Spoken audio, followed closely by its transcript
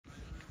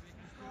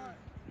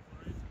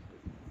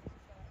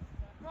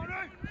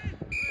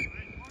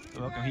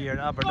Welcome here at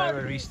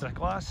Aberdour,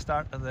 Strathglass,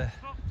 start of the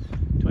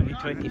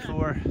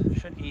 2024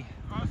 Shinty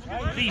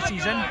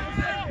pre-season.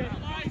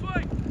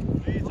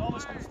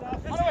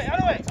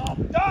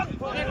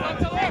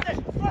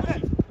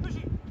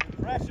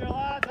 Pressure,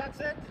 lads, that's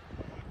it.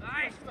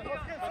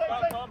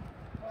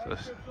 So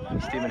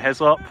Stephen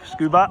Hislop,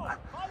 Scuba,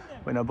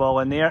 win a ball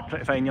in there, trying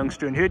to find young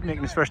Strathhood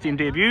making his first team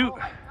debut.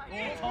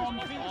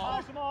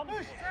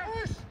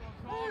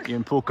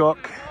 Ian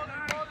Pocock,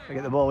 to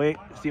get the ball away.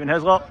 Stephen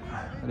Hislop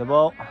with the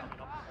ball.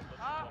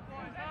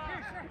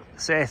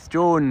 Seth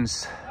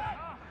Jones,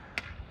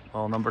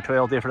 ball number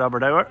 12 there for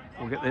Aberdour.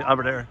 We'll get the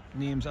Aberdour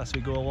names as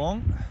we go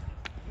along.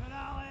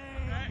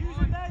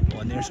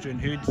 On there,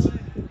 Strathhood.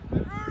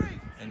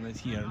 And with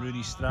here,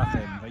 Rudy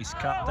Strachan, vice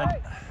captain.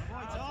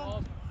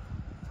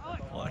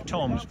 A lot of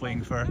Toms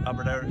playing for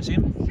Aberdour, it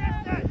seems.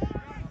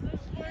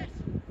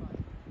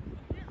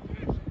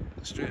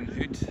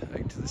 Strathhood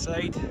out to the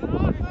side.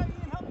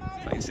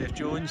 Finds Seth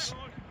Jones.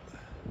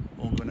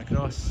 Ball going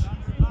across.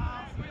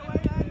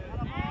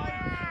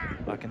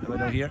 Back in the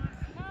middle here.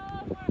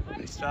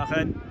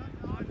 Strachan.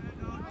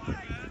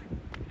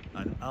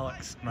 And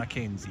Alex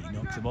Mackenzie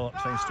knocks the ball up,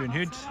 finds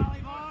Strathhood.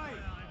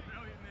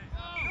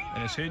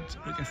 And it's Hood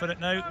looking for it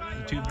now.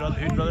 The two Hood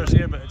brothers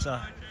here, but it's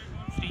a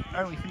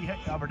early free hit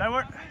to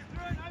Aberdour.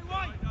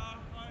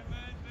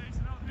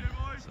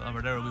 So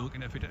Aberdour will be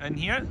looking to put it in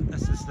here.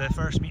 This is the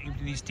first meeting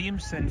between these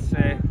teams since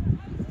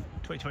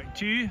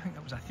 2022. I think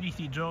that was a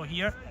 3-3 draw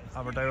here.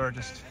 Aberdour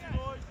just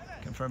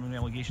confirming the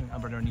allegation.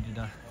 Aberdour needed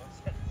a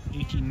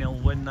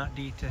 18-0 win that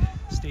day to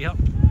stay up.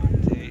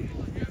 But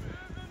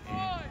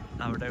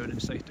Aberdour in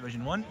South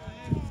Division 1.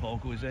 Ball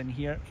goes in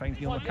here, finds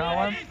Neil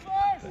McCallum.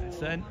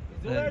 It's in.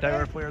 The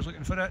Dower player's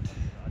looking for it.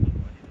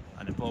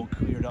 And the ball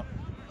cleared up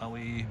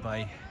away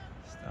by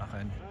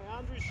Strachan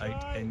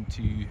out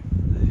into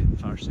the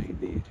far side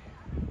there.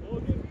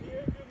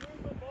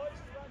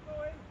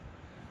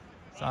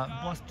 So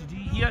busted D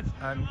here,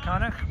 and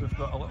Cannock, we've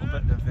got a little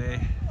bit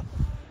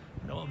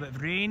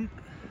of rain.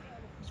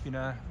 It's been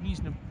a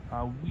reasonable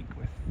week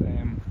with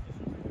a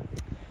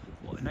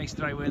lot of nice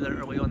dry weather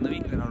early on in the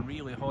week, and a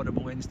really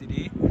horrible Wednesday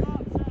day.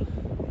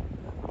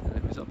 And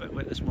it was a bit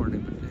wet this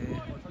morning,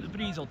 but the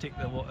breeze will take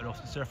the water off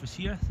the surface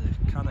here.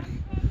 The Cannock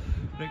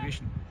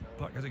Recreation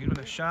Park has a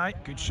good shy.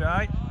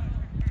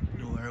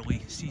 No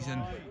early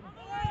season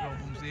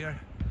problems there.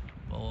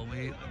 Ball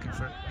away, looking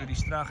for Rudy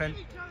Strachan.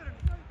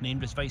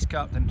 Named as vice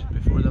captain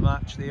before the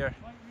match there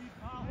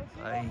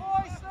by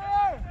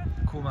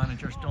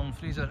co-managers Don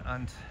Fraser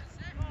and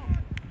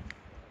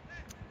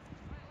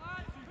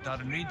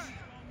Darren Reid,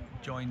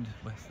 joined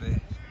with the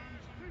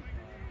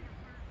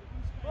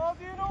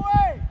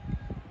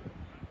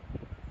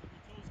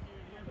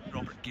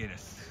Robert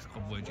Gareth,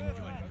 club legend,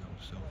 joined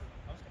also.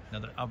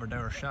 Another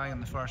Aberdour shy on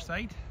the far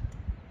side.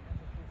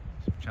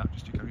 So chap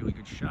just took a really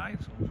good shy,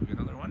 so we'll get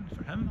another one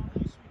for him.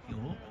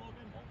 He'll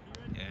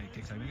yeah, he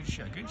takes a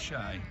good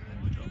shy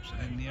and drops it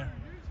in there.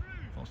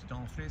 Falls to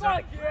Donald Fraser.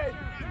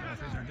 Donald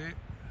Fraser do.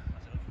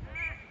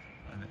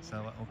 And it's a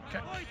little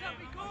kick. And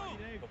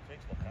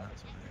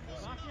that's what it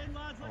is.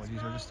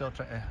 Apologies, we're just still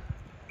trying to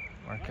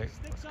work out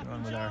what's going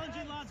on with our...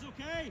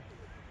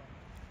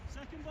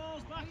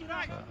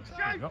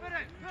 We've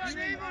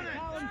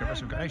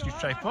got a nice new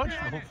tripod.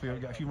 We'll hopefully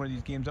get a few more of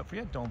these games up for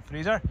you. Don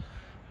Fraser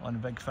on a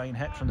big fine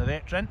hit from the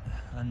veteran,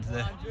 and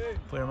the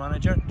player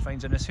manager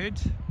finds in his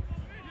hood.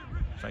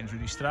 Finds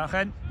Rudy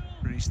Strachan.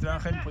 Rudy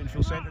Strachan playing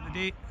full centre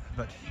today,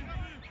 but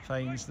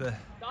finds the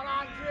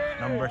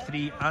number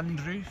 3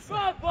 Andrew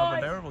for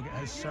Aberdour. We'll get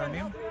his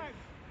surname.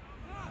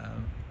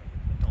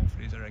 Don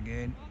Fraser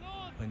again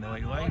playing the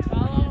wide.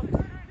 Out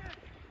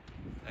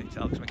to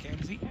Alex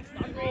Mackenzie.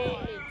 And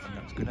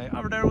that's good out.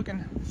 Aberdour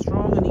looking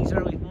strong in these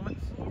early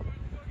moments. And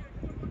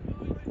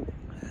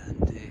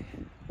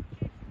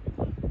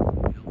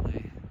we'll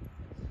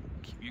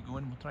keep you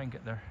going. We'll try and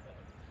get their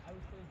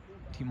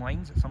team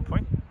lines at some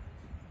point.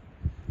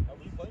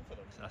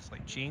 So a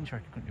slight change.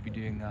 We're going to be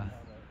doing a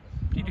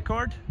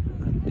pre-record,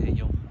 and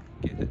you'll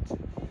get it in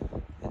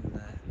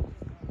the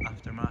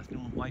aftermath.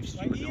 No live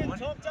stream with no one.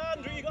 So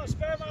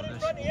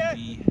this will be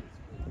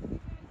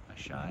a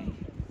shy.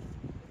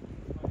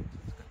 It's going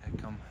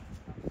to come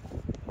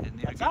in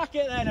there. Attack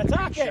it then,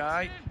 attack it!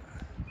 Shy.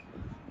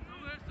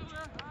 Try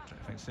to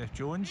find Seth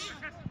Jones.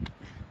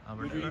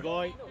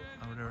 Aberdour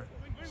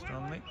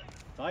strongly.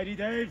 Tidy,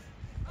 Dave.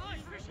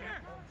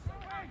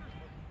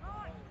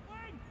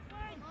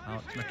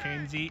 Alex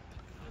Mackenzie,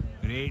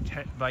 great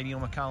hit by Neil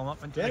McCallum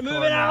up into Get the moving,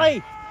 corner.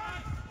 Ali!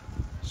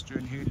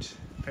 Strathhood,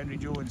 Henry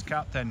Jones,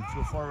 captain,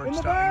 throw forward,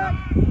 starting up.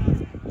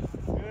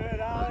 Good,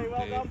 Ali,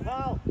 well done,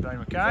 pal. Brian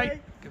MacKay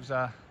gives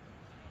a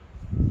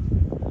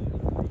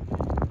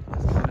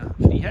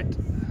free hit.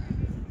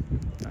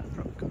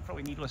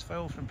 Probably needless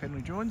foul from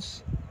Henry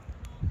Jones.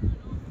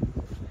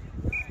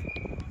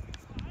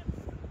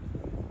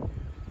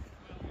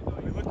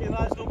 Don't be looking,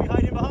 lads, don't be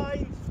hiding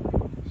behind.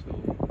 So,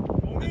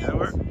 the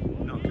Dower,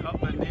 knock it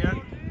up in there,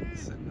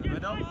 it's in the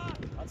middle.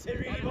 That's it,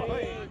 really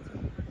behind.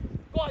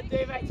 Go on,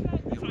 David.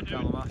 Neil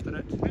McCallum after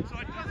it.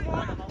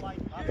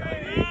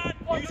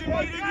 Use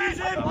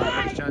him.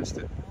 Next chance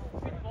to.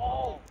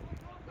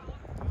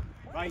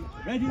 Right,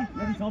 ready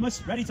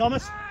Thomas,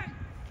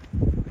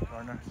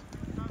 Corner.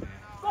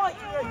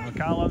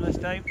 McCallum this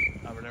time.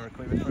 Aberdour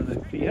claiming for the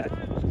free hit.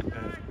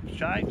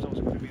 Shy is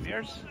also going to be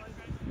theirs.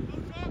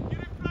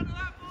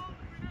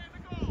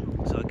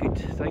 So a good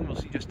thing, we'll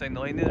see just down the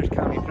line there. There's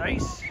Cammy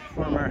Price,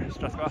 former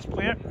Strathglass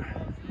player.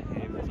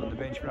 Was on the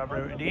bench for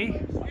Aberdour today.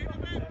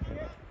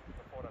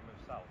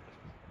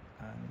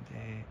 And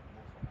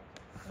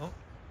oh,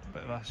 a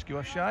bit of a skew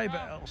off Shy,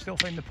 but it'll still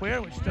find the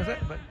player, which does it.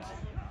 But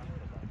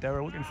they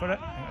were looking for it.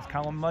 I think it's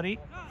Callum Murray,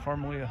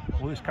 formerly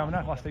Lewis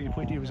Cavanagh. Last time he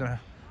played here was a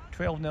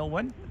 12-0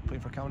 win.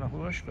 Played for Cavanagh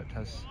Lewis, but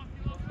has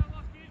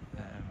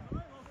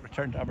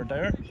returned to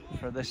Aberdour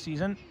for this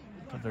season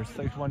for their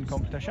South 1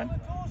 competition.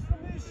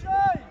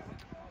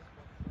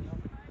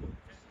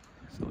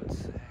 So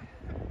it's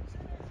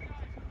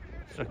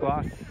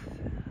Strathglass.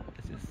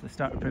 This is the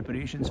start of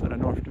preparations for a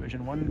North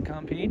Division 1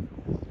 campaign,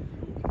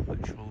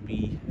 which will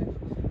be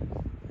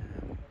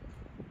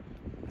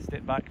a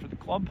step back for the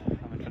club.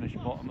 Having finished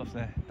bottom of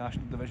the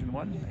National Division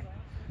 1, they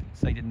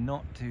decided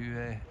not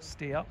to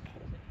stay up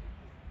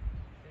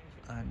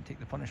and take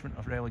the punishment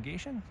of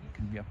relegation. It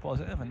can be a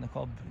positive, and the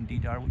club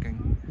indeed are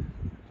looking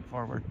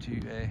forward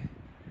to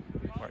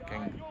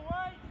working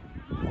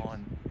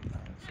on.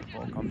 So the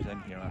ball comes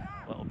in here,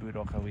 a little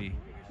Burdock away.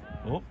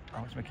 Oh,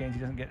 Alex McKenzie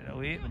doesn't get it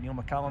away, but Neil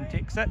McCallum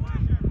takes it.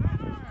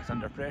 He's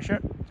under pressure,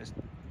 just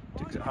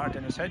takes it hard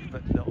in his head,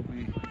 but that'll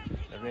be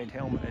the red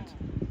helmeted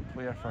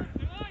player for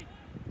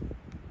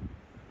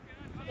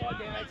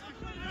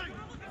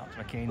Alex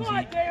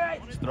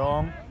McKenzie.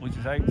 Strong,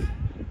 loses out.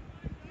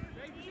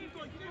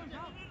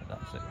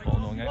 That's it, ball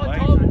going out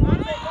wide. And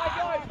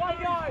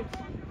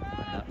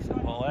that's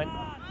it, ball in.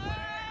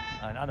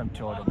 And Adam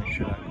Todd will make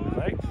sure that goes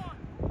out.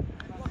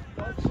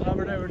 So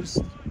Aberdour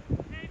just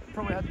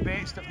probably had the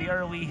best of the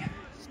early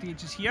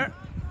stages here.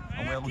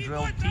 A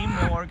well-drilled team,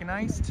 well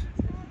organised.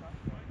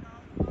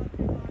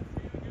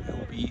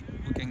 They'll be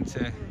looking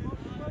to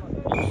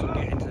also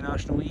get into the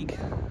National League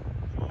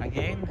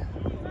again.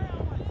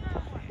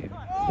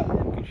 A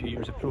good few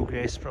years of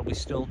progress, probably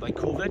stalled by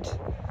COVID.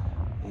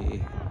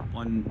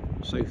 Won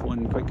South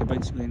 1 quite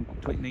convincingly in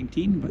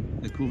 2019,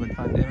 but the COVID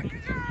pandemic.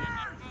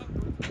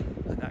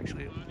 And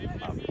actually, I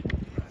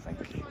think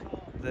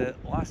the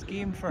last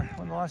game one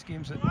of the last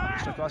games that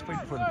Strathglass played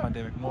before the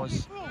pandemic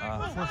was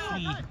a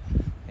 4-3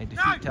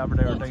 defeat to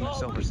Aberdour down at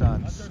Silver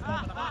Sands.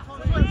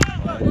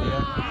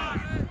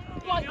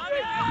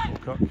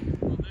 Cook,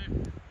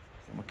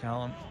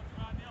 McCallum,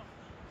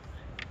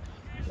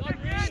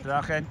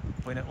 Strachan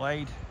playing it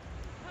wide.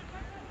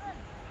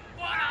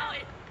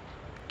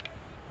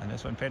 And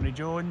this one, Penry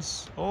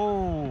Jones.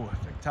 Oh,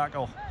 big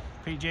tackle.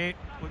 PJ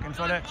looking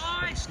for it,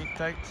 but he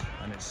sneaked out,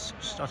 and it's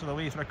started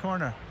away for a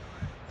corner.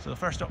 So the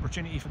first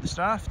opportunity for the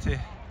Strath to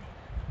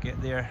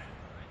get their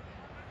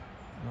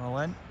ball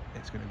in.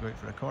 It's going to go out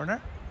for a corner.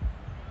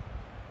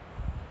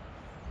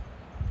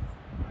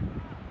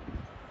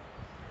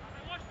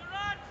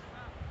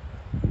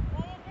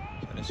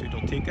 So Nisud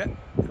will take it.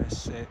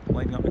 It's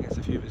lining up against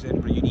a few of his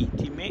Edinburgh Uni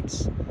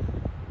teammates.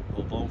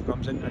 The ball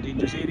comes into a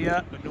dangerous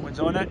area, but no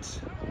one's on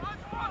it.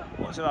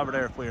 Lots of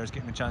Aberdour players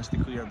getting a chance to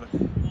clear, but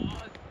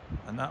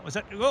and that was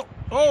it.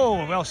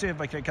 Oh, well saved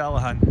by Craig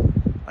Callahan.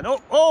 And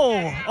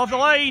oh, off the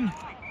line.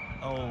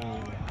 Oh,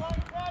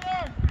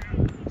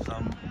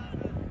 some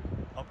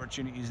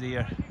opportunities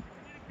there.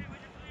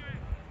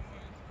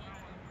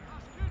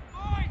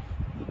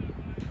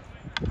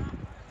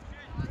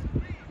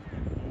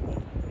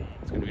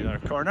 It's going to be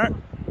another corner.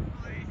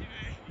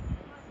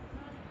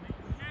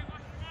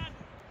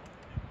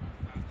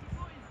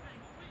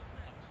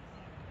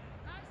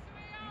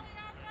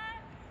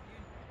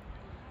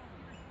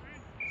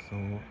 So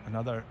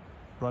another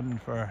run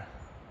for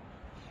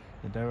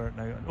the Dower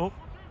now. Oh,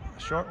 a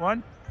short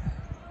one.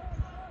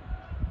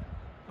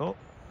 Oh,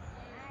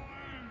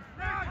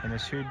 and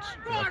this Hood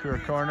with a poor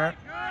corner.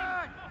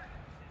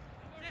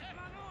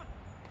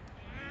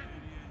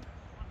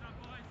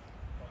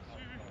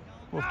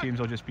 Both teams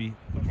will just be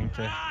looking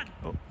to.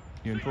 Oh,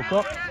 Ewan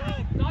Pocock.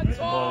 Gets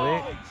the ball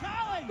away.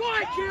 Go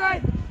on,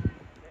 Kieran!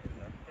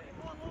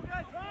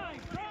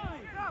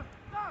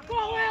 Go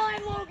well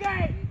in,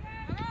 Logan!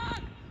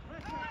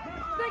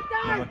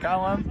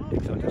 McCallum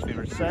takes on his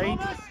favourite side.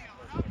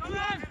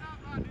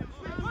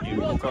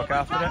 Ewan Pocock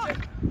after it.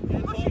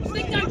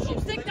 Stick down,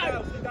 stick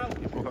down!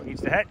 Pocock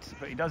needs to hit,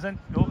 but he doesn't.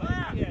 No.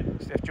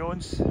 Steph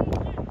Jones.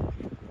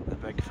 The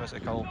big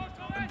physical,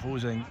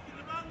 imposing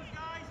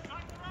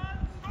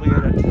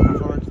player at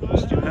forward,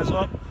 Stuart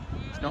Hislop.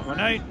 It's not one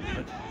out,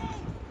 but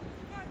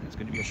it's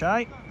going to be a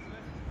shy.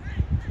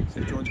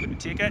 Steph Jones going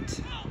to take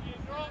it.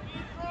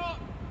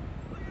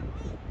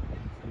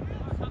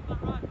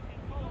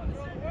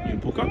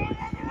 Ewan Pocock.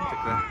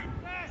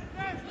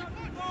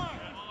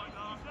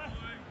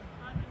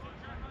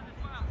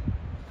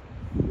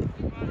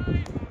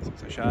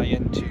 It's a shy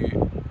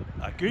into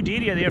a good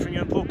area there from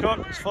Ewan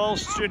Pocock. It's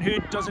false. Stuart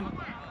Hood doesn't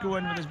go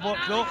in with his block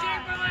though.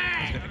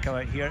 He's going to come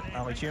out here.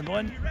 Ali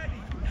Chamberlain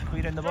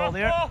clearing the ball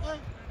there.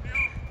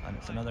 And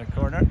It's another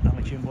corner.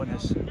 Amateur one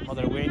is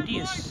Mother Wendy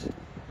is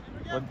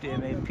Liberty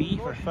MMP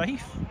for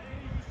Fife.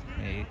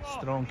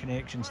 Strong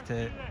connections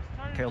to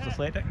Kyle's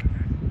Athletic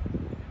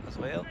as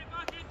well.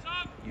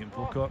 Ian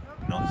Pocock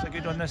not so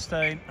good on this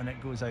time, and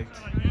it goes out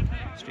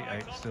straight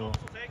out. So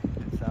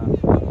it's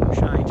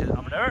shy to the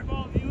Aberdour.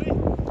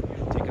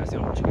 Take us the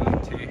opportunity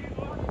to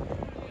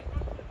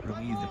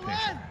relieve the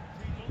pressure.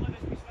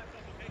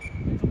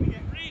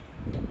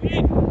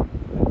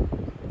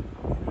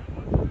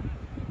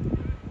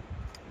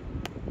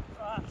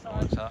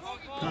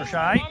 Poor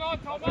shy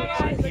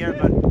here,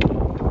 but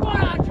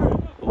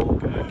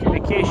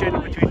communication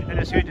between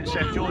Innishood and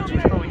Seth Jones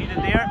was probably needed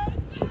there.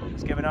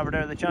 It's given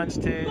Aberdour the chance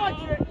to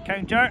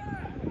counter.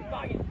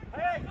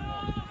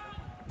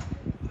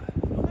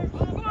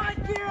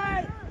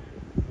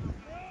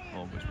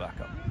 Ball goes back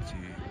up to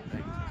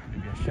right. It's going to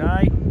be a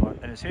shy.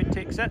 Innishood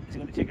takes it. He's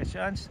going to take a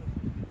chance.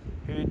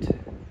 Hood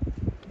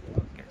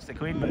gets the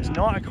queen, but it's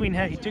not a clean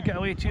hit. He took it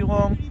away too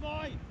long.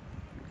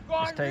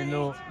 This time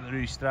though, the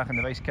Rouge Strachan,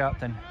 the vice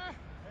captain,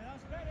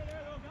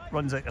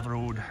 runs out of the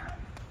road,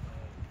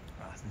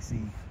 as they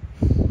see.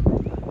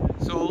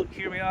 So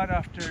here we are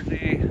after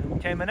the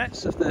 10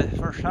 minutes of the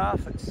first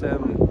half. It's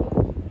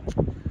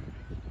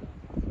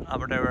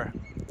Aberdour,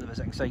 the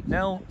visiting side,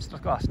 0,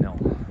 Strathglass 0.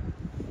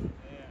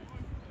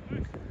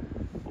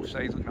 Both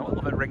sides looking a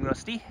little bit ring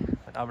rusty,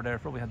 but Aberdour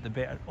probably had the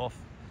better of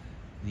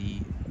the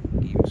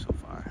game so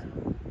far.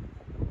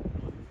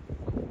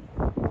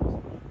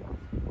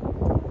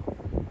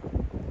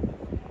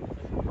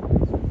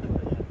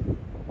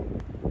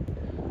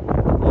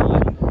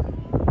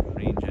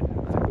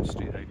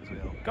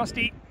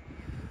 Gusty,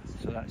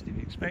 so that's to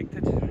be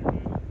expected.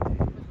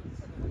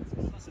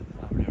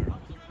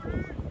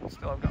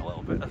 Still, I've got a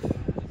little bit of.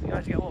 You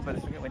actually get a little bit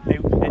of. It went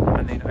out, in,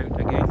 and then out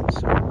again.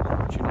 So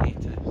opportunity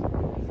to.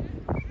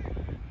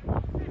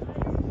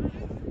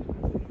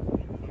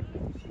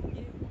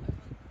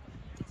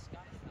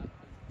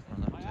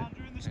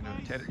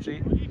 Into territory.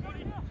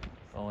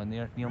 Ball in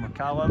there, Neil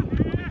McCallum.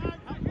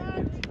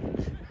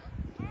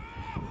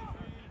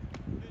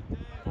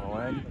 Ball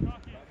in.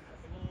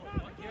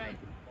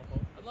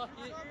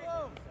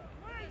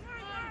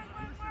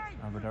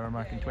 Aberdour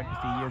marking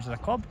 23 years as a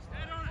club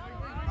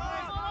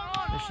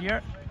this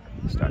year.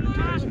 Started in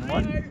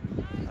 2001.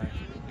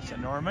 Lisa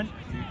Norman.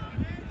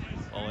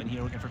 All in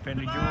here looking for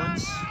Penry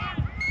Jones.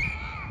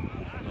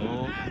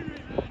 Oh.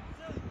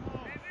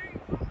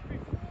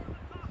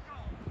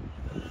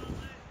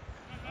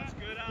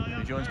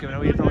 Penry Jones giving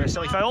away probably a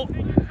silly foul.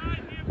 Need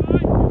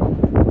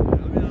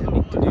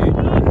to do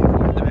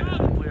the bit of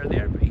the player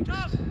there, but he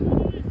just.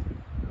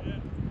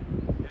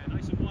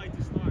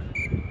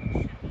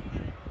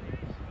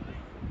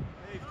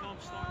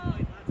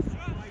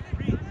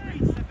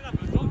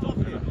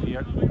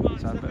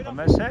 It's a bit of a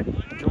miss hit.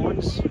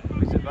 Jones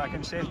puts it back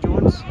in Seth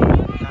Jones.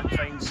 Can't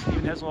find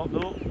Stephen Hislop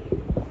though.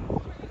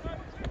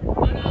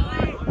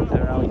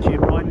 There, Ali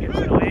Chamberlain gets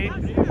it away.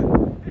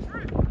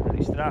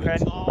 Ready Strachan,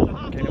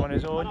 kind of on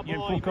his own. Ian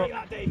Pocock.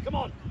 Come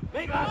on,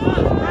 make that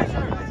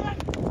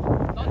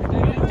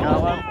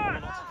Callum.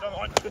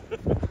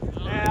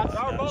 Yeah, that's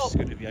our ball. That's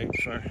going to be out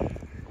for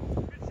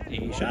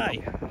a shy.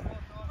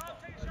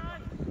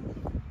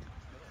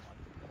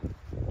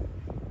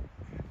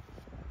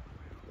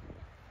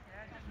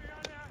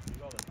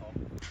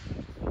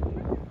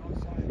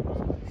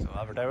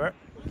 Aberdour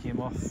came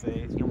off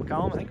Neil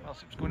McCallum, I think,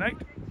 whilst it was going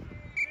out.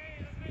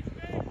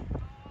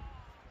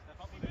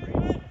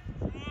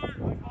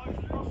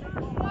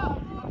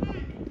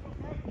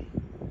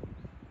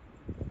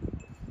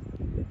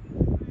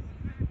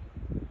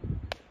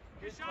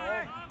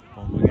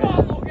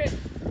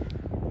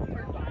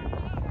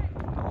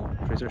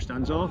 Fraser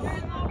stands off.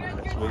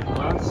 It's way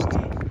past.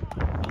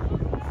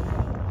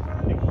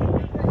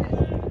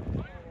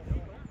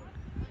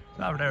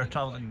 Aberdour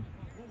travelling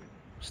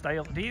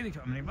style today. They've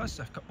got a minibus,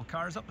 a couple of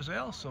cars up as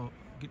well, so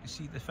good to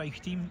see the Fife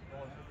team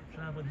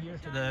travelling here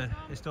to the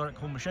historic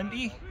home of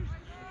Shinty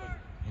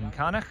in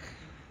Canach.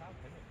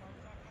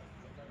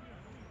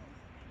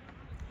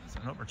 It's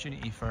an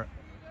opportunity for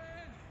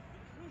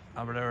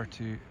Aberdour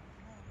to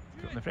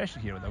put on the pressure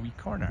here with a wee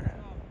corner.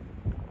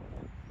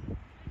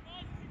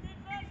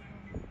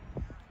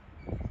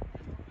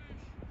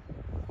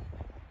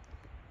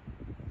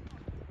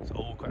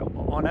 So quite a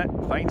lot on it,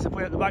 finds the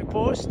player at the back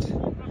post.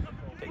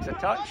 Takes a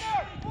touch,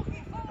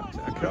 knocks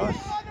it across.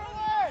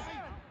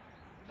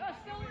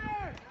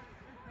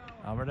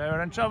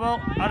 Aberdour in trouble.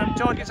 Adam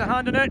Todd gets a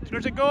hand in it.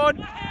 Where's it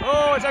going?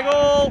 Oh, it's a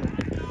goal!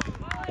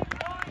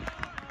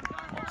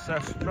 Lots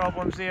of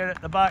problems there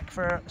at the back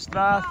for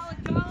Strath.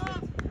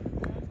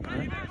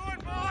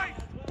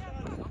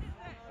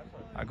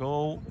 A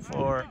goal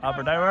for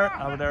Aberdour.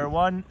 Aberdour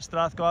 1,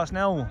 Strathglass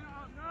 0.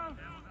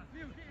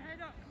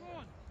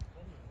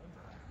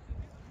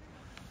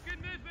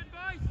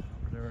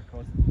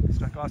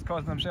 Strathglass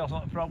causing themselves a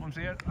lot of problems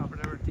here.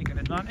 Aberdour taking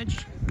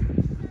advantage.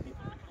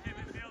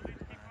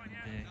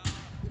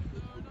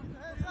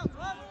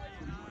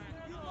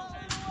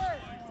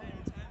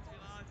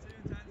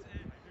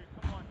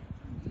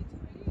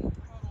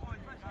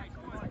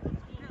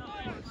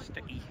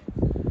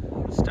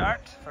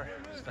 start for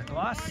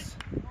Strathglass.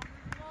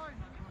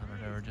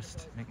 Aberdour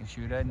just making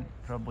sure in,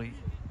 probably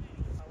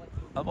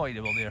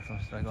avoidable there from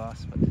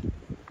Strathglass, but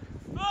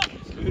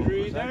Good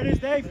read. There it is,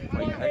 Dave.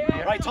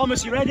 Right,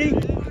 Thomas, you ready?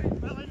 Neil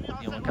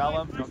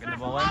McCallum not getting the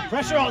ball in.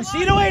 Pressure on,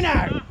 see it away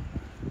now.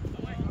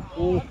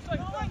 Oh.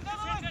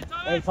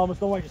 Hey, Thomas,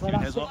 don't worry, just let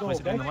that sit go,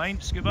 in the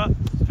line, Scuba,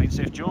 finds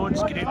Seth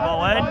Jones, great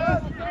ball in.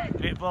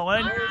 Great ball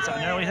in. Is that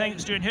an early thing?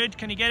 Stuart Hood,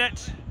 can he get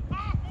it?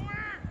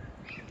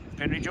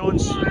 Henry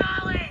Jones.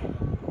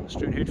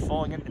 Stuart Hood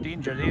falling into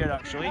danger there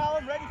actually.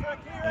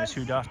 There's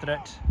Hood after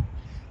it.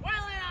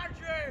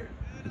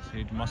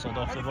 Hood muscled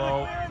off the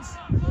ball.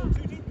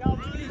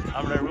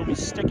 Aberdour will be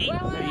sticky.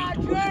 Maybe don't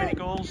lose many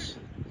goals.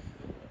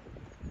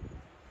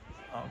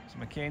 Oh, it's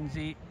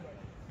Mackenzie.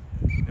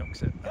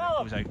 Knocks it and it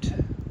goes out.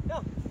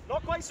 No,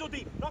 not quite so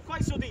deep. Not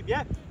quite so deep,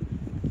 yeah.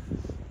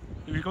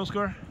 Who's your goal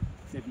scorer?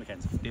 David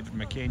Mackenzie. David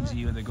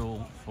Mackenzie with the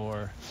goal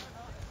for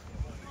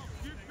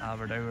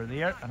Aberdour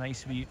there. A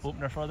nice wee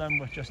opener for them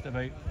with just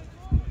about a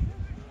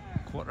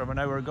quarter of an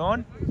hour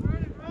gone.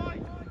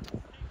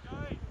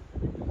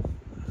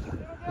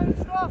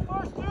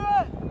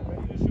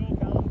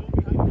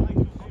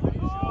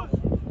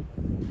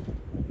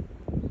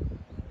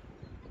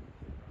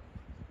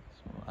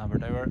 So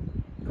Aberdour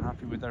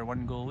happy with their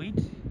 1-goal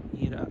lead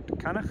here at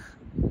Canach.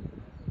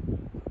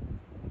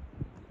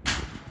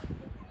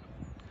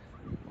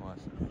 Well,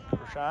 it's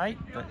shy,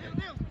 but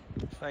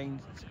it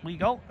finds it's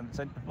legal and it's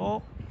into the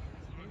ball.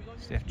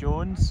 Seth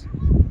Jones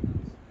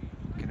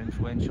looking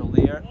influential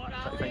there.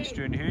 Trying to find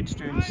Stuart Hood.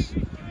 Stuart's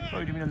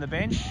probably been on the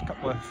bench. A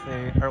couple of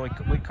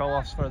late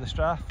call-offs for the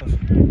Strath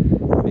have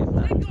made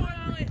that.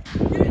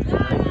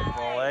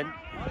 Ball in.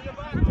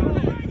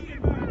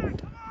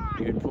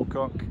 Ian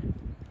Pocock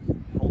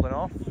holding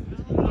off.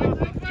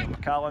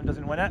 McCallum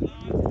doesn't win it.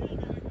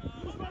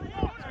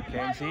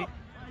 Mackenzie.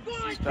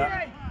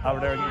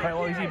 Aberdour getting quite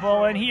a easy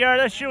ball in here.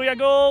 That's surely a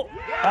goal.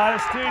 And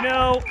it's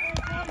 2-0.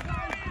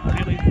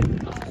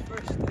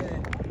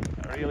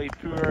 A really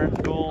poor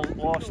goal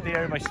lost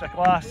there by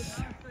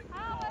Strathglass.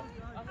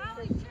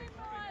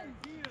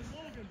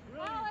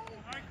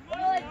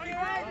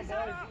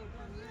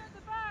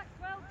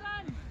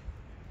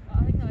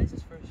 I think that is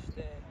his first.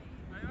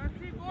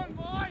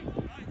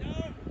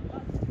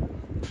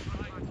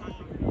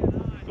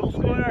 Goal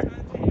scorer.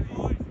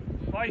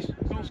 Vice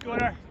goal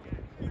scorer.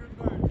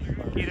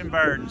 Kieran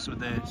Burns with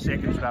the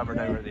second for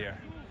Aberdour there.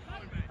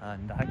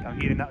 And I think I'm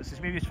hearing that's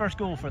maybe his first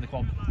goal for the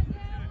club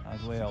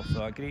as well.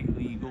 So a great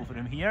wee goal for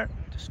him here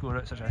to score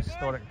at such a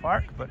historic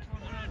park. But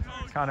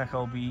Canach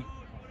will be,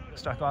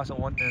 Strathglass will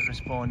want to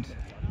respond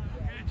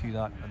to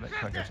that a bit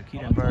quicker. So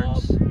Kieran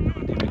Burns,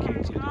 David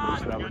Mackenzie with the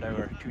goals for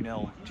Aberdour,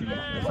 2-0 to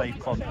the Fife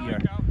club here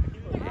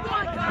in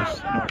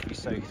this North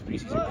East South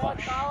pre-season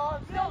clash.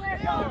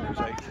 Goes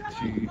out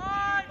to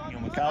Neil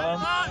McCallum.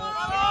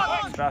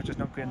 Strath just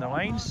not clearing their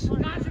lines.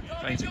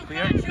 Finds it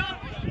clear.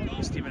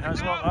 Stephen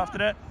Hislop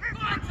after it.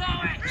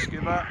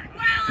 Scuba.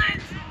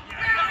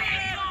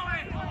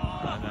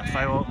 And a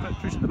foul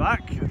push in the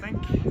back, I think.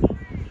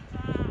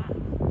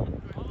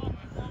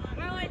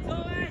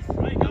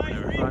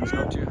 Aberdour fans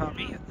not too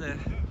happy at the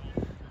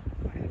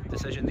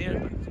decision there,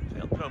 but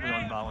felt probably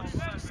on balance.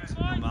 Just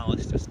no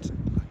malice, just a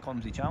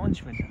clumsy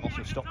challenge when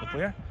also stopped the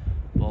player.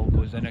 Ball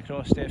goes in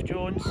across Steph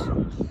Jones.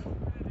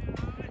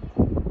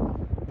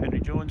 Henry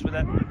Jones with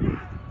it.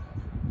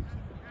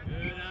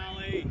 Good,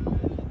 Ali.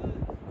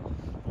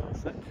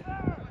 That's it.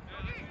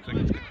 Looks like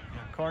it's a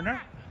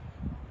corner.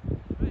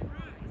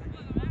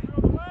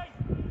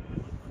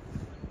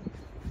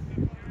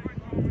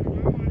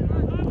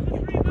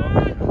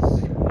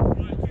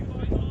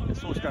 A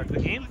slow start to the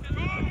game.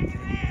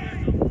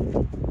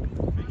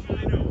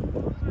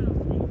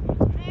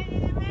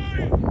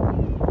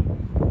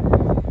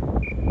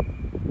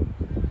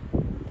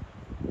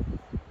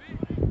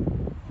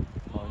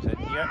 Ball's in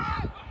here.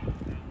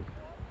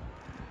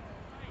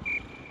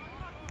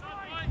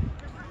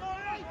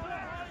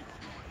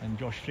 And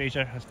Josh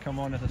Fraser has come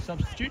on as a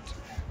substitute.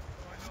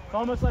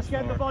 Thomas, let's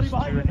get the body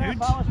behind Stuart him there,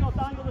 Hood. pal. Let's not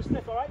dangle the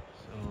stick, alright?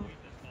 So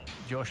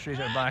Josh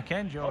Fraser back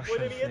in. Josh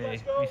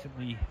has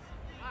recently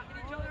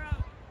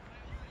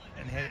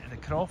inherited the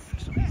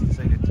Croft, so he's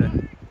decided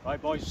to.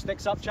 Right, boys,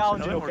 sticks up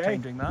challenge, More okay?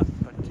 time doing that,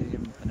 but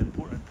an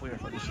important player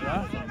for the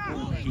Strath, an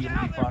important key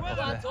part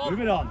of the.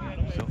 Move it on.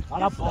 So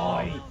And a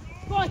boy.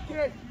 Go on,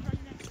 Kieran!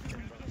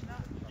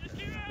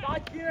 Go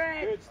on,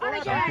 Kieran! And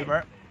again!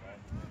 Cooper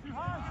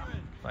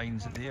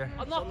finds it there.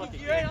 Unlucky,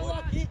 Kieran,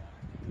 unlucky!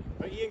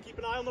 Right, Ian, keep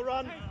an eye on the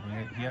run.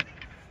 Yep.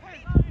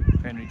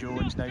 Henry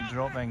Jones now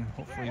dropping,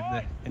 hopefully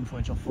the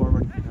influential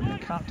forward and the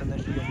captain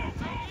this year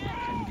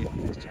can get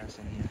his chance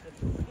in here.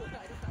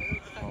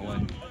 Ball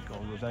in,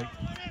 goal goes out.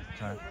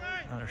 So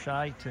another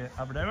shy to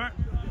Aberdour.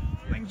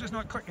 Things just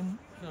not clicking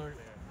for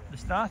the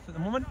Strath at the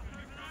moment.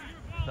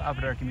 But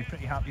Aberdour can be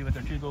pretty happy with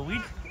their 2-goal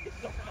lead.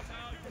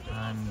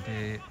 And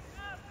they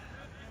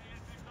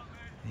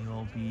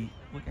will be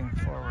looking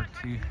forward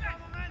to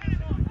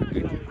a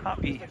good,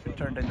 happy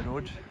return down the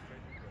road. If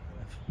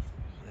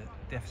the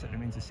deficit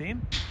remains the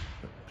same.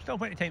 But still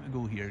plenty of time to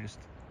go here, just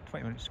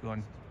 20 minutes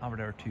gone.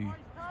 Aberdour 2,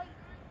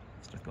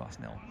 Strathglass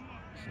 0.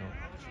 So,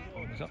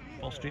 ball goes up,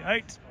 ball straight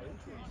out.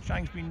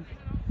 Shang's been,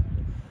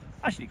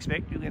 as you'd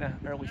expect, really in an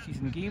early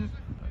season game,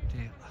 but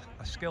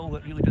a skill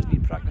that really does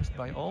need practiced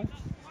by all.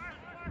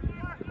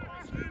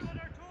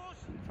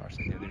 Far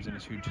side there, there's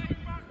Innes Hood.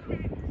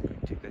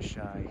 Take this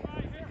shy.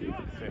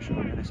 Pressure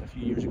on Innes a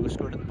few years ago,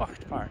 scored at the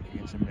Bacht Park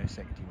against Inverness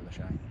second team with a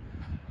shy.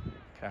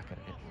 Cracker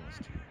it was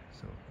too.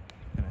 So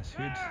Innes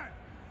Hood.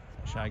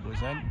 That shy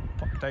goes in,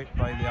 pucked out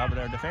by the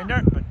Aberdour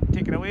defender, but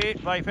taken away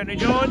by Finlay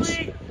Jones.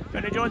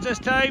 Finlay Jones this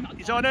time,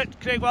 he's on it.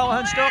 Craig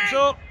Wallahan stops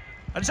though,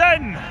 and it's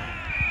in!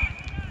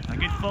 A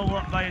good follow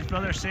up by his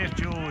brother Seth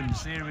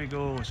Jones. There we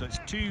go. So it's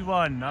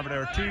 2-1.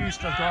 Aberdour 2,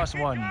 Strathglass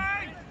 1.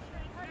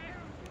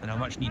 And a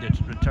much needed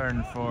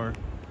return for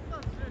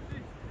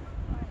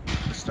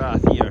the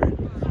Strath here.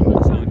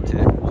 As they look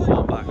to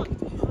claw back the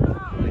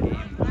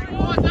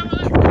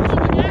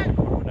game.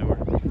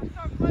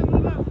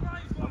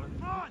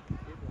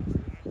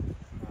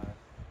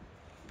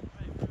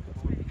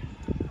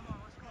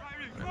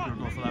 We'll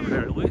go for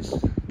Aberdour to lose.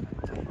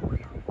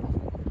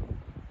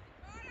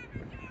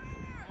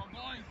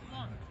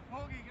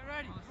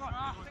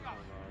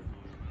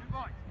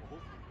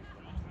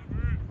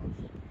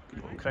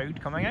 Good little crowd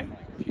coming out.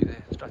 A few of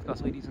the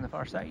Strathglass ladies on the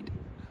far side.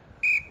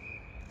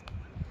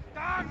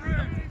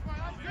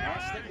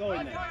 Stick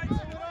going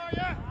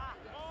there.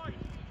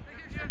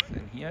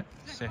 In here,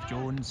 Seth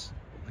Jones,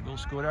 the goal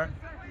scorer.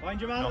 Find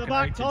your man at the Knocking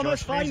back, out to Thomas,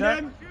 Josh find Fraser.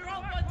 him.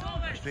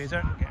 Josh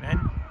Fraser getting in.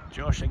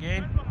 Josh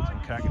again.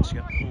 Some cracking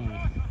skip.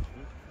 Oh,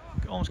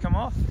 could almost come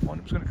off.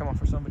 One was going to come off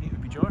for somebody, it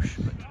would be Josh,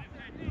 but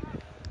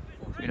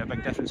it's been a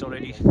big difference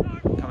already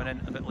coming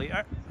in a bit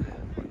later.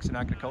 Works in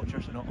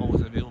agriculture, so not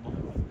always available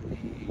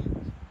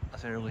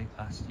as early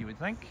as you would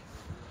think.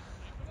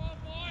 So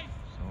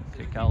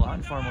Craig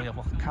Callahan, formerly of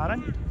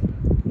Karen.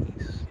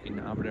 He's been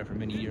at Aberdour for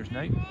many years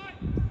now.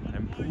 An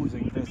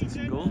imposing presence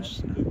in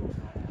goals.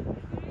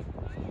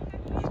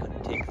 He's going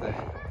to take the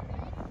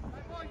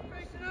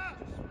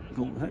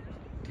goal hit.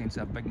 Tends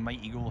to have big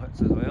mighty goal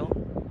hits as well.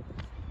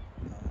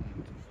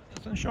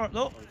 It's in short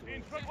though.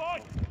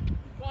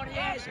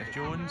 Seth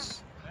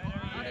Jones.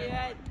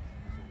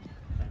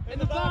 In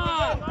the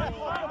ball!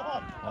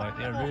 Right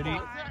there, Rudy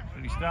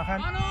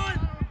Strachan.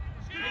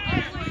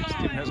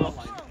 Stephen Hislop.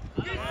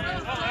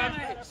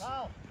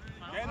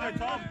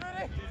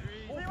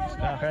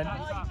 Strachan.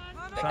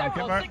 Sam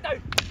Cooper.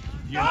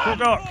 Ewan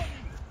Pocock.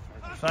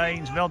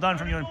 Fines, well done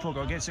from Ewan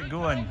Pocock, gets it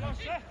going.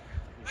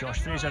 Josh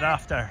Fraser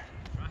after.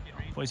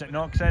 Plays it,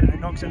 knocks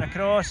in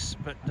across,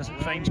 but doesn't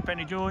find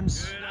Penny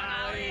Jones.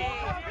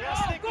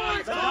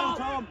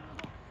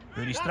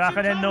 Rudy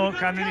Strachan in though,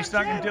 can Rudy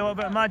Strachan do a little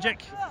bit of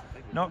magic?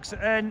 Knocks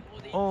it in,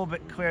 oh,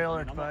 but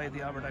cleared by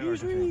the Aberdour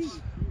defence.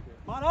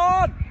 Man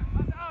on!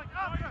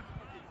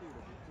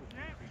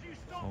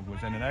 Ball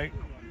goes in and out.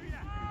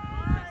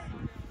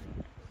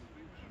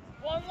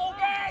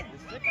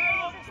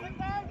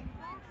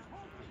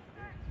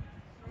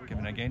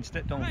 Given against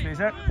it, Donald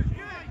Fraser.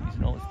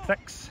 Using all his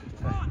tricks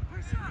to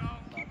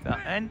keep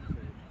that in.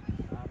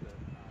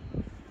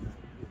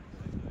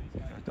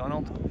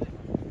 Donald.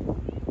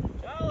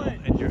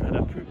 Injured, had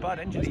a bad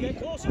injury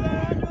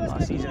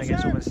last season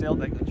against Open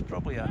Celtic. It's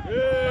probably a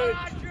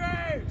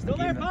Still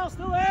there, pal,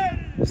 still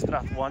there!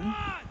 Strath won,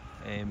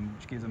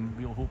 which gave them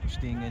real hope of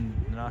staying in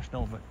the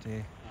national, but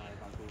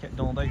kept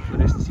Donald out for the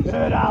rest of the season.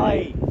 Good,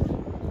 Ali!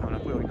 And I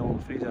feel like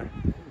Donald Fraser,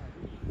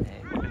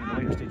 even in the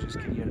later stages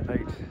of his career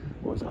out,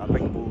 was a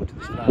big blow to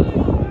the Strath.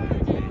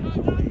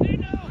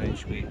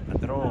 Eventually a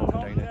draw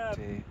down at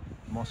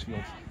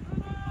Mossfield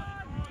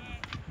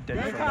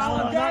did for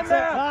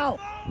Iceland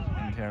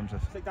in terms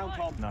of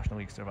National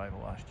League survival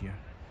last year.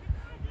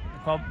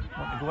 The club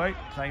want to go out,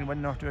 try and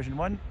win North Division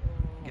 1,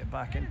 get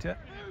back into it.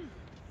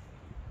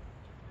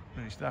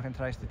 Rudy Strachan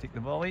tries to take the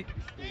volley.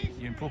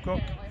 Ewan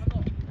Pocock.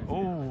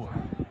 Oh,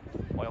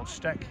 wild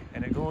stick,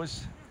 and it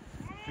goes.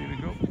 Through we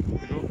go.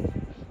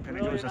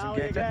 Penny Jones doesn't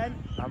get it.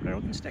 Aberdour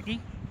looking sticky.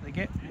 They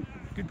get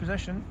good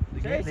position.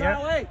 They get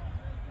there.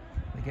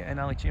 They get in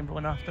Ali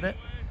Chamberlain after it.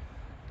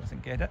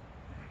 Doesn't get it.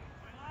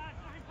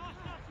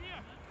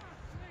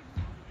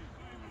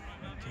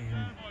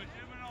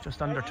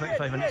 Just under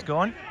 25 minutes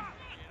gone.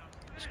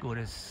 Score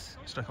is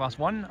Strathglass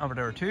 1,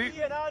 Aberdour 2.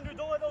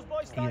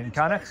 Here in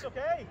Cannock.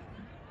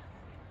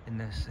 In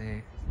this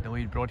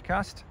delayed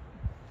broadcast.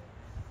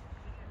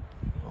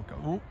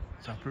 Oh,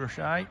 it's a poor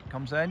shy.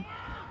 Comes in.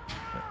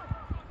 But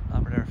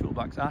Aberdour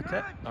fullbacks at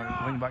it, or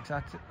wingbacks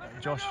at it.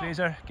 Josh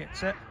Fraser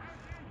gets it.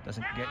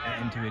 Doesn't get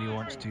it into where he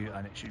wants to,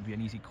 and it should be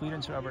an easy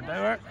clearance for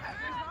Aberdour.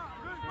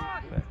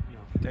 But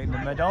down the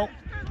middle,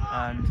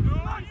 and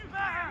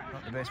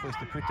not the best place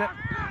to put it.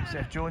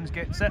 Seth Jones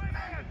gets it.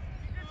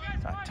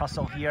 It's a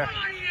tussle here.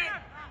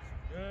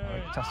 Or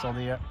a tussle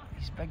there.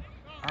 These big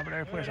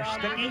Aberdour players are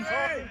sticky,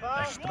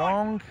 they're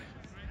strong,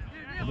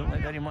 they don't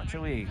let very much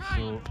away,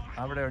 so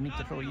Aberdour need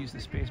to probably use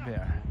the space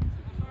better.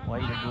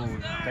 Wide it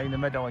goes, down the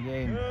middle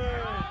again.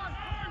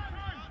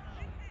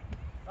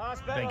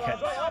 Big hit,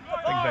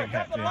 big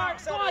hit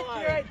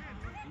there.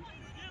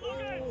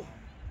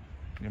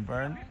 Green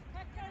Burn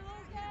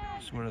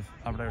Score of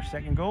Aberdour's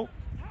second goal.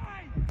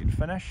 Good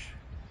finish.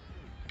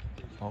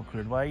 Ball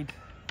cleared wide.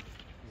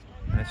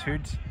 And it's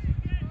Hoods.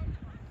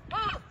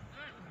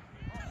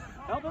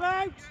 Help him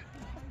out!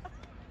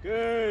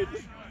 Good!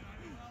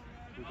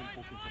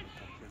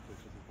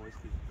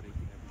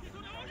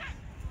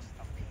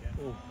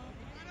 Oh.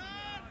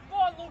 Go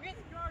on, Logan.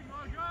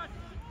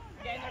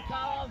 Get in there,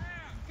 Callum.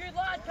 Good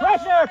lad, Callum.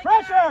 Pressure!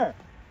 Pressure!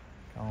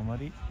 Callum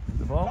Muddy with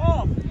the ball.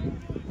 Tom!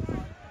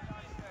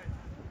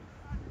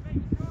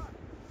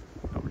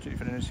 Opportunity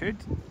for Innes Hood.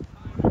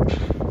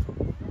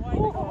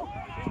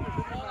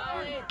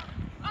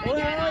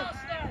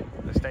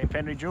 This time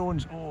Henry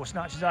Jones. Oh,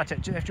 snatches at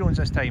it. Seth Jones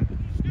this time.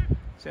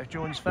 Seth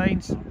Jones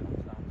finds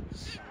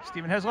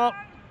Stephen Hislop.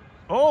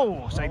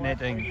 Oh, side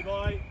netting.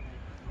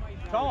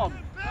 Tom,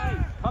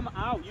 come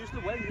out. Use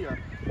the wing here.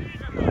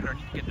 Aberdour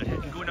need to get their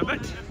hitting going a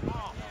bit.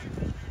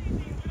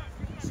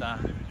 It's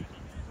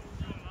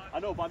I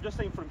know, but I'm just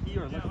saying from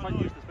here. Let's try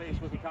and use the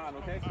space when we can,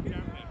 okay?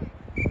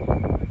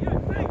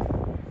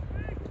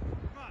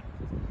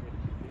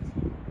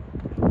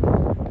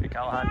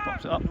 Callahan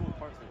pops it up.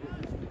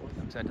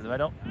 Comes into the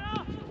middle.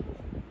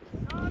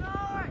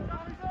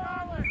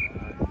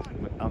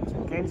 Up to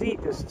Mackenzie,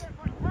 just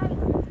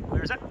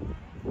clears it.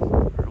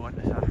 Everyone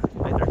is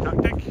behind their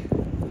tactic.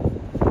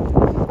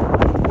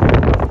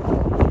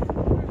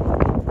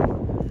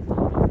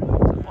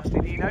 It's a musty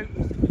day now,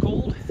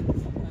 cold.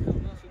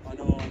 I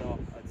know.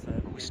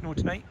 It'll be snow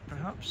tonight,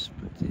 perhaps,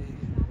 but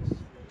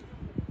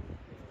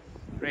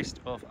rest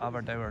of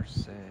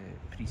Aberdour's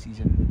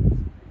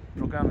pre-season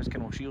programme is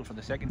Kinnell Shield for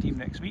the second team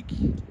next week.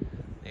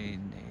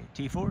 In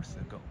Tayforth,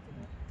 they've got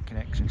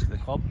connections to the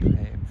club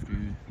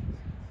through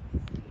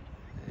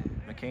the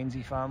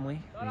Mackenzie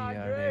family. They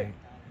are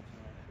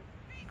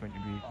going to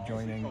be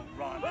joining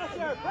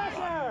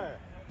Pressure!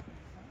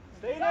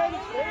 Stay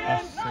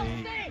us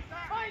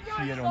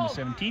here on the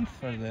 17th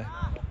for the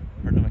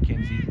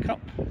Mackenzie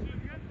Cup.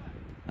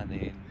 And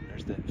then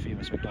there's the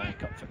famous McDonald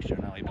Cup fixture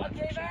and Ali Bland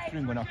fixture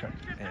through Glenucker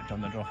at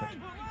Drumnad Rocket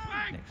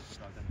next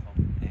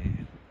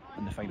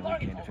on the final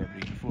weekend of February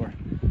before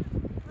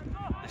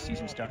the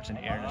season starts in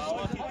earnest.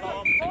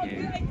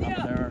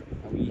 Aberdour,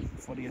 a wee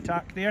flurry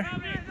attack there.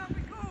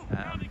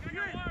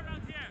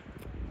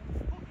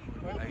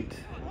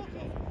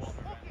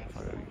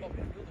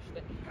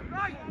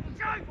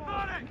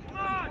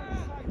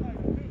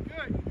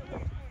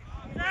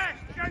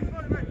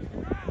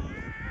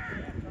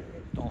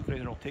 Donald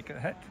Fraser will take a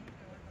hit.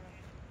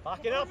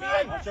 Back it up,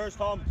 Ian! That's yours,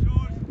 Tom.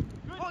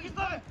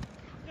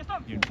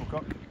 Ian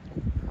Pocock.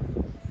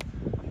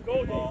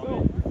 Go,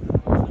 go!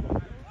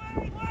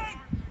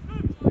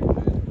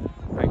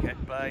 Big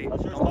hit by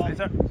Donald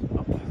Fraser.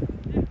 Up.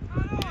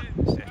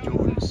 Seth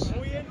Jones.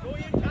 Go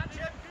in, catch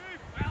it!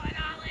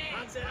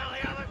 That's it, Ali,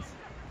 Alex!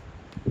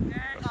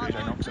 Fraser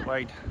knocks it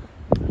wide.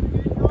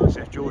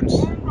 Seth Jones.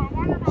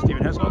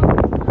 Stephen Hislop.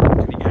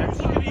 Can he get it?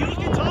 Can you use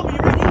it, Tom? Are you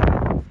ready?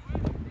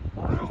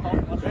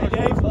 Ready,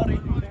 Dave? Sorry.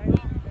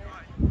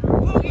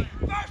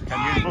 Can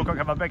Ewan Pocock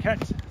have a big hit?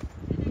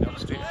 No,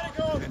 straight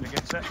in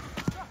against it.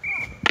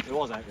 It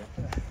was out there.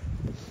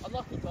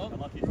 Unlucky, Tom.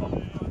 Unlucky, Tom.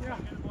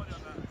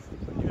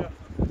 Yeah.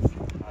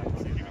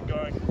 Let's keep it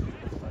going.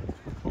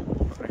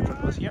 Right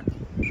front was here.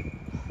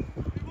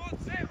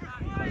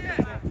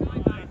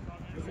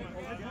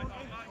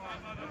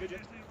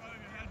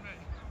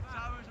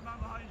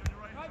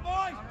 Right,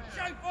 boys!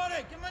 Shout for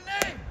it! Give him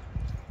a name!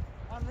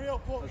 Unreal,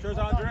 Paul. That's yours,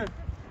 Andrew.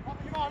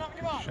 Up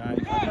him on. Shy.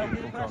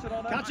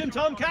 Catch him,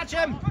 Tom, catch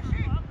him!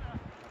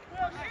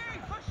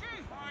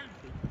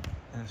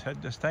 And it's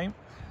hit this time.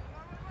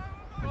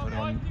 Over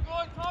on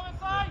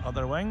the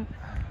other wing.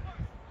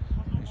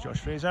 It's Josh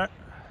Fraser.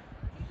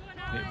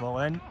 Great ball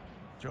in.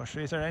 Josh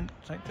Fraser in.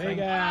 Big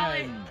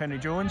end. Henry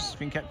Jones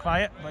been kept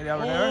quiet by the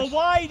Oh, Aberdours.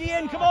 wide,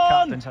 Ian, come The on!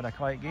 captain's had a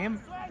quiet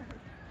game.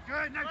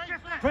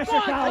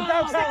 Pressure, Cal,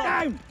 down, sit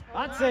down!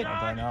 That's it.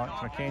 Well done, Alex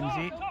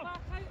Mackenzie.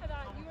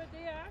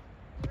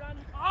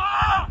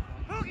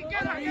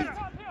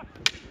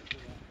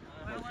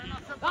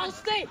 That'll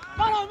stay!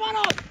 Run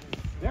on!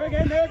 There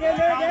again!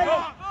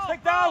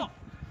 Stick down!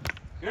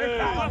 Good.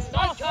 Nice,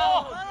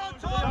 Tom!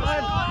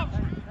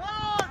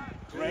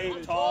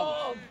 Great,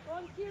 Tom. Go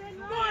on,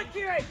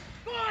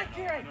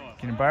 Kieran!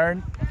 Keenan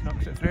Byrne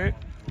knocks it through.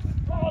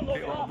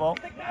 Great little ball.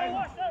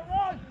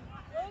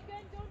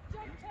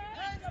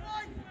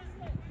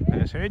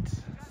 There's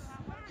Hoods.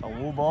 It's a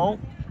low ball.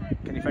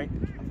 Can he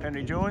find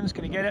Henry Jones?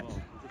 Can he get it?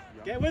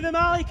 Get with him,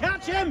 Ali,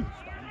 catch him!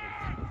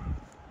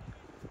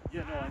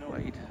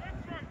 Wide.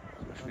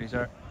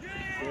 Fraser.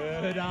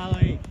 Good,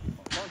 Ali.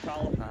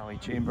 Ali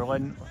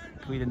Chamberlain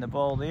clearing the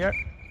ball there.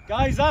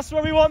 Guys, that's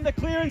where we want the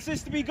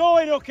clearances to be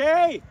going,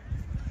 okay?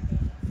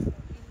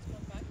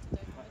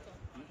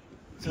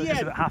 So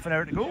just about half an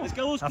hour to go. Let's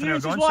get those Half an hour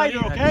clearances gone, wider,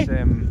 sorry. okay?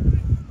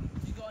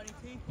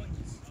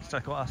 It's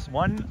Strathglass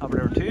 1,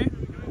 Aberdour 2.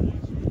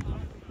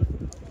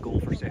 Goal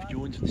for Seth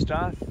Jones for the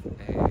Strath.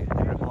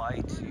 In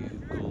reply to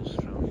goals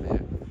from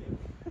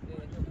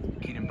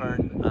Keenan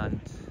Byrne and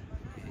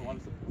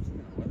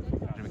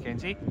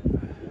Mackenzie.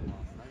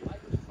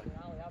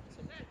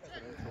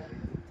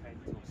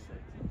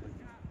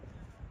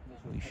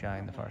 shy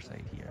in the far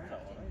side here.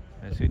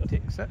 As Hood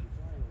takes it,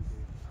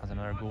 has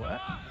another go at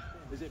it.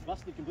 Is it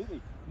busted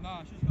completely?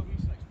 Nah, she's got wee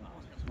 6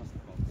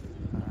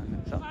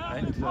 And it's up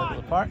into the middle of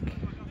the park.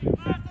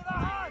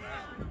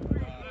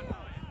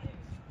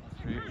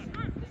 Through.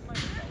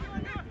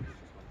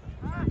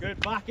 Good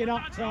backing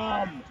up,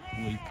 Tom.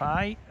 Lee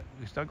Pye,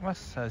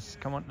 Strathglass has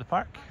come onto the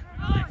park.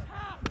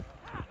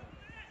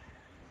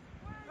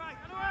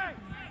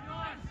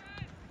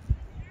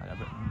 And a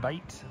bit of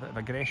bite, a bit of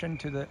aggression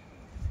to the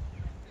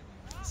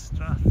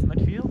Strath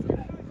midfield.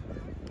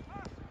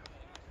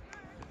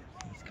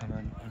 He's come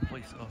in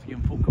place of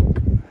Hume Pocock.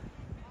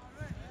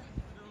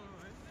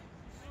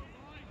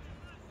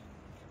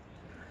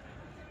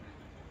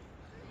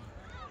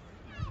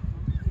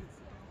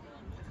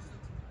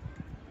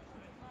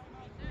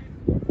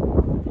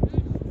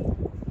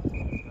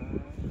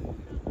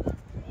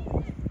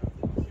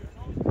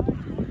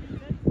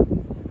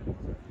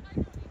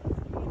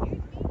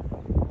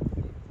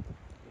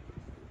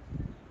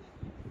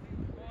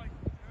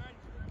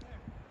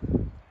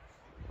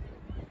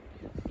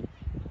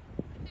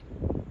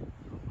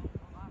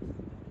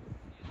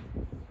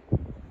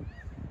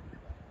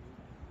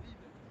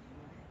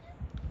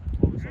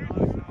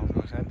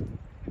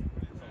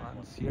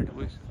 Here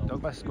to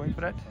Douglas going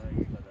for it.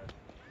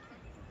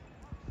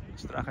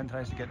 Strachan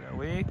tries to get it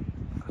away.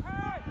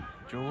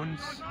 Jones.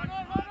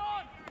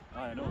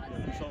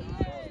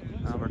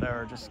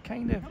 Aberdour just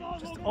kind of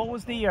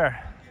always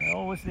there. They're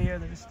always there.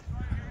 They're just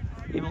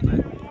able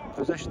to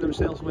position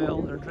themselves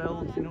well. They're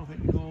drilled, you know, where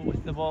to go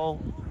with the ball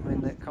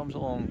when it comes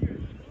along.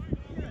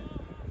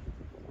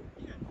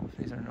 Oh,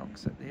 Fraser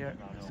knocks it there.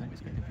 I think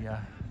it's going to be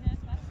a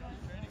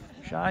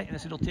shy, and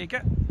this will take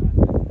it.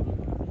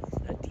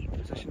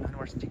 Position, and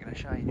worse than taking a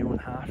shy in your own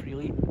half,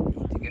 really.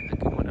 Need to get a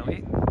good one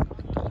away.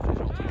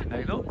 Fraser will take it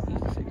now though.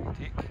 He's the second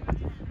take.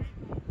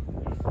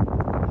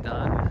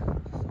 Dan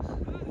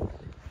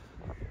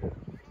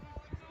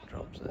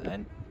drops it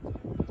in.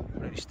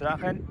 Ready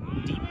Strachan,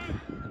 deep.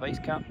 The vice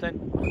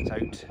captain. Oh, it's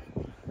out.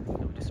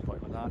 No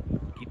disappointment with that.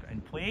 Keep it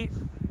in play.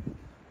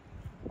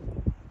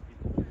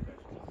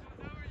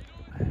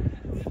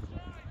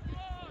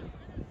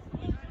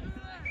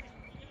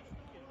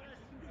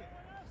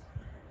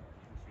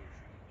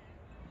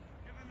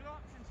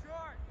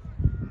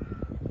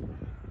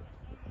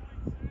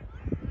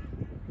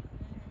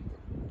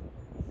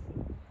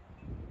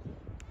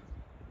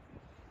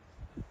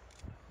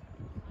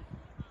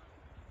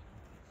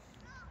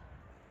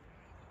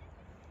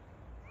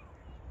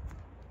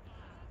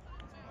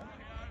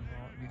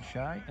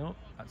 Shy. Oh,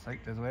 that's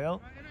out as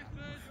well.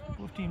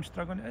 Both teams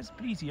struggling. It is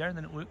breezier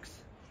than it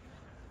looks.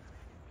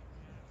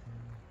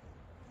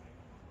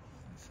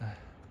 Right,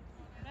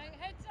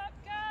 heads up,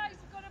 guys.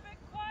 We've got a bit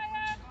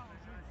quiet.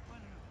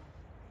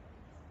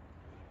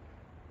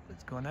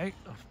 It's gone out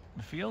of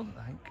the field.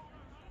 I think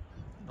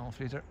Noel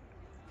Fraser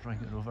throwing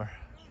it over,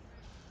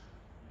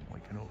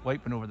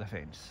 wiping over the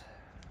fence,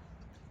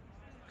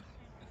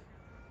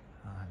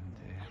 and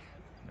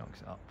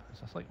knocks it up.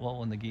 It's a slight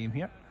lull in the game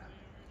here.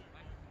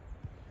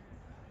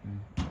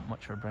 Not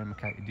much for Brian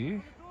MacKay to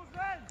do.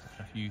 There's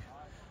a few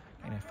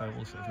kind of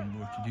fouls that have been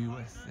more to do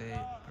with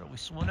probably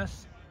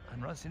slowness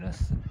and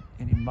rustiness and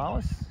any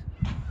malice.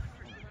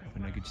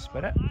 Having a good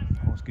spirit.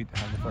 Always good to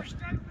have the first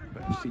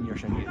bit of senior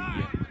Shinty of the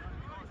year.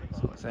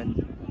 So it's in.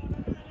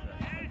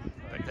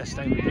 But this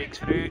time it breaks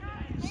through.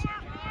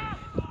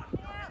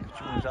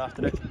 Jones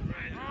after it.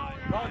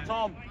 Well,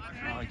 Tom.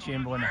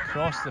 Chamberlain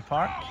across the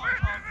park.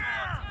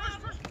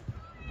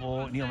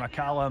 Oh, Neil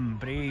McCallum,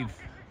 brave.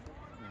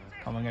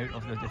 Coming out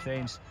of the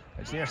defence.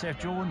 It's there, Seth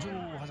Jones.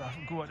 Oh, has a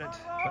go at it.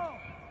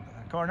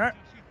 But corner.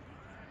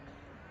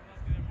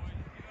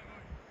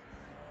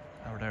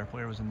 Our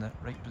player was in the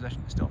right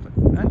position to stop it.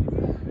 And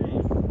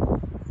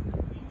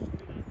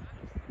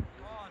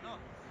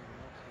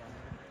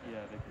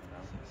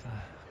it's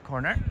a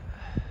corner.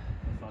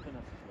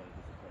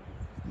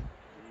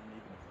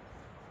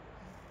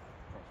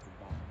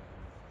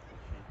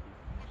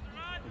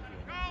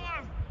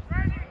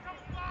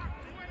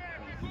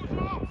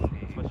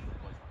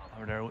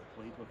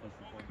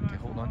 To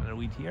hold on to the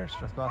lead here.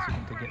 Strathglass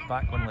looking to get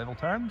back on level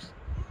terms.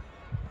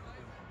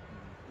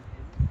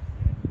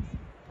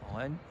 Ball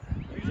in.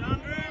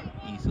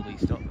 Easily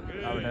stopped.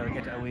 Aberdour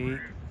get it away.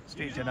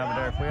 Straight to an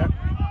Aberdour player.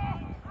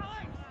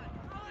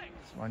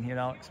 This one here,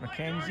 Alex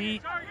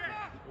McKenzie.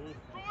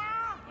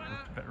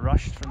 A bit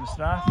rushed from the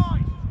Strath.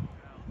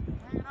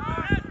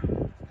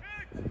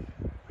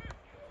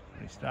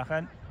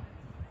 Strachan.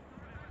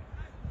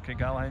 Craig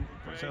Gallaghan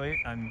puts it away,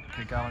 and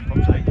Craig Gallaghan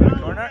pops it out to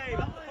the corner. Hey,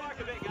 up the park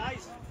a bit,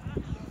 guys.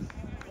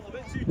 Got a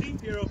bit too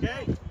deep here,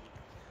 okay?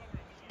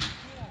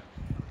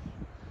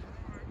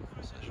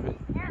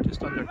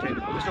 Just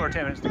over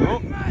 10 minutes to go.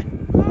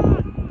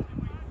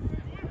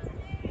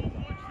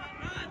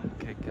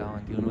 Craig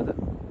Gallaghan dealing with it.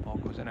 Ball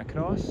goes in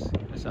across.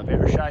 It's a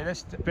better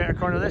better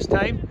corner this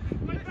time.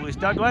 Lewis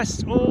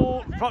Douglas.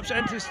 Oh, drops it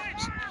into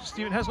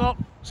Stephen Hislop.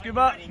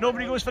 Scuba.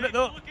 Nobody goes for it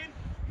though.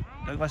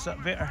 Douglas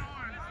up better.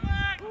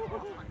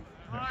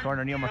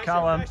 Corner Neil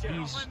McCallum.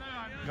 He's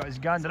got his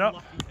gander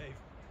up.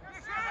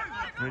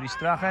 Rudy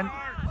Strachan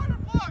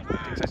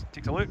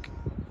takes a look,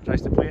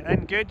 tries to play it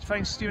in, good,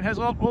 finds Stephen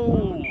Hislop,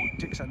 oh,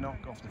 takes a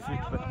knock off the foot,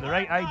 but the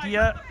right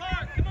idea,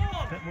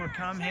 a bit more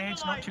calm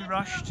heads, not too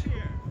rushed,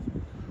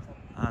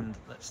 and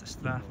that's the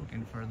Strath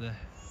looking for the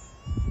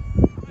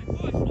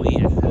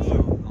lead, a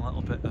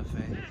little bit of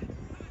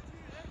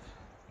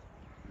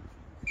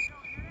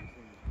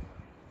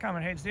calmer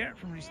heads there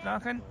from Rudy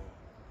Strachan.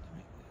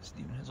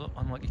 Stephen Hislop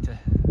unlucky to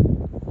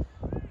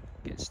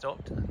get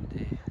stopped, and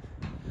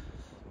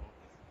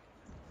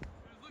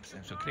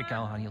so Craig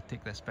Callahan, he'll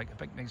take this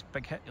nice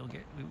big hit, he'll go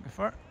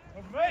for it,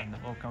 and the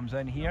ball comes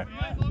in here.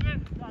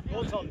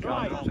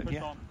 Drops it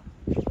here.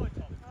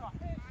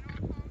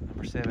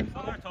 Number 7,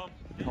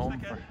 Tom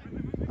for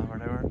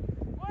Aberdour.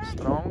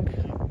 Strong.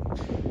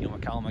 Neil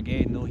McCallum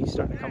again, though he's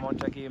starting to come on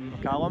to a game.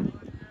 McCallum.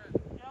 The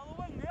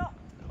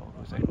ball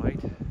goes out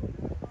wide.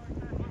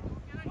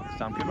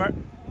 Sam Cooper.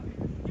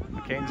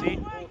 Mackenzie.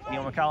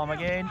 Neil McCallum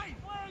again. He's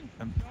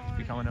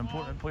become an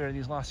important player in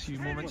these last few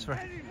moments for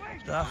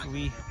Strath.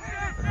 The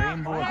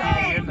rainbow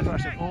appearing here in the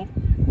first of hope.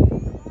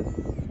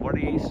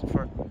 Worries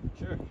for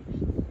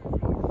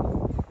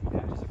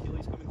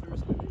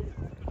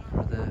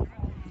the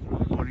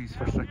worries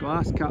for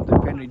Strathglass. Captain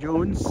Penry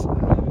Jones.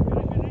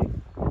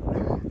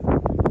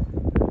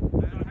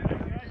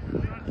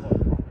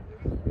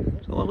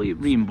 So a lovely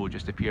rainbow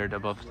just appeared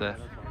above the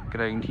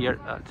ground here.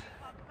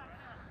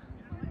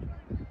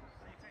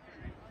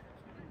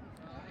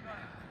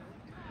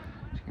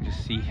 You can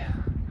just see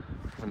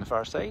from the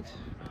far side.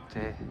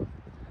 But,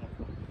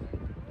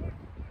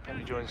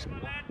 Penry Jones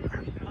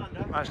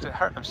managed to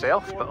hurt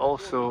himself, but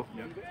also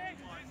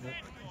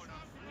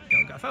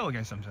got a foul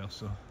against himself.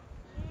 So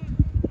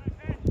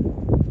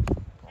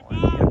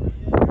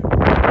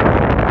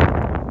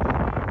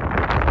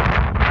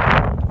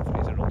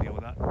Fraser will deal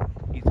with that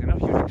easy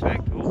enough, you would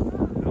expect. Oh,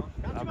 no,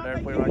 Aberdour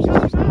player actually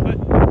to stop it.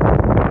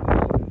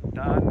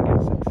 Dan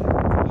gets it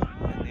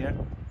in there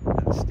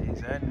and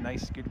stays in.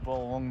 Nice, good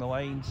ball along the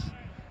lines.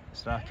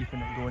 Strath keeping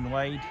it going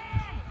wide.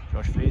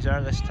 Josh Fraser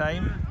this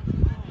time.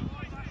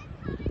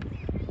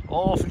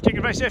 Oh, free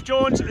taken by Seth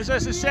Jones. Is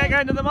this the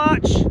second of the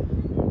match?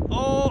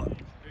 Oh,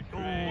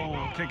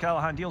 Craig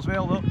Callahan deals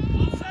well though.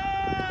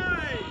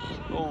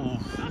 Oh,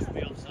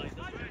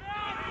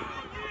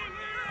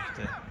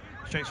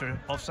 strikes for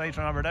offside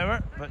from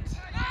Aberdour, but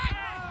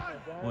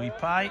Louis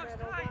Pye.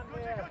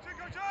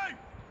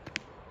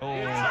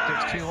 Oh,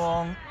 takes too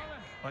long.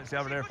 Lets the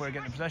Aberdour player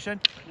get in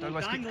position.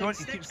 Douglas keeps going.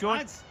 He keeps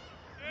going.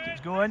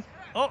 Keeps going.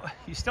 Oh,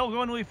 he's still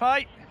going, Louis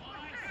Pye.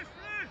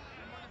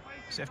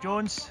 Seth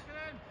Jones.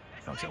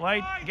 Knocks it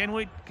wide. Again,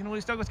 Louis. Can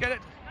Louis Douglas get it?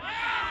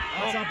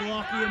 That's a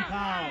blocking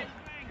pow.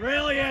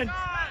 Brilliant.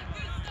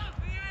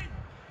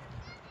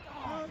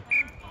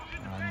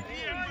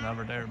 And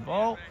Aberdour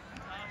ball.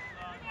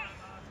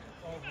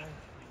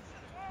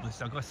 Louis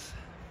Douglas.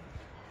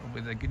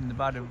 With the good and the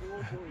bad of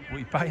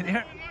Louis Pye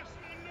there.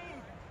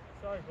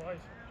 Sorry, boys.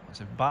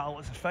 It's a battle,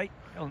 it's a fight.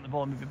 I don't think the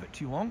ball maybe a bit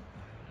too long.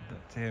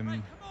 But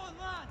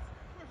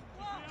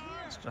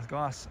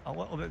Strathglass a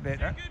little bit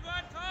better.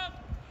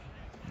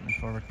 Looking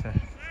forward to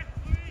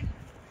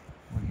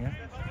one here.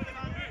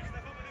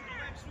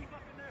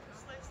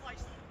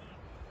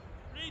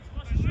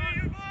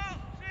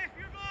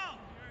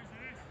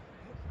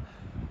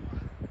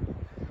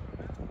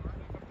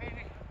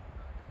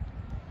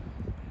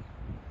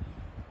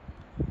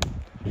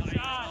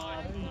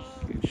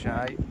 Good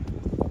shy.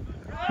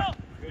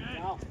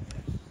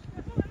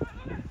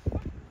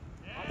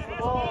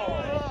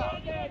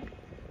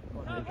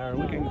 They're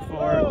looking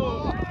for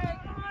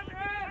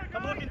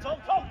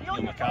Neil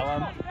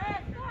McCallum.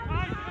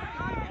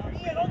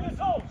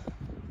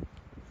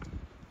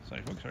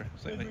 Sorry folks, are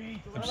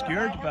slightly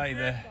obscured by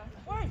the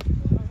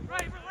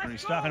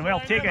Strathglass, well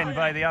taken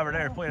by the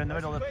Aberdour player in the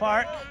middle of the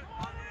park,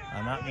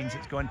 and that means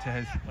it's gone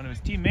to one of his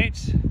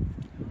teammates.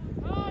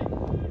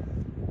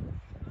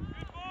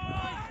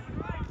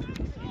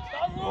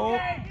 Oh.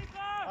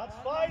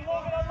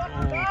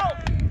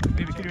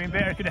 Maybe could have been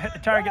better, could have hit the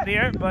target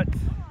there, but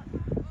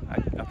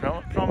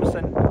a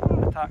promising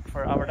attack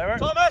for Aberdour.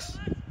 Thomas!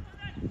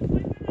 There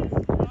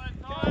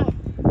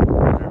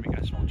we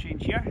get a small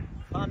change here.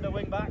 And the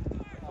wing back.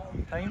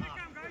 Time.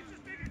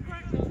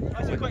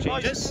 Quick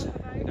Changes.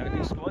 Now a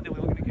good squad, they'll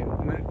be looking to get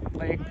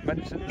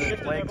minutes in the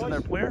legs of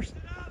their players.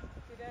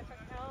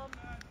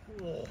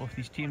 Both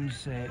these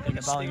teams in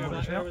the Bally mode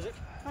as well.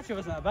 Actually,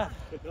 wasn't that bad.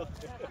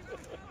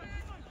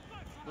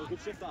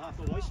 Good shift that half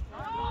the voice.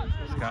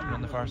 Captain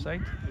on the far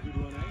side.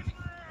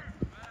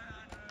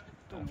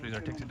 Tom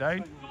Fraser takes it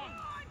down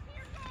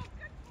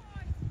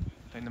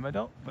the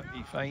middle, but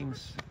he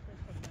finds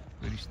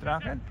Rudy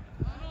Strachan.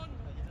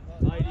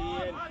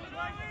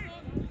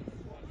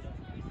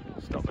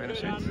 Stop by the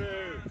suits.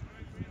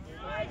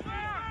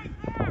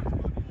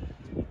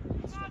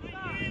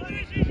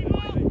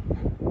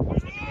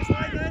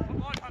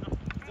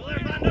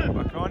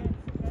 Back on.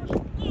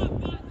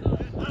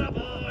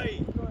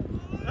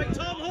 Right,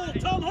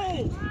 Tom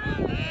Hall!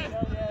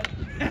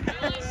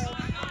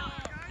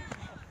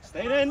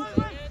 Stay in.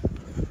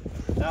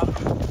 Now.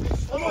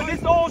 Oh,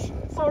 this doors!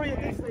 sorry,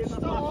 it did stay.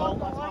 That's my fault.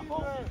 That's my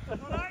fault.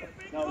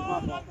 No, it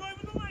was my fault.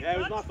 Yeah, it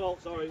was my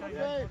fault. Sorry.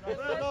 Yeah.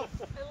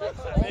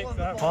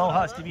 Paul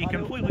has to be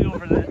completely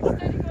over the.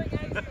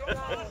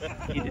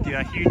 Need to do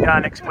a Hugh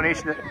Dan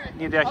explanation.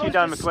 Need to do a Hugh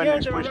Dan McQuinn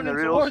explanation of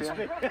the rules.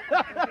 Yeah.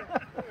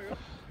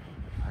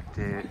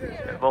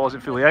 The ball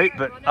isn't fully out,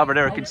 but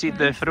Aberdour conceded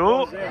the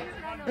throw.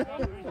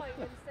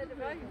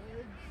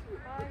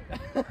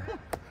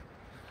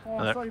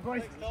 Oh, sorry,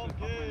 boys.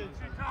 Good.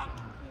 Good Tom.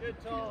 Good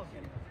Tom.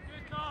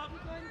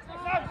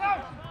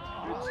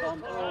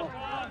 Oh.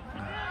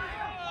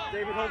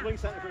 David, hold wing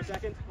centre for a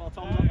second while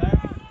Tom's up there.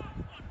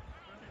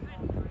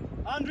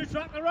 Andrew,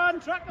 track the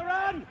run! Track the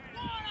run!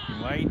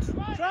 Wide.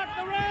 Track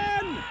the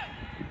run!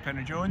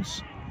 Penny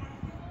Jones.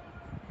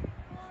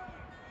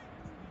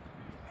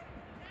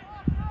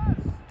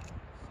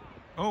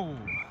 Oh,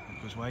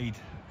 it goes wide.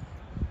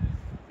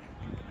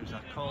 There's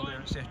a call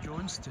there at Seth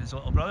Jones to his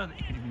little brother that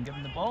he could have been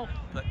given the ball,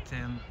 but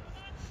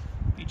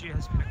BJ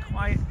has been a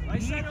quiet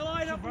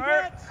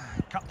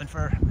captain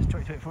for the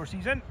 2024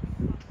 season.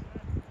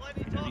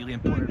 Been a really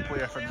important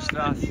player for the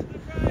Strath in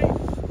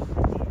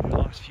the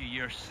last few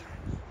years.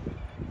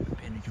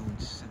 Penny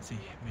Jones, since he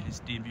made his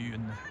debut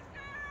in the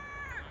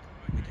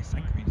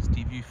made his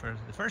debut for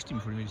the first team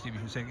before he made his debut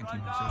for the second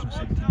team, so there was no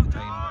second team at the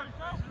time.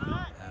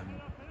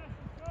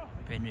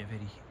 Penny, a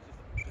very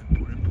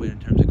important player in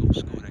terms of goal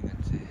scoring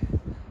and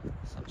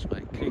such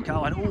like. Craig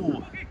Callan,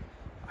 oh,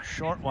 a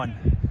short one.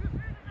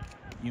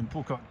 Ian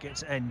Pocock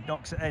gets it in,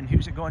 knocks it in.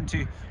 Who's it going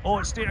to? Oh,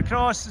 it's straight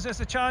across. Is this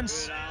the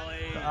chance?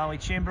 But Ali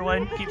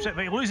Chamberlain keeps it,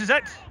 but he loses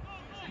it.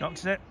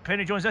 Knocks it.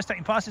 Penny Jones this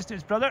time passes to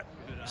his brother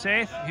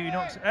Seth, who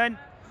knocks it in.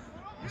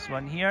 This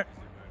one here.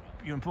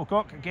 Ian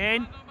Pocock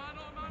again.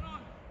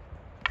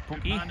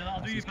 Pokey,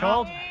 as he's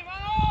called.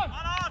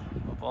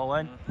 Ball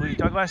in. Louis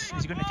Douglas,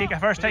 is he going to take a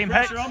first time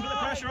hit? Put the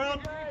pressure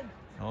on.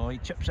 Oh, he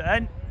chips it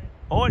in.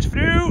 Oh, it's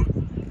through.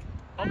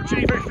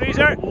 Opportunity for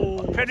Fraser.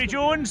 Penny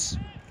Jones.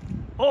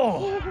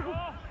 Oh.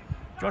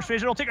 Josh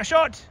Fraser will take a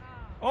shot.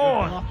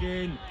 Oh.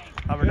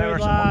 Aberdour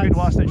some more good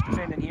last ditch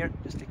defending here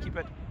just to keep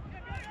it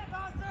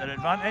at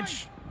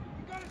advantage.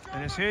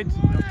 In his hood.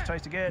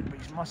 Tries to get it, but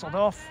he's muscled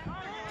off.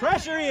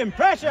 Pressure, Ian,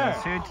 pressure! In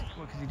his hood.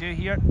 What can he do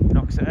here?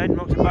 Knocks it in,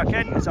 knocks it back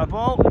in. It's a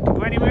ball. It can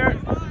go anywhere.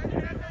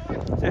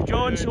 Seth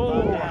Jones,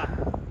 oh,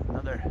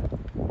 another.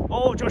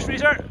 Oh, Josh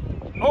Fraser.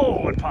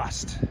 Oh, and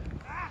passed.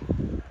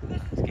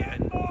 He's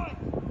getting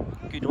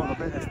good little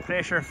bit of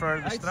pressure for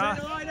the Strath.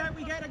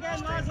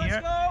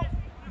 Here.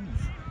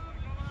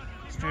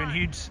 Struan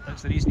Hughes,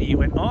 that's the reason he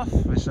went off,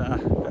 was a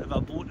bit of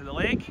a blow to the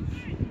leg.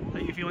 How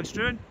are you feeling,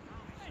 Struan?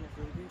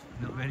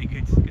 Not very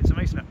good. Get some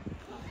ice in it.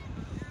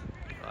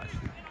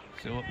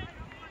 So,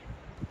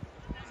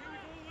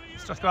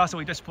 Strathglass will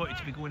be disappointed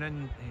to be going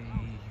in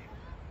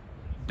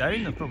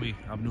down. They'll probably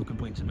have no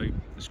complaints about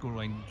the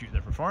scoreline due to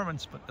their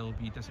performance, but they'll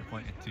be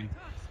disappointed to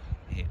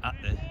at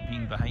the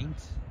being behind.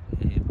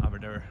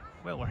 Aberdour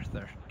well worth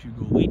their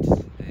 2-goal lead.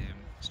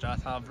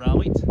 Strath have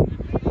rallied.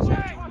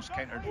 Seth Jones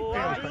countered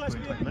fairly quickly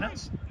in 20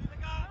 minutes.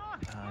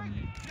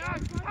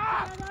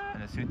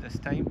 And it's hood this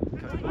time.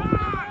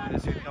 And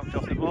it's hood knocked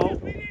off the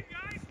ball.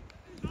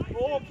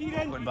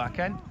 Going back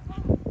in.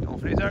 Tom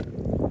Fraser.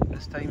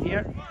 This time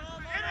here.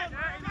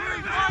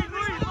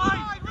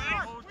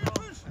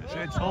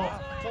 It's hood.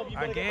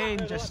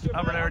 Again, just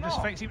Aberdour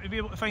just seem to be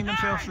able to find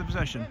themselves the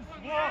position.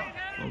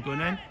 Ball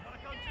going in.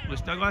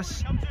 Lewis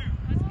Douglas.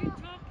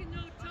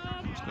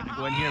 He's going to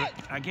go in here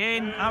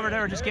again.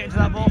 Aberdour just getting to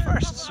that ball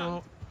first.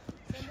 So.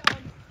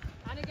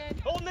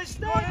 On this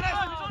step!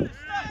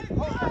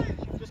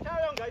 Just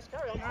carry on, guys.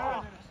 Carry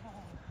on.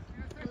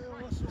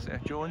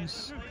 Seth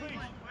Jones.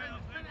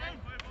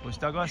 Lewis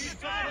Douglas.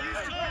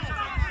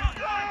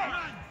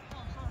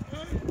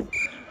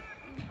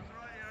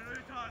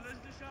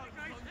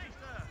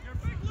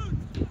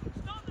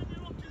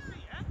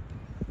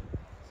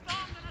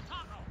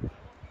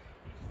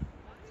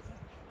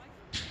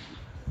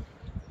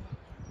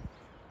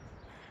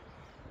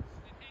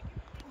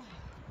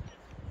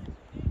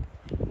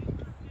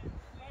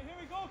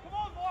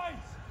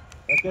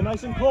 Let's get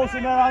nice and close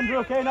in there, Andrew,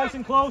 okay? Nice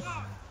and close. So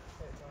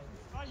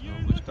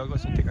Lewis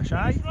Douglas will take a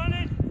shy.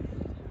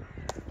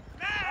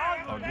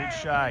 Oh, good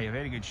shy, a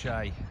very good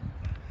shy.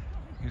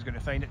 Who's going to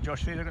find it?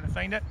 Josh Fraser going to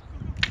find it.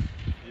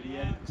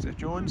 Seth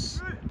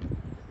Jones.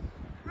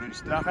 Root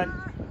Strachan.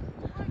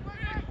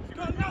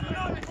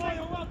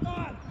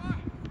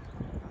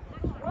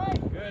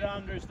 Good,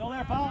 Andrew. Still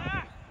there, pal.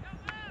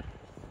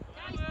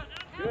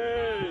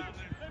 Good.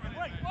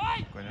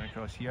 Going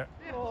across here.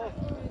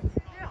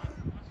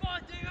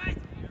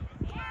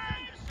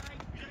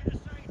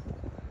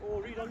 Oh,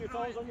 read on your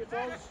toes,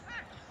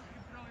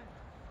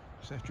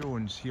 Seth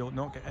Jones, he'll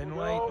knock it in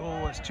wide.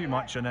 Oh, it's too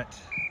much in it,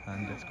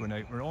 and it's going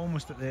out. We're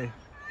almost at the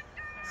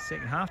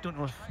second half. Don't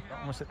know if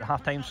almost at the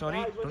half time.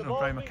 Sorry, don't know if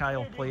Brian MacKay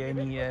will play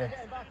any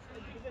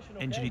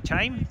injury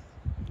time.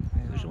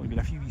 There's only been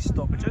a few wee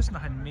stoppages,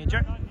 nothing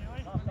major.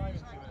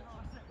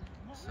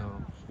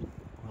 So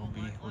we'll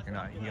be looking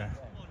at it here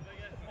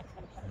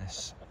in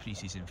this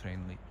pre-season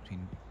friendly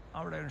between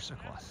Aberdour and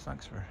Strathglass.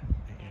 Thanks for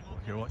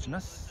if you're watching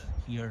this.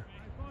 here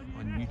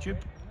on YouTube.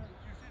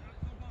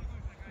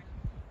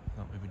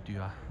 Thought we would do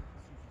a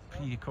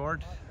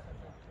pre-record,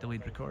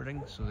 delayed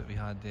recording, so that we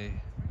had a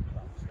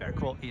better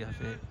quality of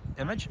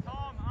image.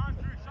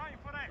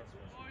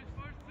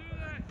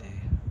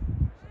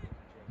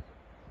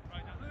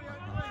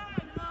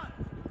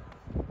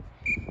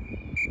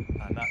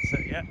 And that's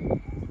it, yeah.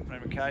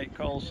 Right, MacKay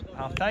calls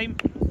half time,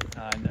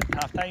 and at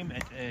half time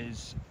it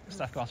is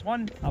Strathglass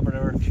 1,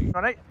 Aberdour 2.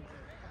 Alright.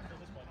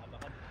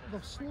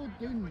 They've slowed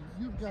down.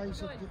 You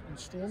guys are getting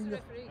stronger.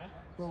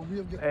 Well,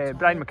 we're getting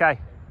Brian MacKay.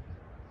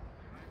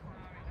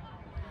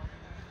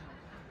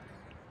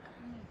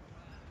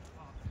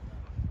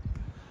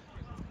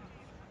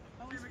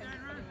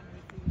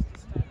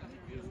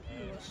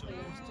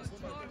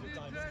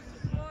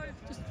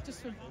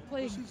 Just for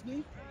playing. What's his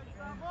name?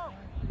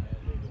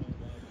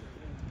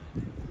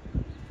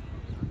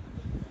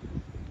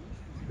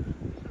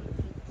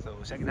 So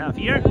second half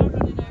here.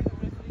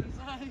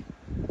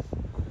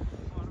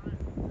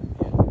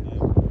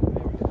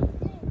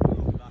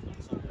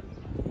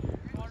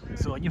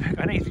 So you make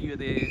a nice view of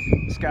the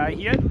sky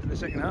here in the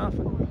second half.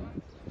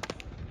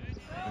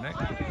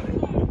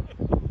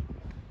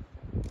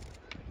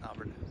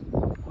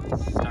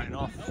 Starting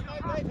off.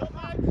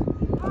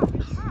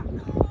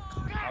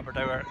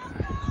 Aberdour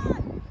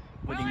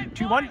winning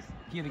 2-1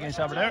 here against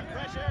Aberdour.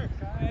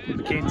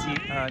 Mackenzie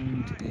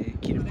and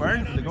Kieran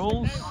Byrne for the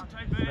goals,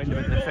 around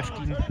about the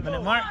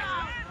 15-minute mark.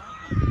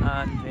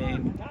 And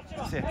then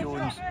Seth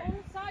Jones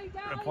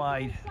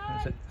replied.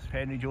 It's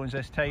Henry Jones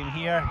this time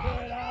here.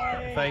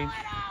 Fine.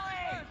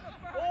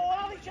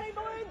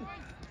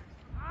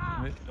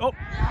 Oh,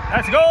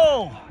 that's a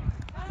goal!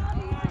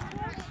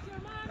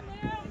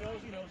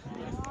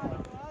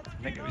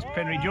 I think it was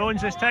Henry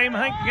Jones this time,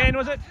 I think, again,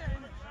 was it?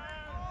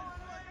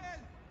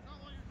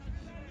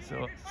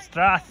 So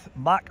Strath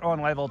back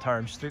on level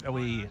terms straight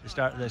away at the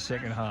start of the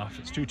second half.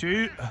 It's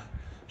 2-2.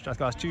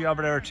 Strathglass 2,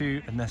 Aberdour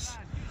 2 in this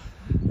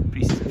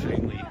pre-season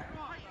friendly.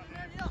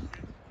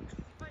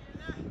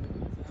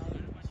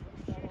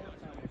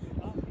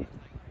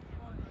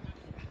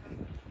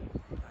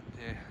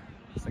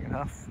 And second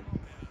half.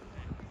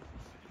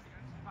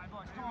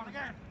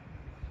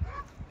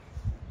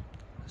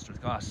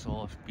 Strathglass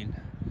will have been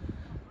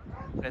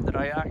in the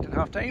right act at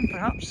half time,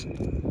 perhaps.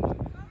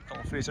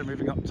 Fraser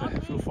moving up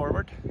to full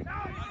forward.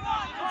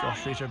 Josh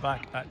Fraser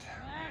back at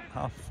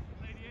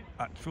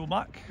full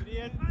back.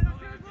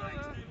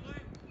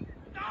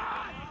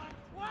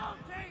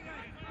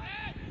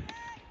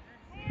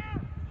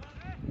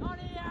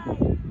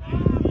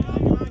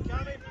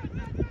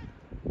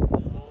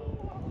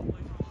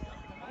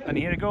 And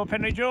here we go,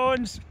 Henry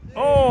Jones.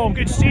 Oh,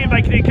 good save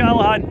by Craig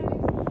Callahan.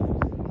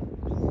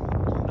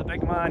 The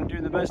big man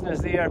doing the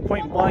business there,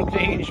 point blank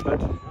range,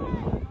 but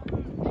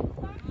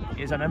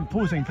is an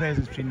imposing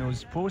presence between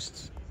those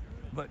posts,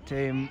 but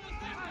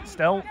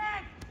still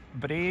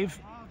brave.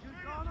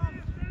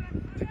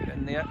 Take it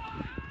in there.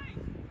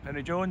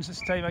 Henry Jones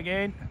this time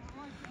again.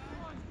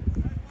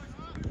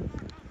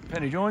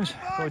 Henry Jones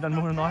probably done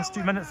more in the last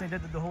 2 minutes than he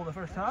did the whole of the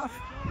first half.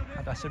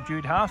 Had a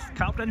subdued half,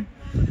 captain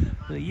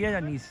for the year,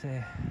 and he's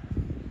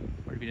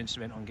already been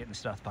instrumental in getting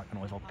Strath back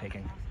on level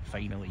pegging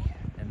finally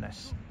in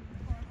this.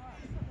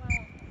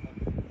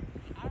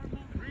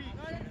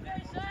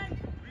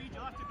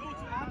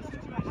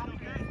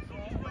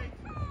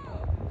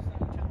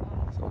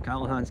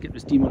 Callahan's getting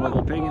his team on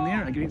level pegging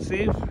there, a great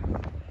save.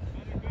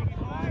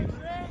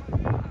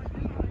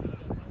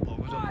 Ball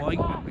goes up wide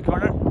in the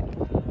corner.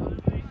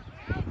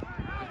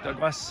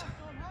 Douglas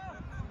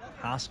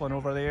hassling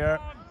over there.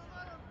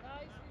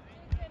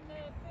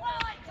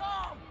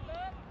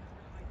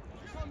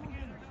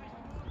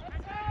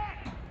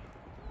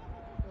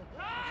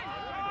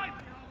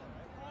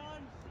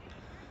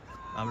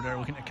 Aberdour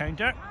looking to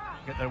counter,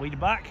 get their lead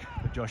back,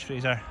 but Josh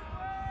Fraser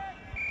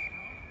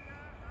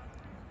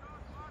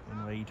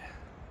wide.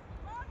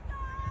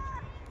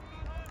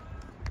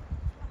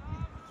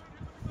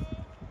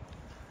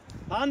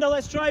 Panda,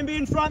 let's try and be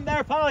in front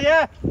there, pal,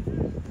 yeah?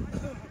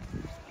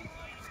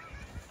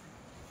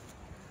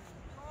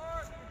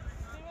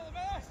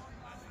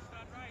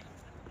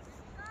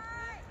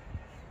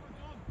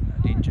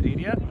 Danger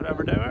area for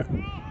Aberdour.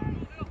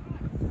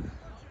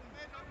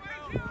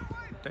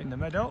 Down the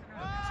middle,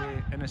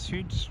 Innes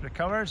Hoods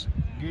recovers.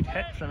 Good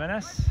hit from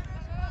Innes.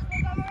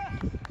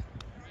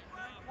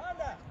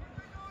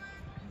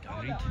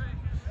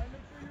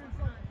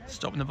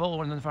 Stopping the ball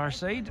on the far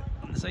side,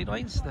 on the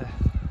sidelines. The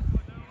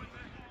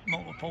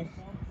multiple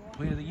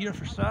player of the year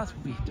for Strath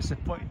will be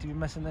disappointed to be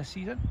missing this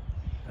season.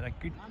 Had a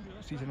good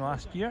season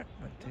last year,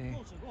 but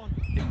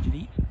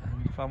injury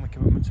and family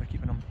commitments are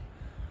keeping him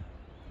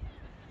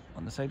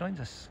on the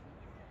sidelines as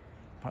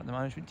part of the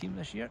management team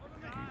this year.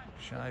 Good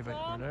shy by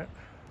Aberdour.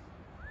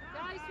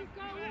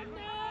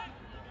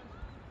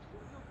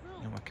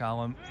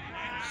 McCallum,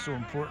 so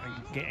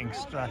important getting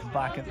Strath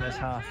back into this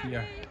half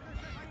here.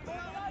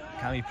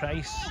 Cammy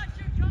Price.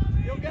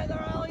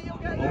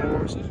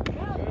 Almost.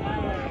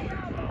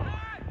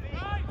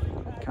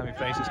 Cammy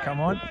Price has come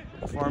on.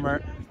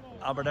 Former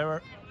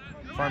Aberdour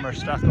former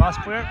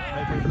Strathglass player,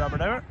 now playing for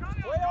Aberdour.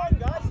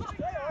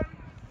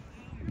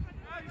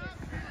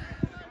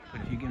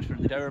 Played a few games for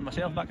the Dower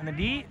myself back in the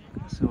day,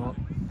 so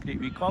great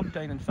wee club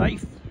down in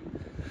Fife.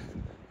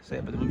 Set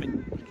up at the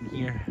moment, you can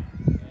hear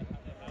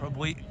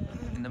probably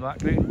in the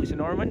background Lisa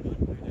Norman.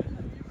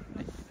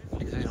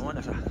 2001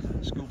 as a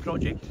school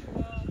project,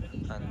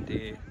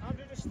 and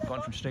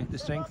gone from strength to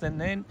strength in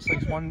then.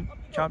 Slice 1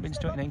 champions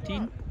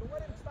 2019.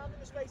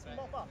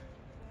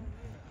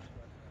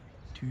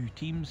 2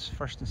 teams,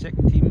 first and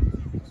second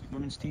team,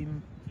 women's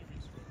team,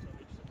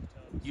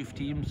 youth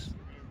teams,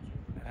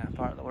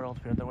 part of the world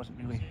where there wasn't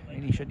really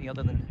any Shinty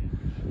other than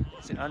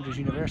St Andrews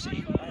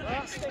University.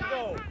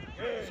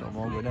 So I'm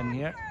all going in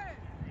here.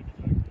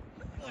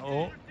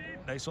 Oh,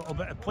 nice little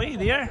bit of play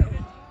there.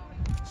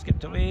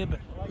 Skipped away,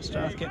 but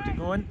Strath kept it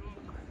going.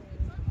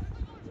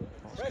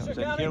 Comes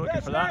in here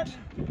looking for that.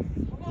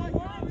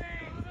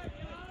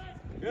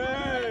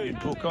 Ian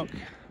Pocock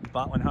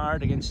battling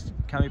hard against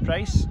Cammy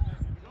Price.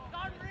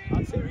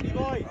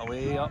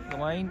 Away up the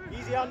line.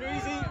 Easy, under,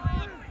 easy.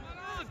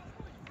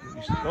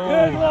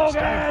 Oh,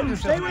 Logan!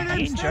 Stay with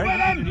him, stay with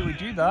him! He didn't really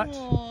do that.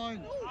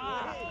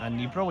 And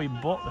he probably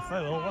bought the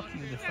foul, lucky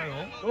with the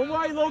foul. Don't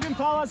worry, Logan,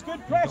 pal, that's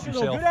good pressure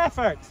though, good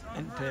effort.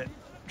 Into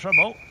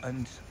trouble,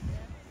 and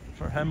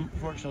for him,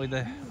 fortunately,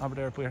 the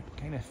Aberdour player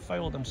kind of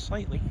fouled him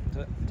slightly,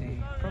 but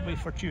probably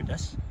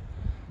fortuitous.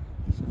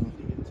 So,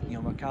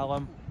 Neil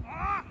McCallum,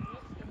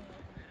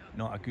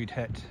 not a good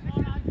hit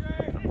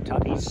from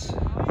Tabby's.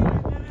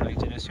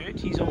 Right in his hood.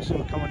 He's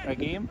also coming to a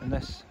game in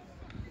this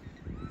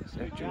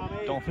section.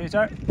 Don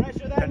Fraser,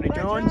 Henry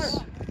Jones,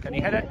 can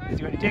he hit it? Is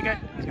he going to take it?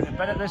 He's going to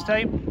bin it this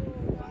time.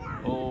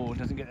 Oh,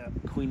 doesn't get a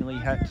cleanly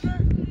hit.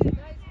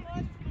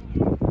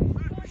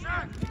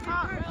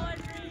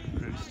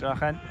 Bruce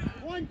Strachan,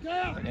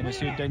 and in his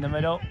hood down the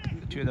middle.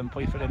 The two of them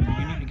play for them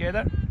uni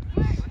together.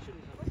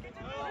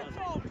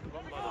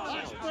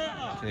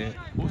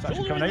 Both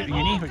actually coming out of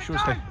uni, which shows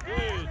how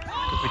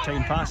quickly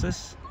time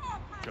passes.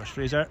 Josh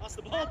Fraser. That's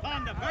the ball,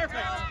 Panda,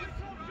 perfect.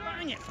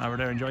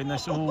 Aberdour enjoying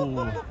this.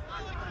 Oh.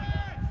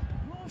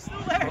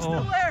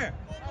 Still there.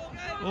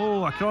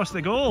 Oh, across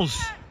the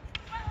goals.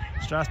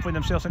 Strath putting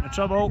themselves into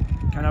trouble.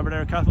 Can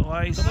Aberdour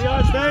capitalise? Couple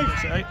yards, Dave.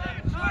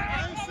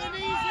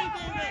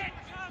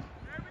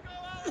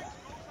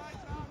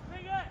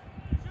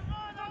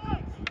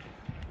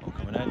 Oh,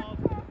 coming in.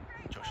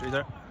 Josh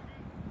Fraser.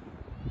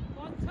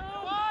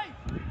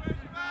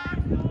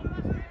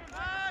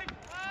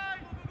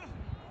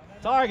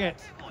 Target.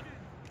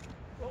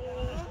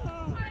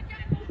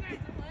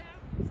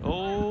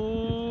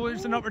 Oh,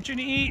 there's an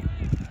opportunity.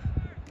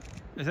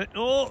 Is it?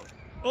 Oh,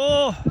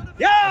 oh!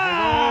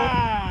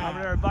 Yeah!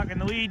 Aberdour back in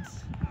the lead.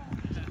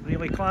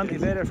 Really clanty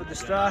better for the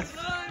Strath.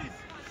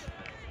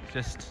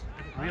 Just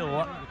real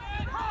luck.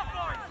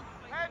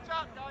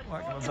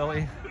 Lack of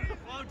ability.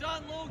 Well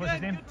done, Logan. What's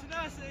his name? Good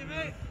tenacity,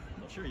 mate.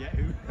 Not sure yet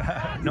who.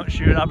 Not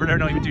sure. Aberdour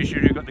not even too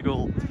sure who got the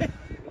goal.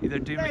 Either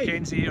Dave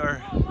McKenzie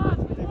or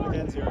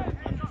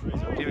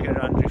David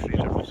or Andrew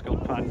Fraser from Skull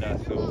Panda.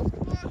 So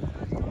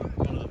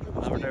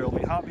Aberdour will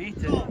be happy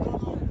to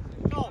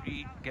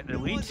get their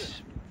lead.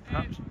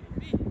 Perhaps.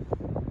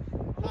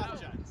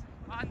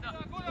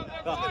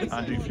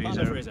 Andrew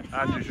Fraser.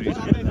 Andrew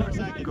Fraser getting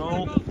the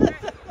goal.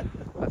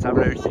 That's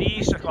Aberdour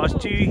 3, Strathglass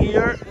 2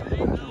 here.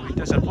 So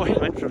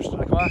disappointment from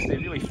Strathglass. They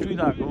really threw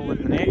that goal in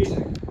the net.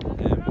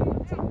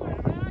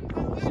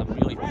 Some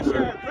really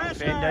poor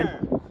defending,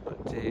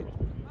 but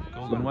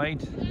goal going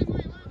wide.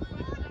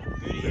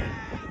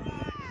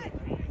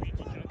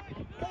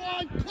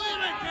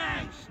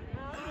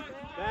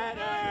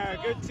 Better,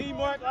 good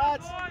teamwork,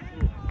 lads.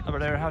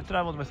 Aberdour have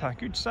travelled with a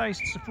good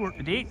sized support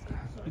to date.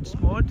 Good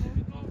squad.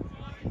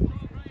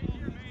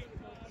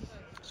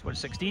 Squad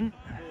 16.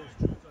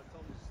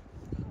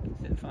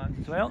 Good fans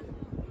as well.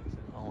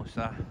 Almost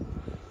a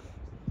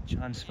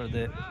chance for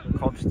the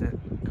clubs to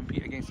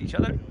compete against each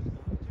other.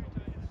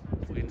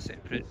 Play in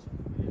separate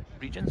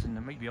regions, and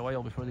it might be a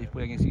while before they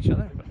play against each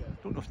other, but I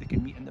don't know if they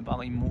can meet in the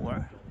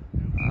Ballymore.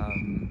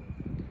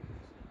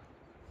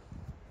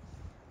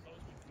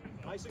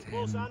 Nice and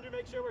close, Andrew,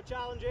 make sure we're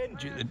challenging.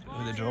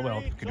 With the draw,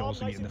 well, could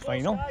also meet in the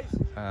final,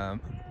 but I'm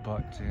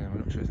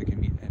not sure if they can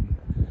meet in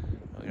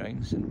early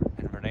rounds. In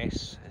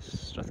Inverness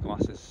is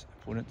Strathglass's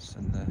opponents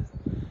in the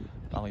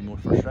Ballymore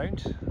first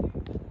round,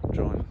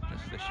 drawn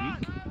just this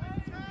week.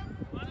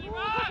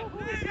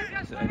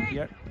 So in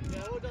here,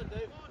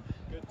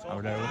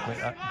 Aberdour look like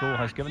that goal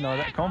has given them a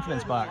bit of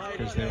confidence back,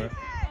 because they were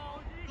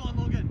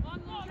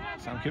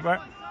Sam Cooper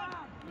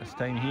this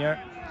time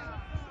here.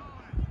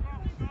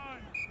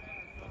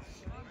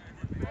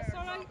 That's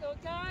alright though,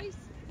 guys.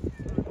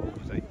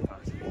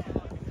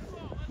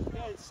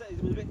 Yeah,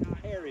 it was a bit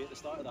hairy at the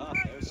start of the half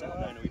there,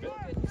 settle down a wee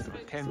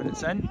bit. 10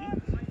 minutes in.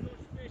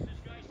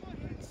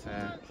 It's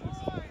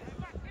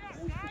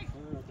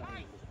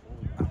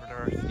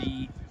Aberdour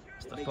 3,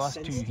 Strathglass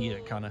 2 here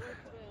at Cannock.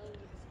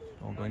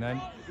 All going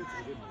in.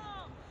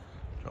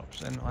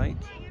 Drops in light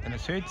in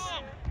his hood.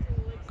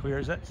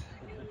 Clears it.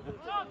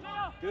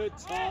 Good,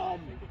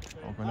 Tom.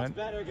 All going That's in.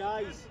 better,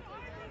 guys.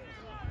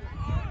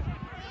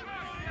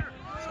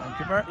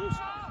 Cooper.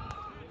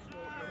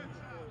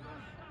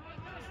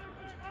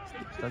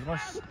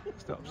 Strathglass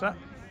still upset.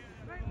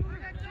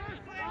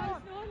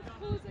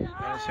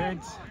 There's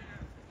Hoods.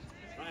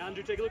 Right,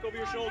 Andrew, take a look over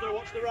your shoulder,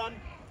 watch the run.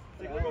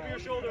 Take a look over your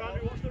shoulder,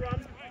 Andrew, watch the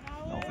run.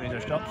 All Fraser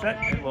stops it.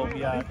 It will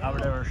be an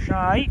Aberdour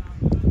shy.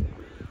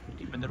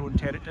 Deep in their own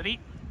territory.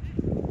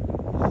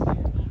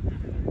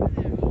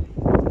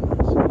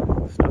 So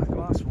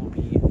Strathglass will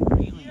be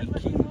really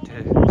keen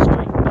to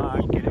strike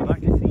back, get it back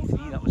to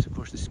 3-3. That was of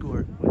course the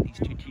score when these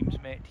two teams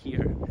met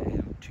here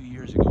 2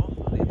 years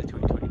ago, at the end of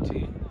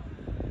 2022.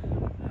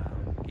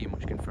 Game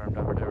which confirmed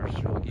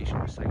Aberdour's relegation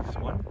to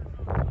 6-1.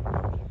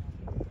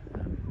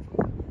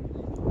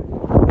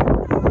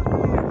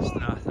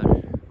 Strath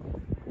are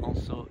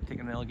also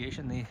taking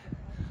relegation. They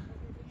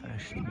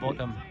finished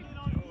bottom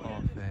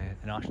of the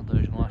National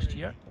Division last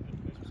year.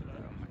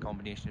 A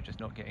combination of just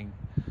not getting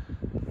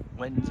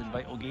wins in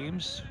vital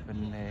games,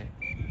 and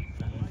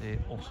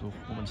also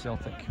home and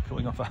Celtic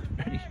pulling off a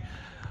very,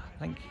 I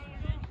think,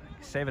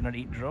 7 or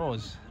 8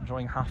 draws,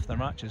 drawing half their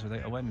matches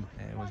without a win.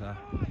 It was a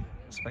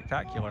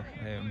spectacular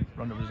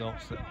run of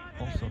results that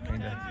also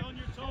kind of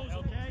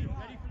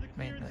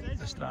meant that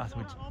the Strath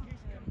would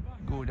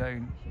go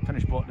down,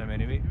 finish bottom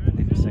anyway, and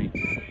then decide to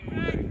go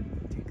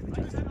down, take the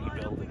chance to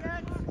rebuild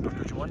North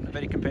Division 1. A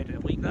very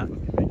competitive league that.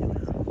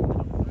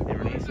 They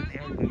were nice at the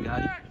end,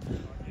 Gary.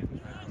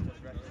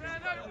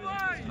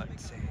 But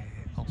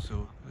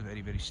also a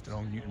very, very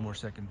strong Newtonmore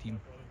second team.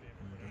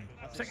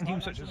 Second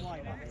team such as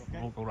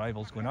local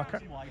rivals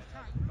Glenacker.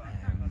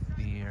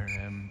 They're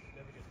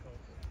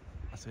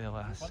as well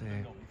as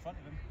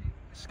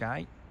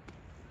Skye,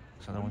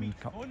 Sutherland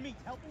Cup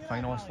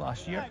finalists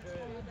last year.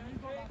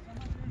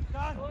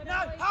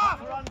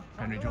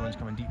 Henry Jones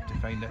coming deep to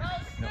find it,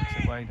 knocks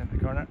it wide into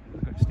the corner.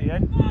 Got to stay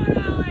in.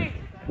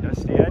 It does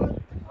stay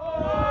in.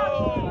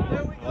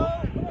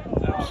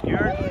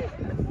 Obscured.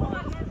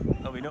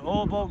 There'll be no.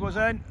 Oh, ball goes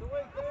in.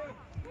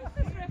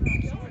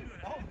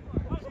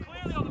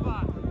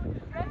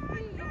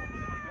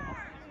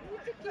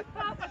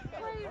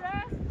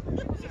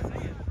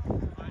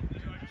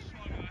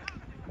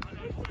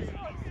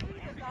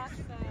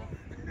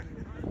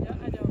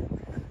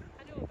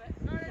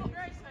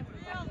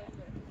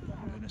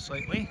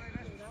 Slightly.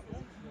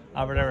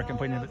 Aberdour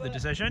complaining about the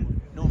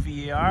decision. No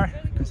VAR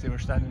because they were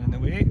standing in the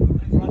way.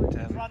 But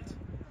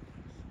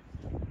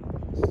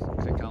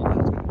Craig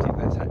Callahan's going to take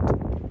this hit.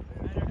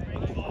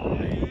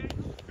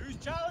 Who's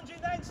challenging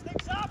then?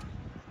 Sticks up!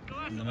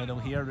 In the middle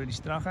here, Rudy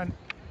Strachan.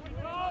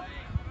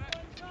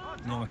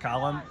 Neil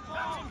McCallum.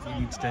 He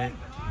needs to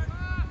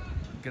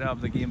grab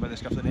the game by the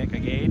scruff of the neck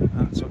again.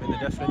 That's what made the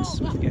difference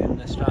with getting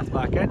the Strath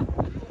back in.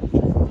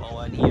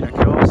 Ball in here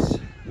across.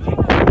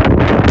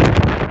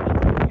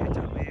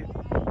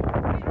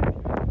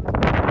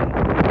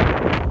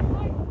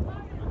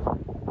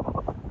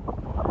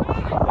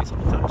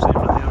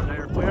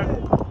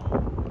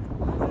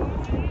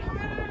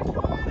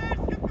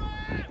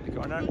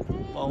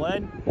 Ball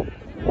in.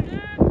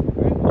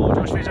 Oh,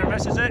 Josh Fraser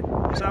misses it.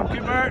 Sam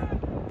Cooper.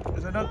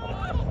 There's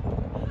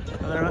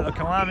another little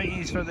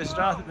calamities for the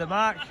Strath at the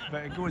back,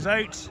 but it goes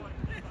out.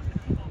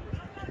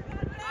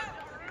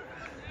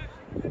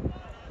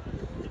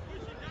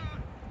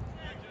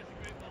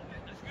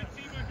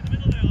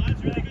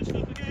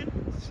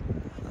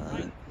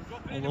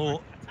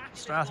 Although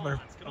Strath were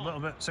a little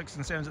bit 6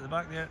 and 7s at the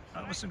back there,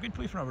 that was some good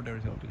play from Aberdour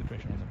to help put the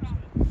pressure on them.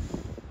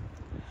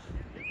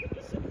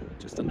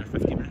 Just under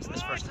 50 minutes of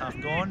this first half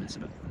gone. It's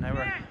about an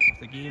hour of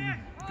the game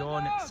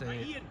gone. It's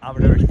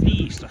Aberdour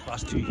 3,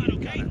 Strathglass 2 here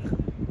in Cannock.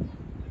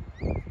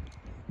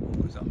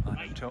 Goes up and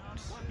out top.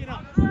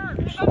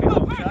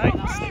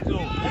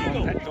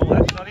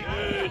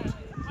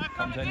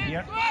 Comes in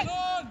here.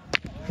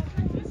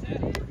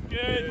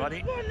 Good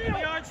buddy.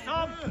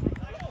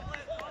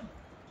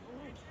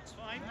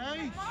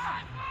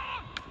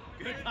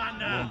 Good man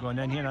now. Going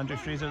in here, Andrew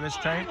Fraser this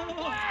time.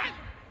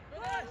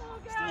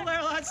 Still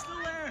there, lads, still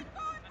there.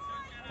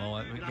 Ball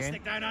out again.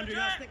 Stick down, Andrew,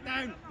 stick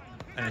down.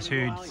 And it's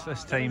Hoods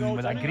this time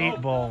with a great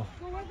ball.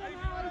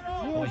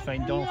 Will he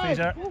find Donald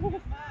Fraser?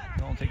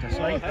 Donald takes a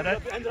swipe at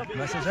it,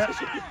 misses it.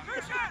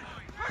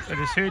 So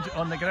there's Hood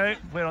on the ground,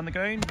 player on the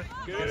ground, but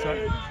gets up.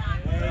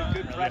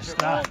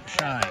 Strath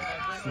shy.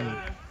 So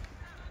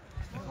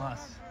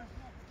Strathglass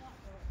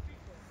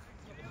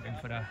looking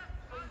for a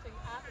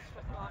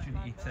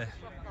opportunity to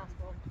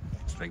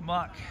strike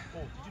back. Oh,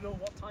 did you know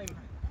what time?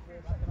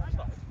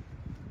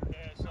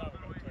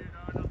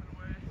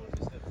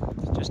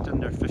 It's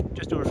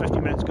just over 50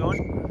 minutes gone.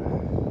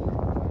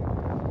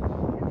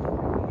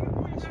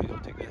 So we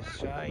don't take this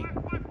shy.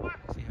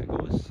 See how it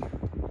goes.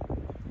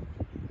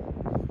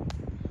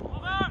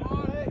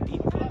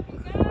 Deep.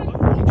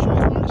 Big shot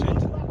from his head.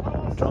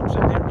 Drops in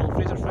there. Donald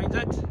Fraser finds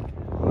it.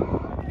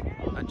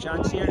 A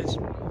chance here. It's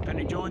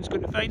Henry Jones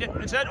going to find it.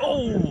 It's it.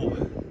 Oh!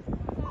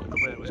 Don't know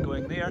where it was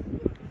going there.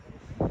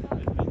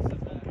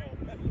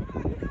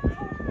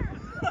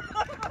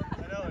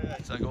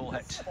 It's a goal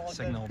hit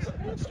signalled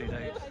straight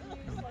out.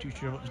 Not too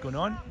sure what was going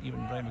on.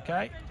 Even Brian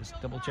MacKay just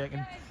double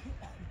checking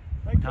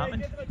what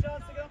happened.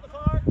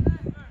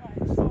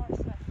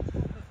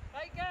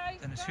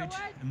 Dennis Hood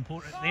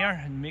important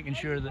there and making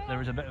sure that there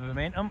was a bit of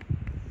momentum.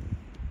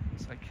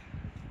 It's like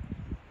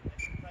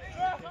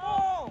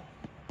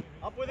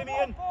up with him,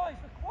 Ian.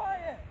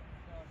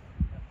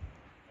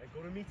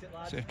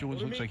 Seth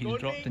Jones looks like he's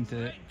dropped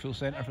into full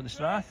centre for the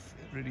Strath.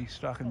 Rudy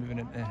Strachan moving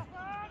into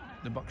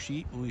the buck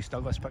sheet. Louis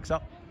Douglas picks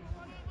up.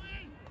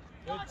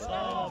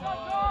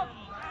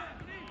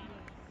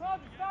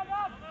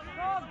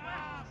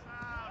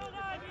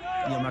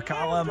 Neil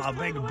McCallum, a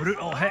big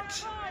brutal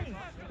hit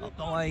up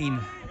the line.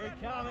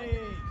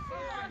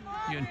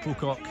 Ian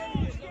Pocock.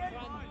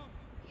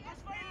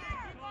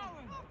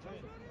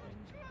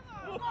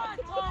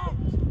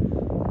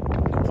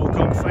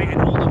 Pocock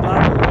fighting all the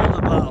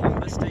battle.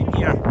 This time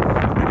here.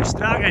 Rudy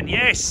Strachan,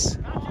 yes!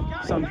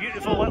 Some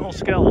beautiful little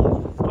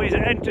skill. Plays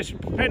it into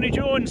Penry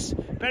Jones.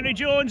 Penry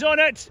Jones on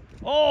it.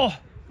 Oh!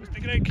 Must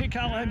be great.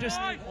 Callahan just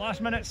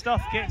last minute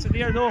stuff. Gets it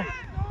there though.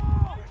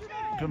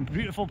 Some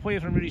beautiful play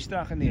from Rudy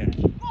Strachan there.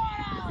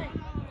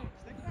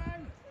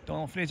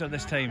 Donald Fraser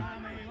this time.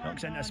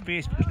 Knocks it into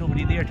space, but there's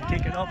nobody there to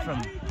take it up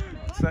from.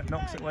 Slip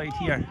knocks it wide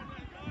here.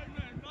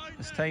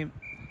 This time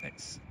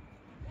it's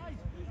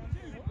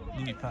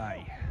Louis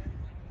Pye.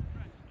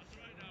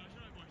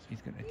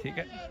 He's going to take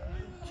it.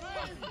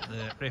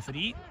 The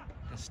referee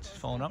just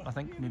falling up. I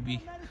think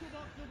maybe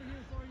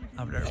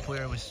Aberdour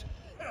player was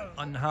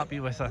unhappy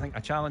with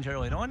a challenge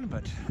earlier on,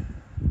 but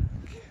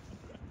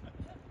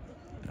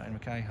Brian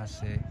MacKay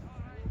has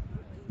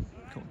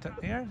caught it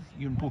there.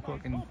 Ewan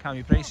Pocock and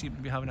Cammy Price seem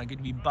to be having a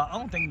good wee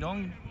battle. Ding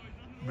dong,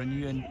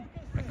 renewing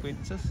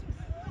acquaintances.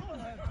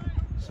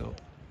 So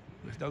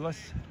Lewis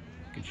Douglas,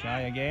 good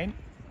shy again.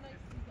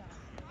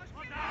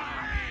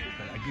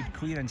 Got a good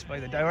clearance by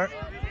the Dower.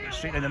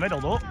 Straight in the middle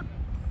though.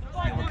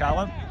 Neil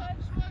McCallum.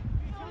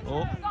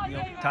 Oh, Neil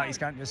Tatties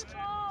can't just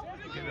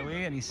get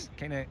away, and he's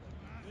kind of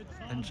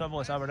in trouble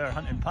as Aberdour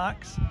hunting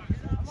packs.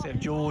 Seth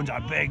Jones, a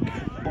big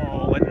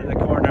ball into the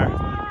corner.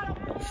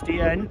 It'll stay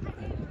in.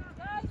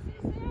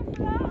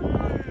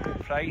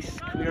 Price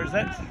clears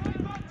it.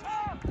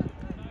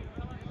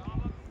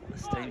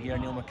 This time here,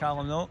 Neil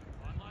McCallum though.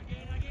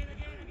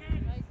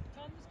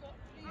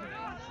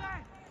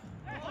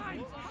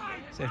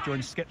 Seth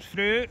Jones skips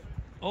through.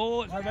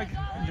 Oh, it's a big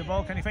injured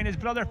ball. Can he find his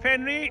brother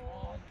Penry?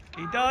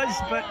 He does,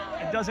 but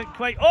it doesn't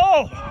quite.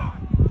 Oh!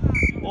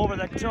 Over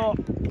the top.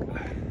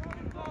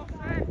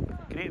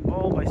 Great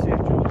ball by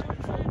Seth Jones.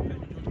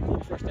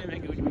 First time I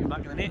think it would be back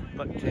in the net,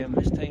 but this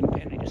time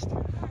Penry just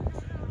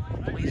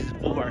blazes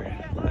over.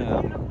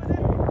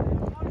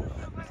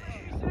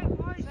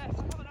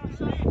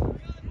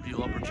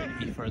 Real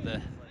opportunity for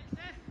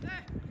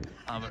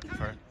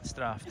for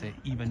Strath to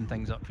even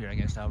things up here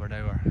against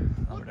Aberdour.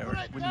 Aberdour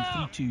winning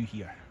 3-2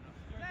 here.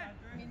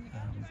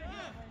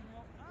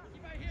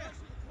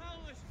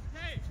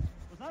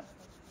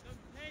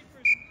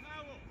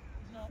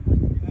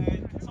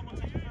 Can someone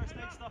take the first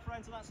aid stuff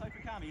around to that side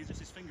for Cammy? He's just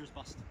his fingers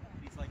bust.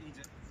 Needs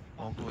it.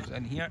 Ball goes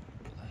in here.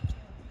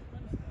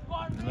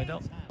 In the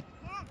middle.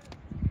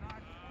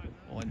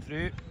 Ball in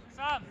through.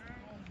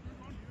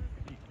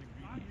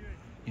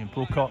 Ian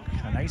Pocock,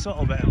 a nice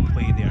little bit of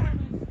play there.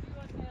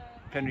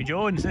 Penry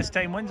Jones this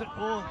time wins it.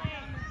 Oh,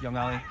 young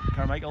Ali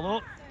Carmichael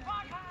though.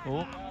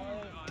 Oh,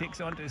 takes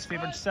it onto his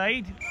favoured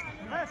side.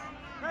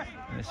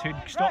 And his Hood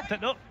stopped it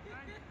though.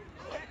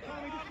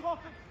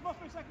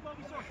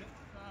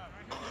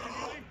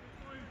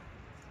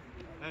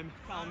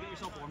 Callum, get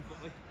yourself warm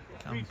quickly.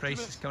 Callum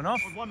Price is coming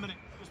off. 1 minute,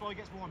 just while he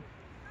gets warm.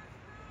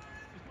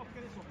 Just go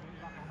get it sorted when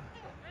you're back on.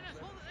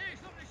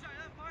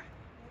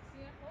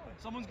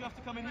 Someone's going to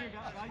have to come in here,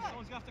 guys.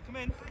 Someone's going to have to come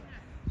in.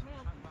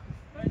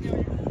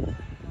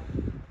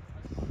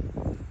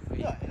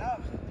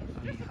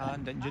 A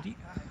hand injury.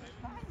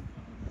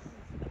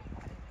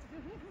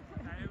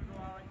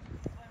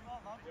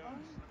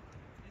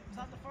 Is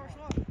that the first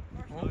one?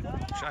 Oh,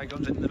 Shy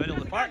comes into the middle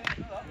of the park.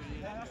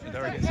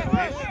 Aberdour gets it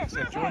away.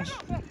 Seth Jones.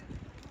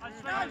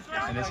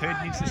 And his Hood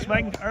needs to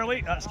swing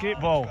early. That's a great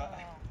ball.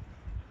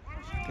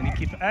 Can he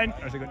keep it in,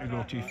 or is it going to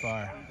go too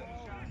far?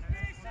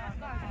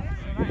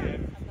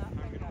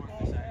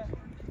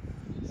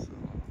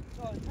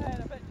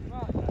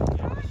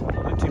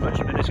 Not too much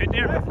of his Hood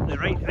there, but the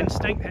right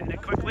instinct, hitting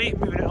it quickly,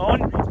 moving it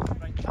on.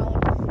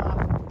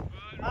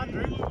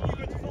 Andrew, you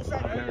go to full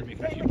centre.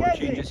 Making a few more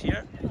changes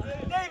here.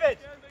 David,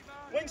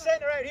 wing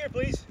centre out here,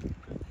 please.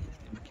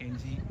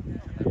 Mackenzie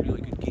had a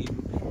really good game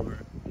before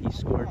he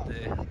scored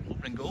the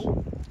opening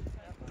goal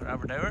for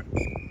Aberdour.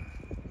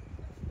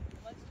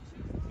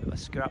 A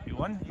scrappy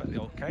one, but they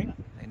all count.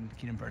 And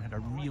Keenan Byrne had a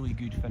really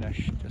good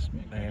finish just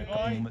a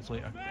couple of moments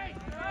later.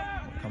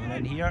 Coming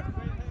in here,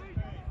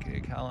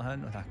 Greg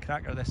Hallahan with a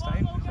cracker this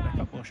time. He's had a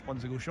couple of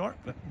ones to go short,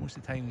 but most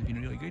of the time they've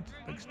been really good.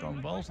 Big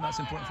strong balls, and that's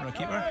important for a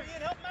keeper.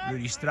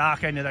 Rudy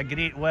Strachan had a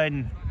great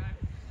win.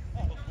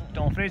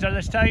 Donald Fraser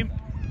this time.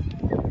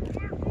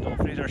 Donald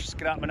Fraser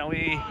scrapping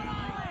away.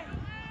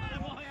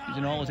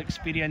 Using all his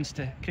experience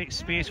to create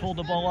space, hold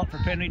the ball up for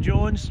Penry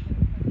Jones.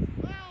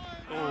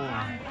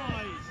 Oh,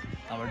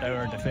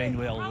 Aberdour defend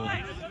well though.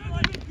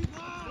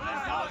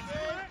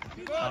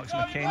 Alex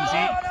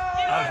McKenzie.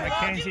 Alex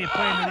McKenzie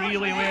playing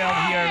really well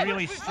here,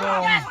 really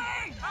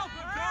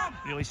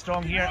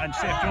strong here, and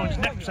Seth Jones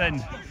nips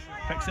in,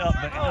 picks it up,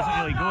 but it doesn't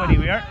really go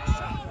anywhere.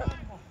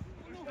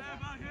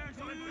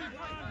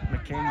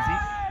 McKenzie.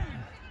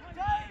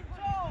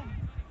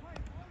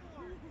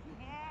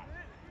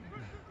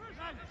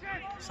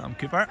 Sam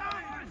Cooper.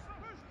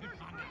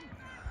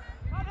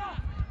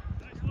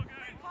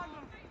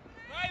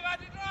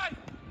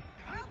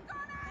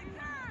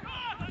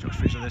 Josh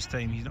Fraser this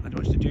time, he's not had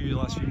much to do the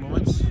last few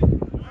moments.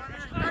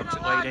 Looks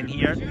it wide in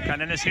here. Can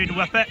Innishood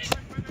whip it?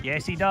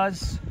 Yes, he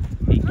does.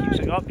 He keeps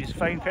it up. He's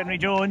found Henry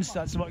Jones.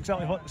 That's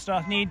exactly what the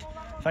Strath need.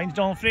 Finds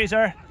Donald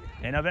Fraser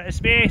in a bit of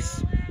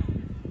space.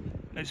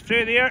 It's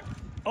through there.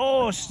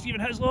 Oh,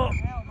 Stephen Hislop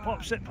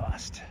pops it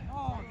past.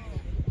 I'll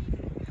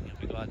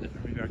be glad that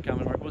maybe our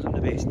camera work wasn't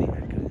the best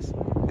either, because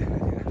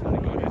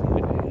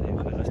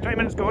there's 20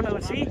 minutes going.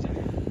 Let's see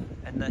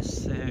in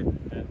this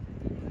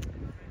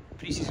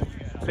pre-season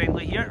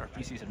friendly here, or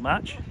pre-season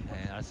match.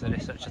 There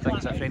is such a thing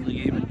as a friendly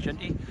game in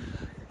Shinty,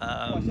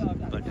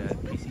 but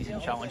pre-season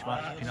challenge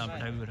match between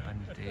Aberdour and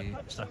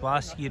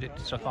Strathglass here at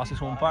Strathglass's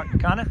home park in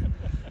Cannock.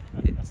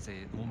 It's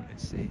at the moment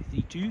it's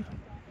 3-2 to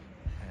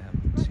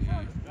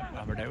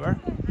Aberdour.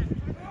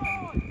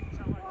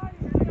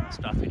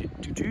 Strathglass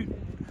 2-2.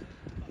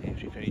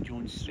 Henry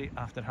Jones straight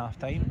after half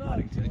time,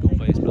 adding to the goal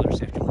by his brother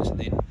Seth Jones, and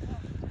then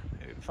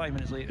 5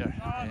 minutes later,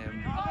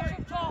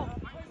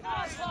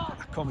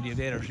 a comedy of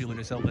errors really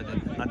resulted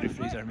in Andrew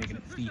Fraser making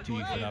it 3-2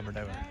 for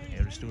Aberdour,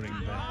 restoring a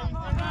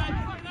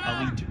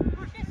lead.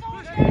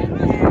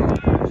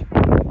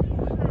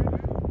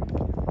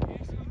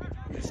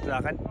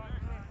 Strachan.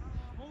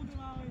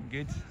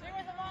 Good.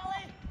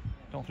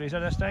 Don't Fraser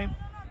this time.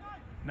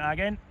 Now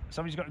again,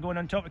 somebody's got to go in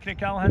on top of Craig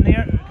Callahan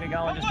there. Craig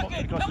Callahan just pops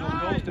it across his own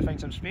goals to find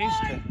some space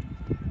to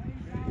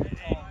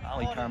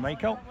Ali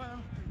Carmichael.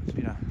 It's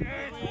been a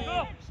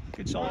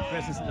good solid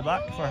presence at the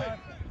back for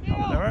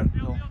Aberdour.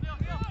 They'll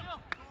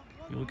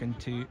be looking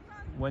to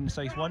win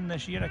South 1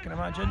 this year, I can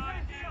imagine.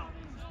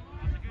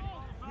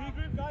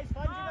 Regroup, guys,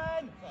 find your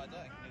men.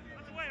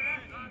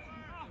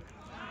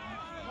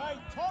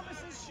 Right,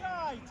 Thomas is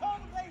shy.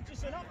 Tom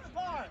Lagerson up the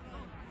park.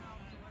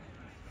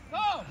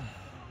 Tom!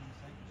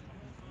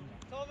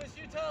 Thomas,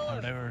 you tell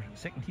us. Our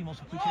second team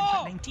also played in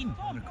 2019.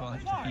 I recall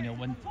it was a 3-0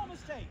 win.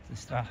 The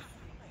Strath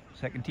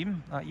second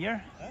team that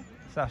year.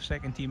 Strath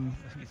second team,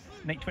 I think it's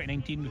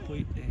 2019 we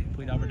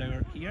played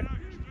Aberdour here.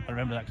 I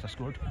remember that because I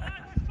scored.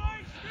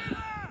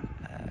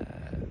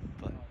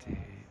 But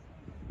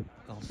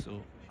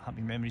also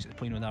happy memories of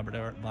playing with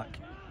Aberdour back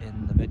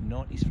in the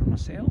mid-noughties for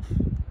myself. In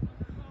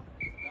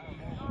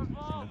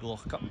the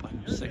Bloch Cup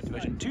in South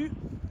Division 2.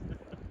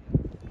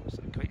 It was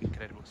quite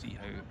incredible to see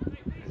how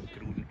it's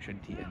grown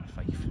Shinty in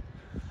Fife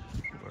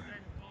over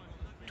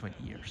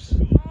 20 years.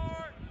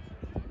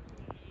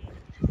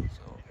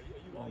 So,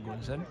 all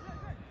goes in.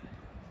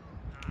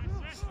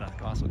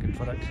 Strathglass looking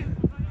for it. Get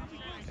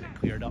it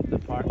cleared up the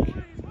park.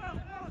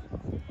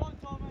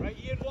 Right,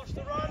 Ian, watch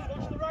the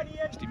run,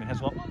 Ian. Stephen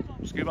Hislop,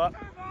 scuba.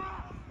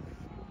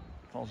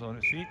 Falls on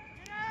his feet.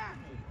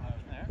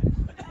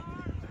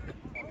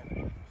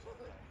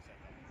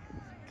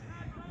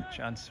 A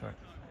chance for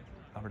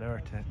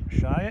Aberdour to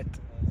shy it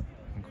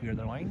and clear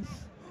their lines.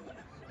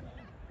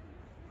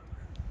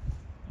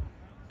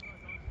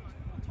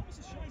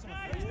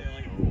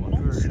 Oh, a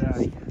poor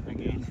shy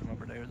again from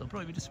Aberdour. They'll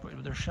probably be disappointed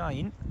with their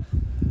shine.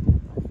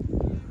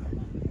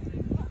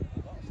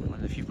 One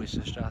of the few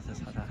places Strath has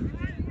had a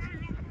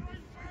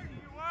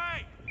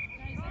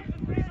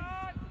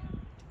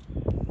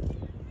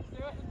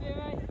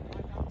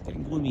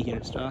getting gloomy here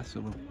at Strath, so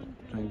we'll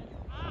try and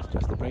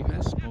adjust the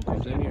brightness. Ball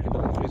comes in here,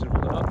 Fraser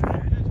roll it up,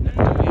 nipped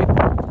away.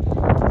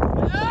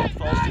 It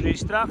falls to Ray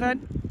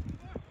Strachan.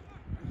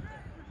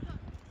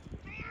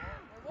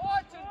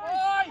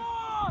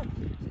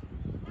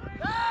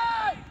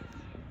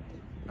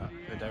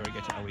 Aberdour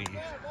get it away.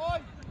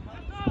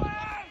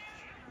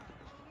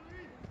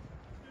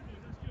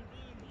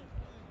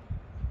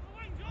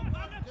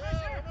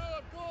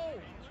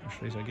 So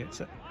Fraser gets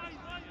it.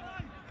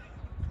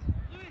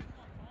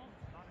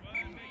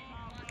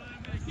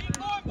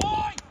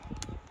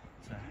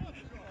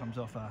 Comes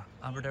off a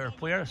Aberdour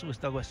player, so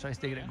Douglas tries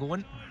to get it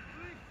going.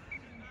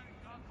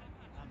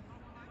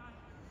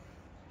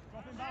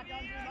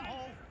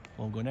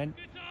 Ball going in,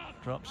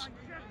 drops.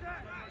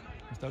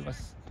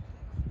 Douglas.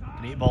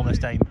 Great ball this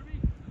time.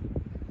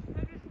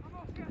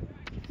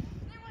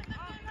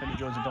 Henry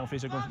Jones and Don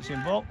Fraser going for the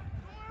same ball.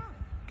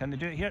 Can they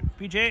do it here?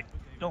 PJ,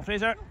 Don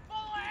Fraser.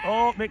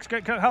 Oh, makes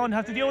Kirk Callahan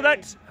have to deal with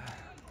it.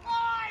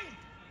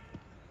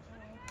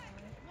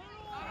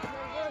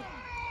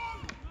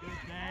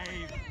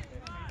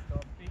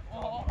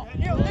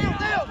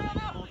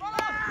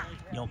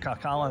 Neil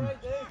Callahan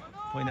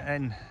playing it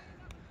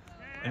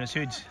in his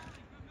hood.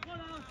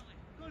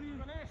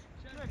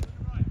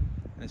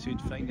 In his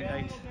hood, find it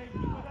out.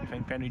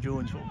 Find Henry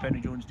Jones. What will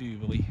Henry Jones do?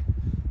 Will he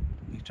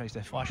tries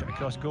to flash it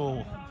across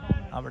goal.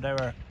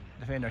 Aberdour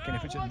defender kind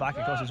of puts it back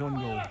across his own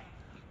goal.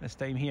 This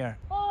time here.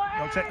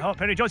 Knocks it up.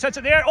 Henry Jones hits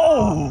it there.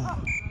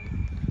 Oh!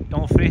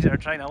 Donald Fraser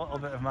trying a little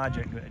bit of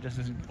magic, but it just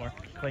doesn't work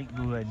quite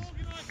go in.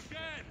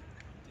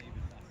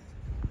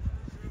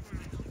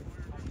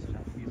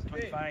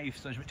 25,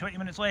 so there's about 20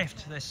 minutes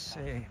left this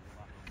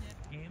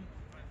game.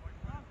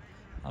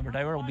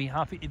 Aberdour will be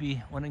happy to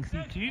be winning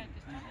 3-2.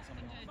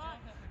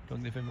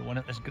 Don't think they've ever won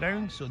at this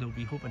ground, so they'll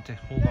be hoping to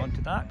hold on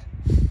to that.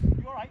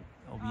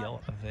 There'll be a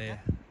lot of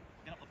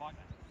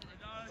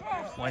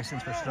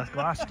lessons for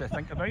Strathglass to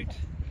think about,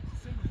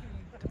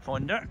 to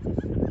ponder.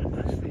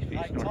 As they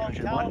face North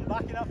Division 1.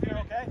 Back it up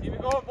here, okay? Keep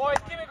it going, boys,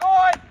 keep it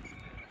going!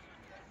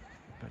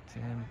 But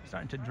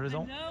starting to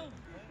drizzle.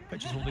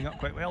 Pitch is holding up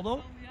quite well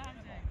though.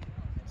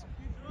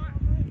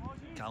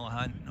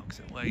 Callahan knocks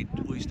it wide.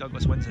 Louis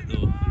Douglas wins it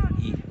though.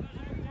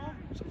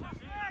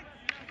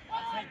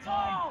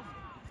 Tom!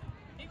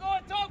 Keep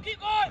going, Tom, keep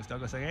going! Louis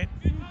Douglas again.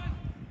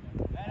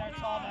 Better,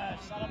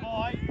 Thomas, son of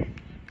boy.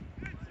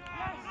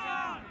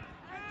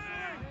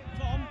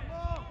 Tom,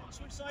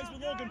 switch sides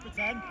with Logan,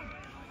 pretend.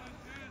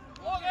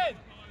 Logan!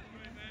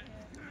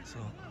 So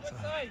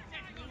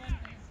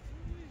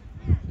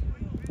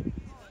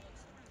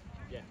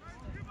Yeah.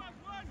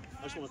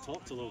 I just want to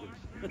talk to Logan.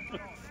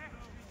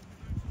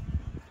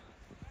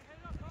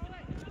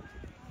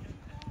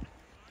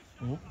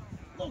 Logan,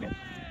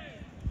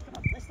 come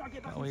on, let's start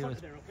getting back in front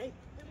of there, okay?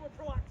 A bit more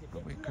proactive.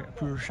 got away quite a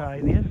poor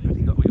shy there, but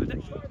he got away with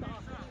it.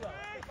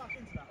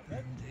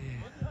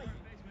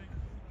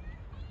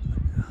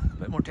 A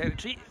bit more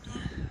territory.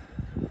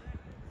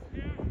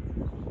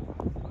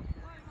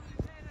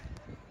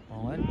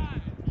 All in.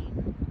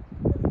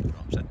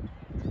 Drops it.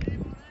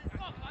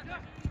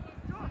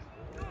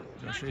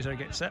 Josh Fraser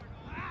gets it.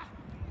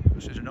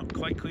 Josh Fraser not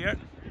quite clear.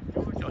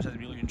 Josh hasn't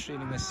really been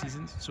training this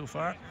season so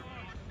far.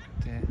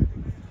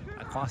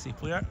 A classy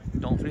player.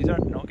 Donald Fraser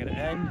not getting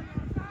it in.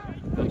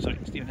 Oh, sorry,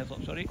 Stephen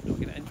Hislop, sorry, not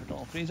getting it in for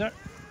Donald Fraser.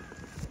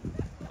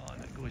 Oh,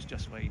 and it goes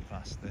just wide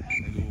past the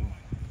goal.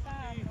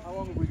 How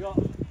long have we got?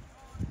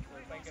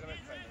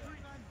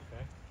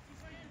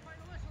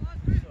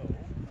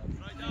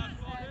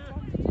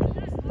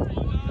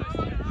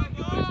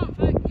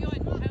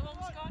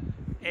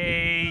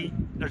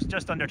 There's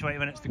just under 20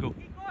 minutes to go.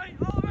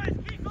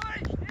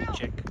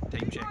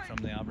 Time check from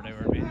the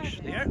Aberdour bench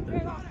there.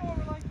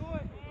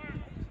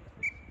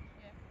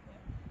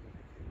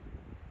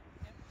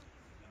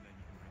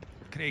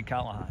 Craig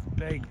Callahan,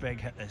 big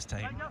hit this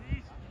time.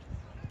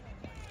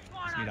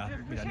 It's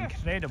made an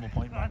incredible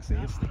point blank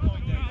save.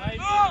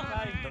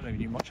 Don't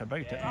really know much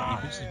about it, but he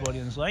puts his body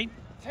on his line.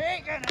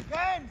 Take it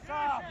again,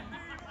 Sam!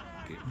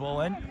 Get the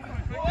ball in.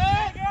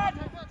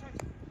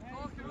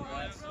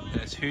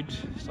 There's Hood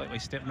slightly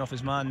stepping off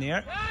his man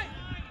there.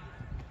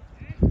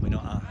 We're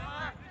not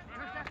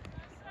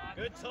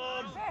Good,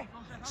 Tom.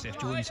 Seth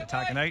Jones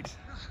attacking out.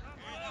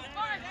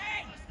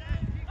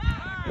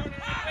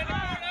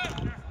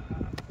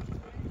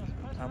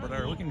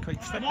 Aberdour looking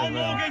quite fit. Come on,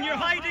 Logan, you're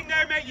hiding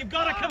there, mate. You've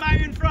got to come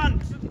out in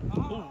front.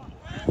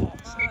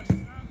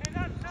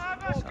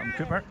 Sam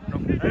Cooper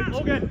knocking it out.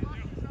 Logan,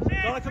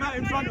 you've got to come out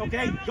in front,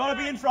 okay? You've got to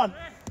be in front.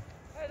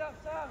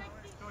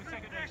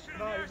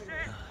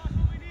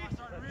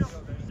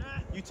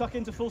 You tuck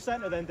into full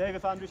centre then, Dave,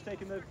 if Andrew's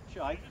taking the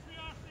shy.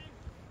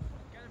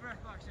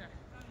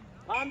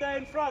 Hand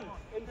in front,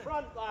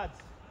 lads.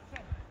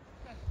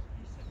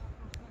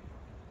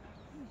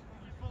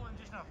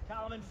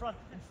 Callum in front,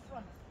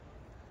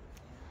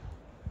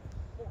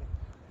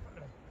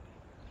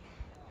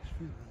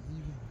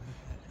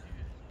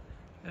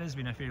 It has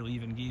been a fairly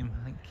even game.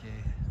 I think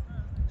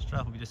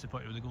Strath will be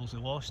disappointed with the goals they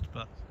lost,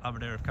 but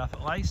Aberdour have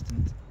capitalised,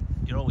 and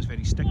you're always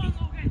very sticky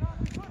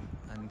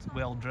and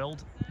well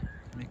drilled.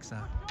 Makes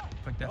a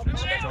big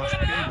difference. Josh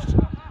Page,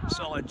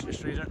 solid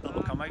Fraser, that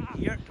will come out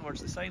here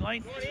towards the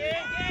sideline.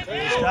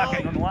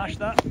 Stacking on the lash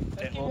that.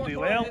 It will do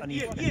well, and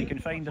if he can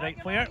find the right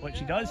player, which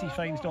he does, he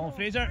finds Donald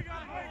Fraser.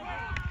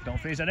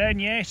 Donald Fraser in,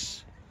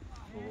 yes.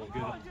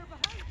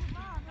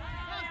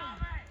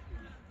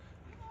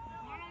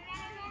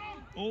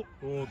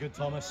 Oh, good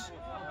Thomas.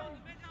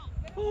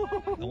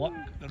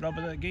 The rub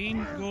of the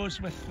game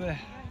goes with the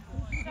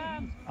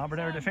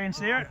Aberdour defence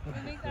there.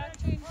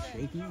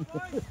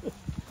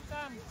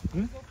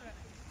 Is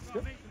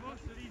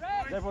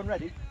everyone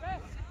ready?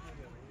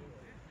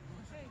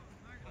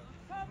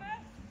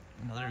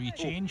 Another wee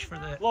change for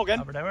the Logan,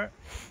 Aberdour.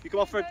 you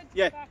come off for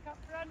yeah.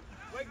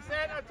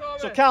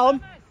 So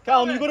Callum,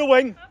 you go to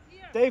wing.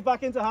 Dave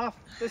back into half.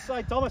 This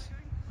side, Thomas.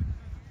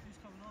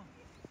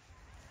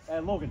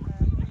 And Logan.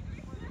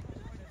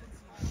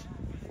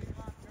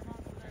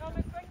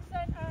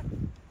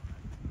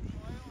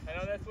 I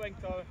know this wing,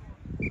 Thomas.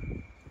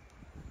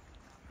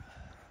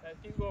 Let's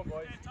keep going,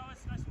 boys.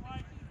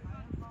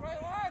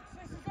 Right, lads,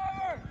 this is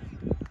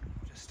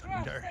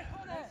over.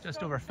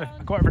 Just over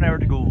a quarter of an hour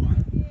to go.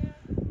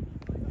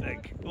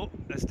 Big. Oh,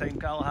 this time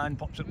Callahan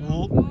pops it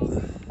low.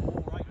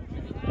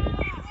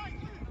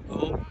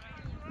 Oh,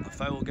 a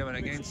foul given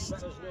against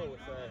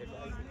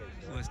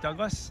Louis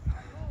Douglas.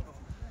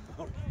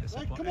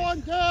 Come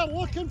on, Dale,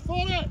 looking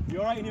for it. You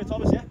alright in here,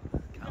 Thomas, yeah?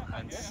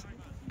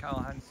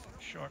 Callahan's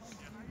short.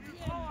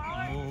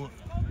 Low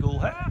goal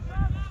hit.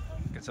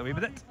 gets away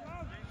with it.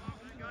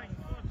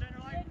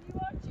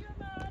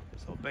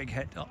 So big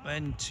hit up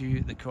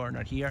into the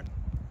corner here.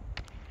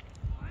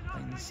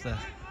 Finds the...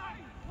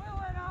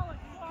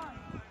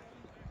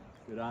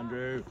 Good,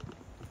 Andrew.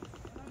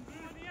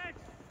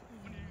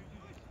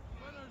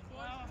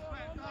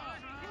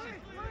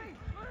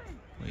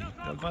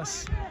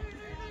 Douglas.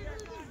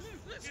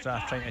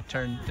 Strath trying to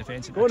turn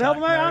defensive. Go and help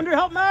him out, Andrew,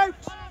 help him out!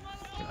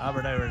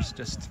 Aberdour's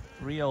just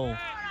real.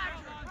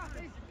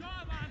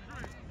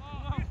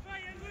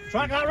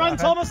 Track that run,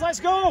 Thomas, let's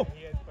go!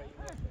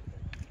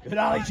 Good,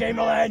 Ali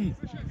Chamberlain!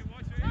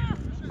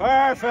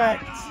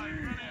 Perfect!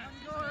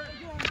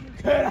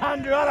 Good,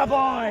 Andrew,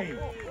 attaboy!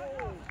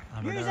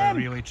 Aberdour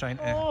really trying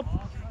to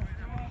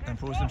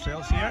impose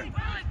themselves here.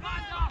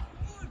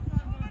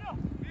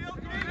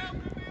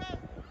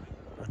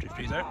 Andrew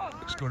Fraser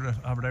scored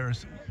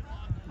Aberdour's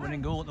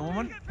winning goal at the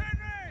moment.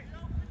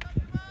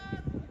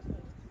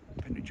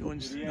 Henry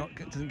Jones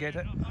doesn't get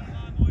it.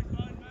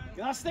 Get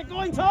that stick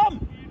going,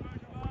 Tom!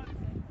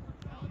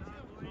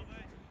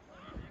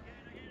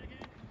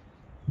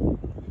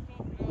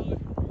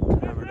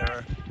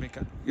 Aberdour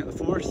get the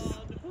fourth.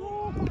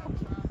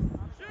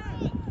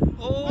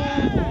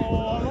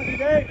 Oh, lucky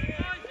day!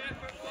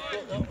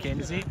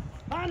 Mackenzie.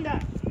 Panda!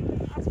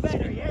 That's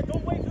better, yeah?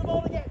 Don't wait for the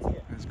ball to get to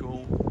you. His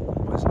goal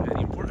was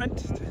very important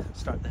to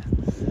start the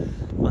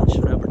match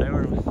for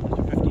Aberdour with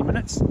 15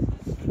 minutes. So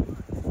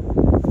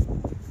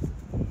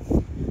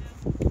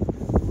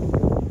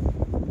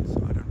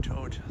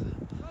Aberdour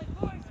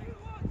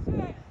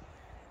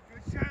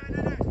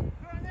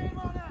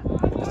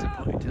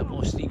disappointed to have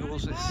lost 3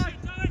 goals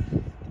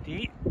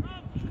today,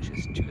 which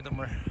is 2 of them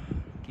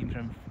came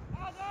from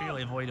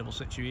fairly avoidable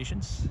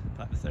situations. In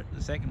fact,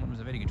 the second one was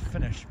a very good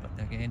finish, but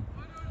again,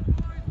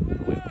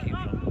 it came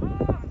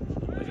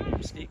from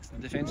mistakes in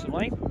the defensive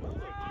line.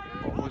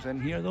 Ball goes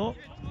in here though.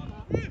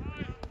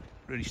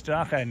 Rudy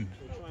Strachan,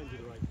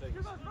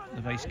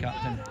 the vice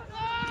captain.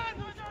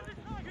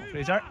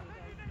 Fraser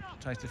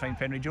tries to find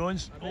Henry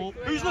Jones. Oh,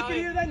 who's looking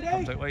here then, Dave?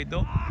 Comes out wide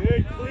though.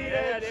 Good,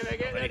 clear.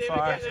 Very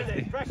far.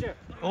 Pressure.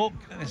 Oh,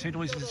 Nasudo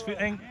loses his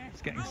footing.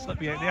 It's getting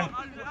slippy out there.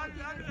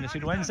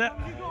 Nasudo wins it.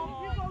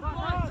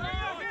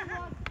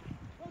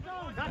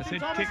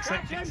 Nasudo kicks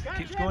it,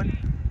 keeps going.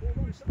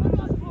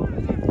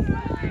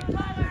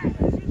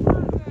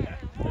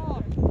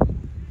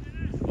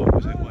 Oh,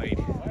 goes out wide.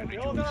 Henry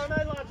Jones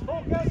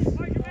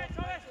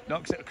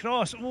knocks it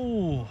across.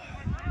 Oh,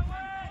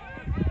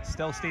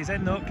 still stays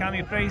in though.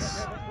 Cammy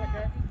Price,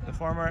 the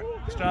former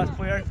Strath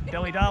player,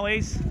 dilly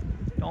dallies.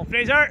 Donald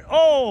Fraser.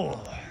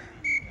 Oh,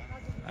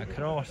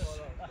 across.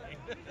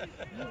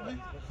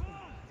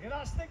 Get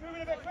that stick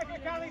moving a bit quicker,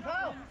 Cammy,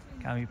 pal.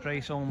 Cammy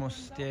Price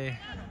almost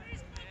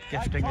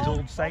gifting his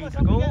old side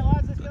a goal.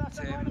 Let's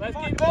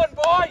keep going,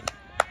 boy!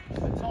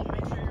 Tom,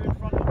 make sure you're in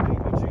front of me.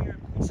 Make sure you're...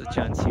 It's a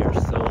chance here,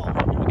 so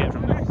what will we get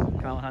from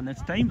Callahan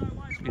this time?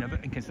 He's been a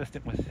bit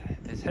inconsistent with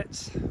his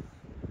hits.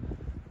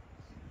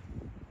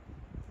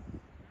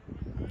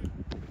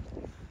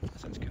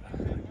 This one's got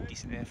a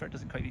decent effort,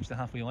 doesn't quite reach the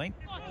halfway line.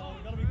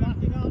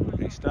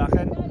 Rudy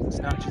Strachan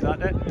snatches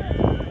at it.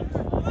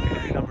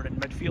 Getting numbered in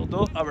midfield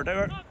though.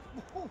 Aberdour.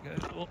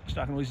 Oh,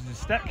 Strachan loses his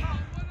stick.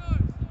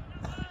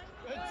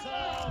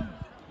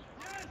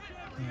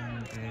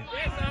 And,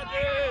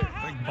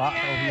 big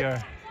battle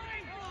here.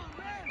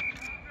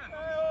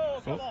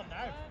 Oh.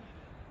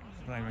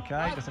 Brian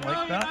MacKay doesn't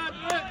like that.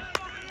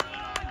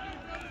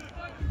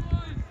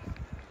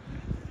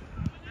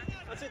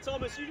 That's it,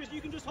 Thomas.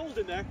 You can just hold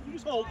in there. You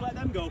just hold. Let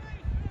them go.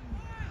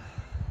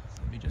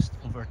 So maybe just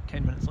over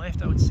 10 minutes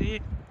left, I would say.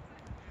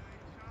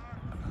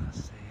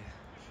 Let's see.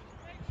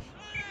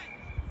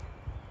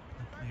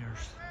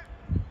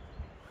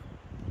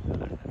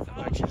 The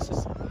players.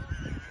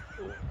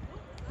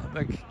 A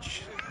big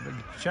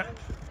chip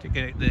to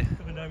get out the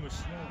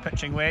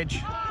pitching wedge.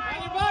 So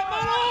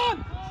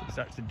it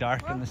starts to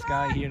darken the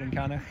sky here in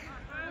Cannock.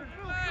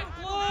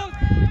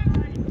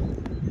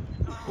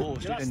 Oh,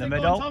 straight in the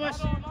middle.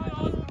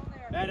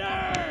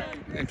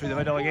 Going through the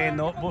middle again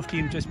though. Both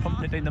teams just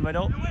pumping it down the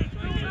middle.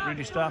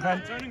 Rudy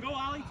Strachan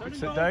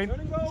puts it down.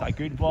 It's a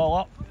good ball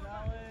up.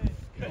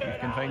 You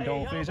can find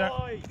Donald Fraser.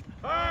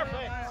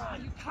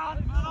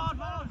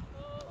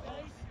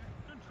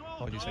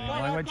 Apologies for the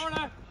language.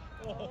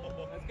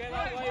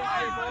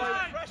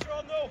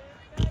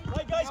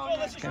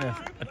 Kind of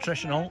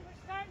attritional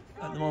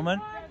at the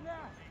moment.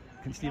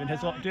 Can Stephen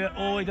Hislop do it?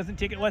 Oh, he doesn't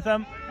take it with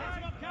him.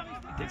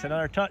 He takes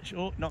another touch.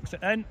 Oh, knocks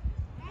it in.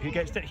 Who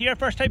gets it here?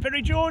 First time,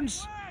 Henry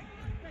Jones.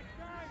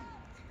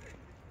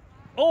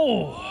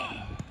 Oh!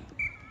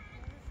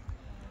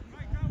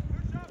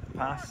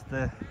 Past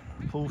the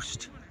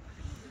post.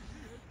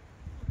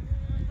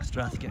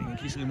 Strath getting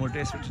increasingly more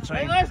desperate to try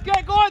and let's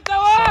get going,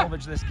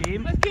 salvage this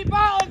game. Let's keep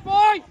battling,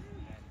 boys!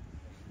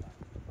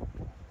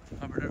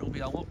 Aberdour will be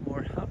a lot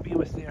more happy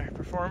with their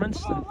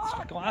performance than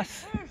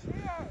Strathglass.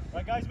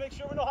 Right, guys, make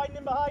sure we're not hiding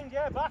in behind.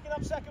 Yeah, backing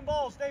up second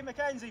balls. Dave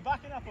McKenzie,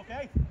 backing up,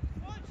 okay?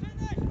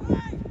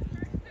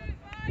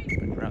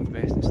 But perhaps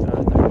best in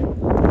Strath.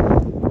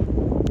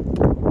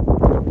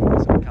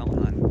 So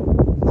Callahan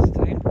this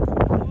time.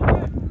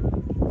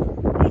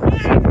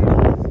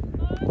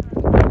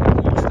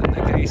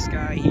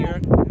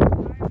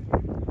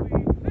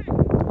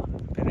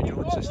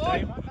 bounce this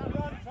time.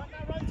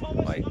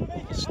 Right,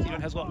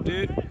 Stephen Hislop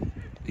do.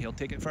 He'll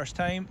take it first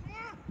time,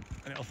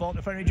 and it'll fall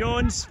to Fernie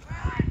Jones.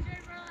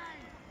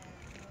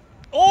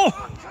 Oh!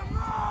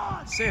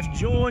 Seth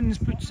Jones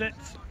puts it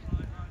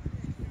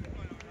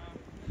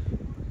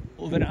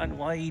over it and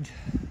wide.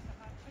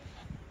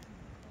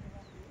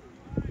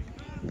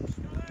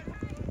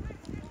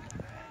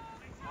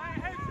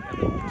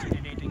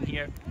 Dominating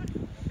here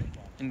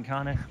in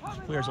Cannock.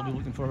 Players will be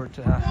looking forward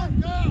to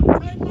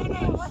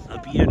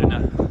a beer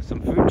and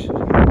some food.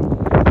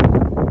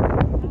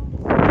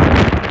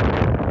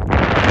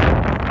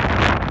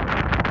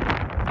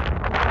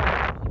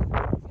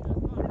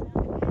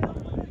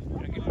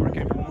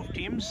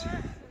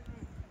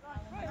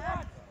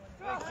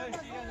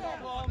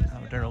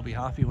 Aberdour will be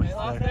happy with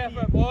their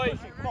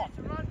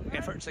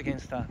efforts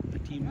against a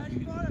team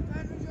who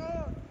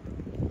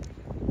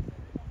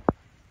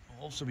will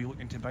also be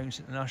looking to bounce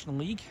at the National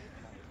League.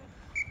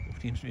 Both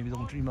teams maybe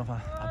they'll dream of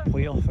a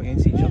playoff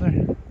against each other at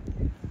the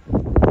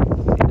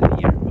end of the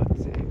year, but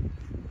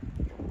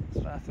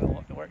Strath have a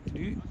lot of work to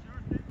do,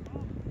 it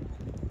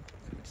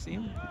would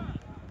seem.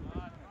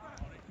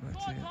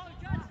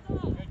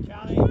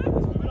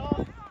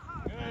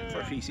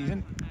 For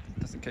pre-season,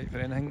 doesn't count for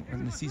anything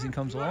when the season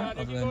comes along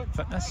other than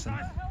fitness and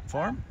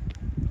form.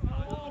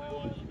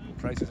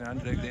 Prizes are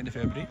handed out at the end of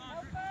February,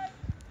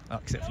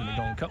 except for the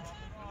McDonald Cup.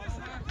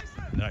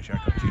 There actually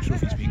are 2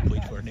 trophies being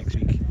played for next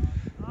week.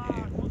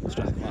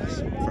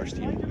 Strathglass, first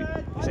team,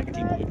 the second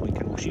team will be playing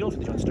Kinross Shield for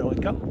the John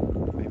Sterling Cup.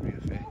 Memory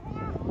of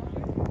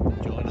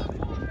John,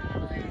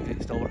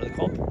 the stalwart of the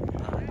club.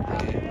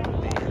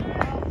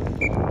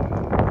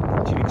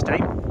 And 2 weeks'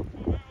 time,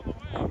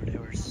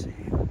 Aberdour's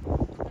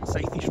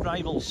Southeast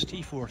rivals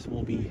T4th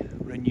will be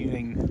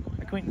renewing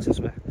acquaintances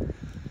with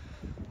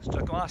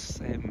Strathglass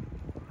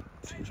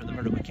for the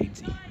Murdo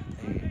Mackenzie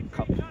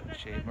Cup,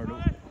 which Murdo,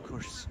 of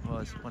course,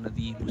 was one of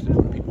the most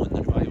important people in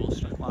the revival of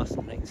Strathglass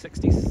in the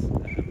 1960s.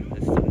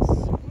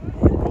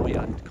 Roy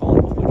and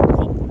Colin both played for the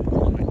club.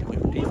 Colin went to play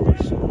for T4,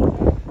 so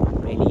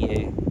many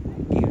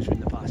games in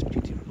the past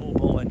between teams. Oh,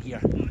 ball in here.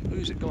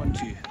 Who's it gone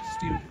to?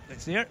 Steve,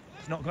 it's there.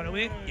 It's not gone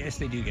away. Yes,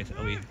 they do get it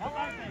away.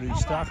 Rudy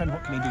Strachan,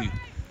 what can he do?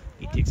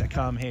 He takes a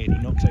calm head, he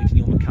knocks out to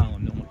Neil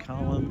McCallum. Neil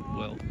McCallum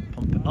will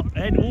pump it up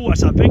in. Oh,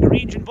 it's a big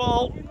ranging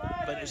ball,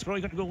 but it's probably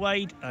going to go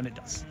wide, and it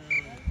does.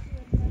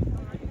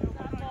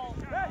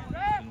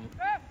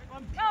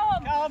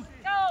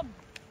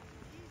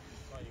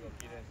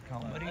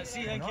 Let's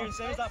see then, Kieran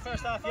says that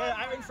first half, yeah,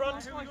 out in front.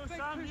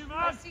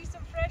 I see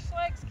some fresh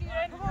legs,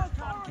 Kieran.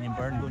 Keenan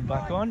Byrne going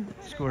back on,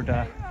 scored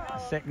a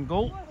second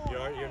goal.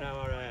 You're now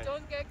our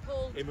Don't get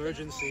cold.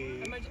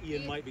 emergency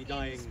Ian might be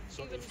dying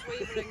sort of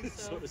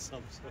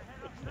sum.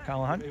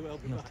 Callahan, he'll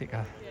take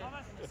a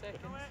second,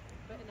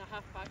 but in a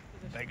half-back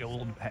position. big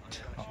old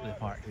hit up the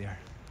park there.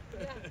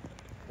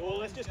 Oh,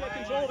 let's just get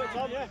control of it,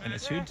 Tom, yeah. And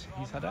it's Hood,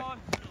 he's had a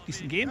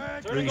decent game.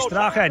 Rudy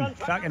Strachan,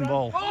 cracking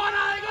ball.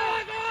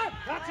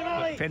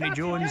 Penny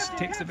Jones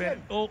takes the bit.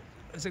 Oh,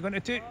 is it going to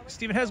take?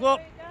 Stephen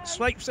Hislop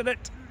swipes at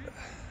it.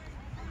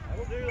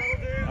 That'll do.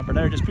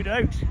 Aberdour just put it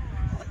out.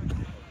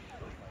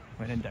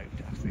 When in doubt,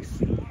 as they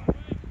see.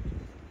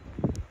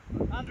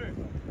 Andrew,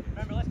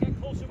 remember, let's get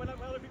closer when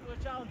other people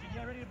are challenging.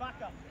 You're ready to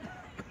back up.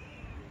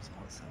 So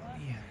let's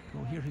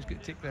go here. Who's going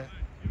to take the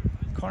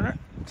corner?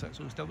 So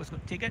Douglas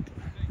going to take it.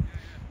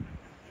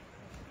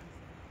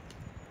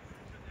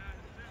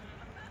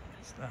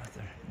 Strath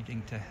are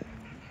needing to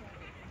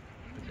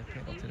put the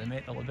pedal to the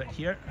metal a bit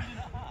here.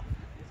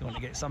 They want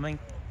to get something.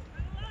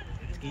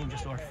 This game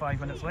just over 5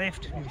 minutes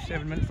left, maybe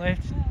 7 minutes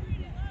left.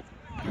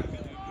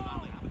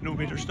 No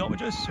major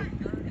stoppages, so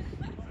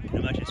I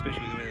imagine,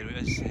 especially the way it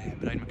is,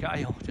 Brian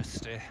MacKay will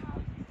just so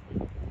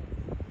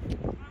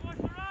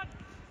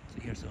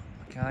here's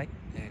MacKay,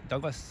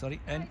 Douglas, sorry,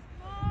 in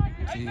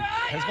to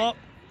Hislop.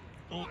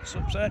 Oh,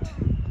 slips it.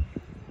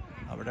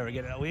 Aberdour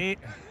get it away.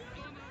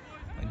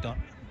 And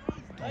Don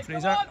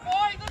Fraser.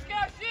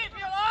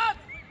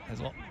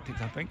 Hislop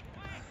takes a pink.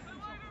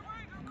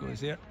 Goes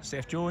there.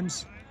 Seth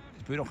Jones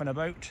is put off and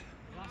about.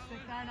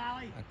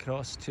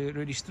 Across to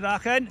Rudy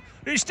Strachan.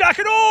 Rudy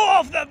Strachan, oh,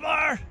 off the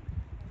bar!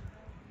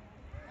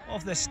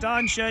 Off the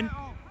stanchion.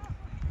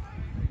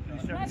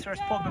 His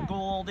first public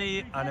goal all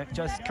day, and it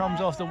just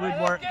comes off the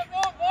woodwork.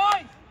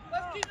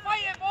 Let's keep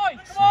fighting, boys!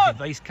 So the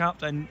vice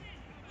captain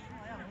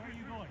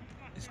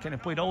is kind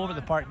of played all over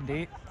the park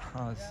today.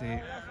 Has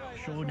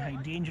shown how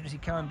dangerous he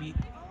can be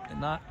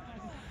in that.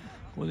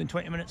 More than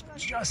 20 minutes, but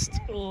just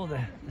the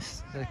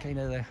kind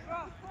of the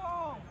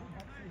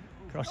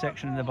cross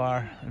section of the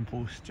bar and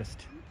post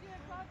just.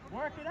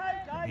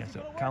 Yes,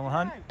 so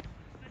Callahan.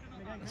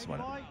 That's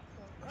one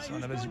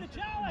of his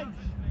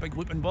big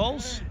looping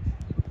balls.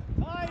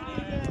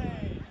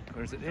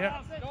 Where's it there?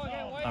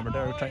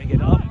 Aberdour trying to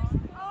get it up.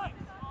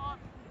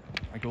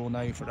 A goal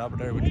now for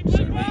Aberdour would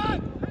certainly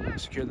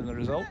secure them the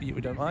result, you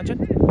would imagine.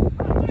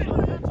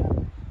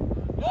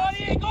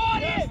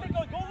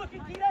 Go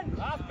looking, Kieran!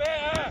 That's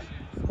better!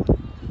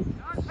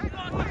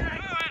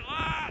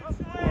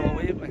 All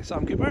away by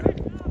Sam Cooper.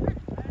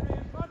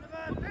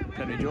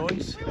 Penny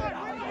Jones.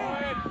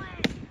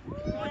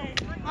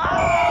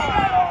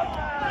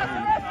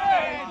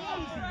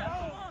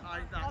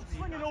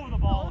 Swinging over the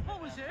ball.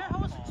 What was it? I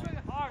wasn't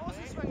swinging hard. I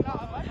wasn't swinging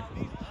that way.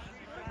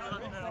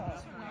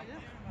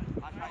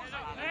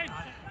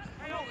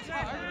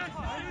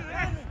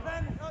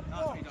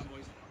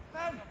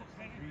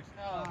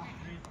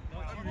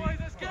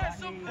 Let's get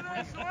something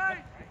this way.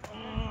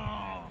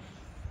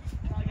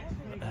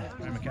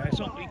 MacKay,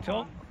 so weak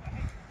top.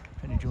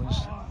 Penny Jones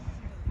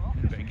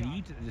a bit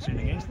agreed at the decision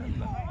against them,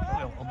 but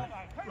probably a little bit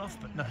rough,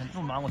 but nothing,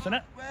 no malice in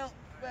it.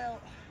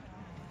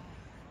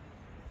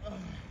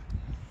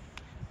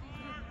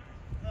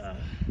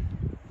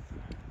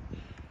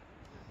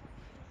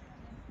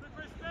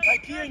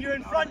 Right, Kieran, you're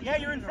in front. Yeah,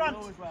 you're in front.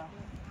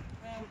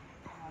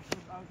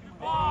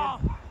 Now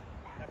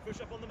push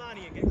up on the man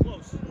and get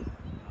close.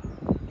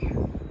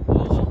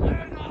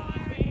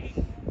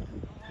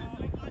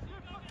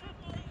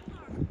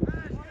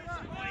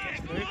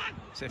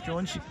 Seth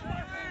Jones.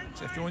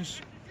 Seth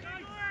Jones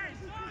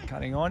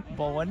carrying on,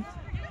 ball in.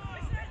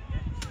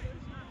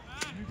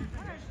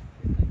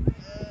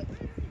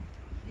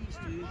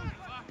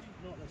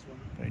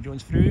 Penny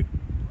Jones through.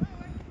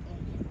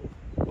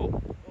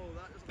 Oh,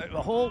 out of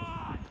the hole.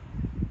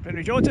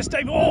 Penny Jones this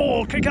time.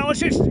 Oh, quick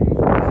analysis.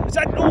 Is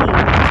that no?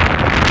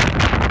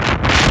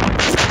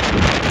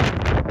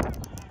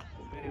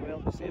 Very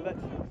well to save it.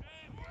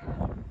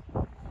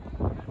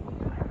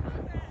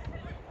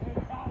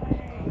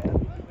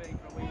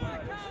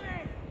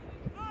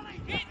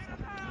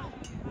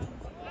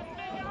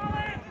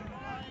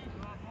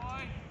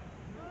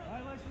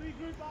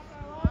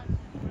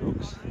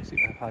 Folks, seem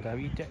to have had a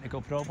wee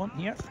technical problem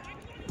here.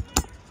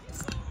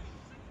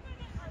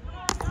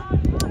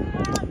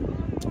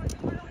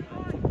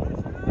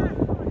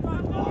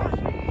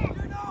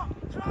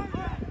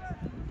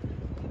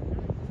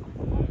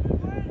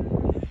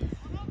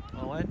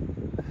 All in.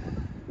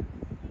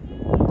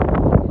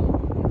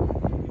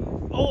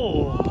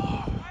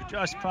 Oh,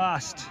 just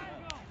passed.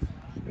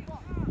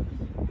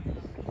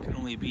 Can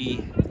only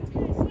be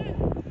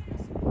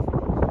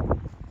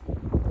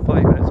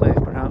 5 minutes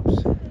left, perhaps.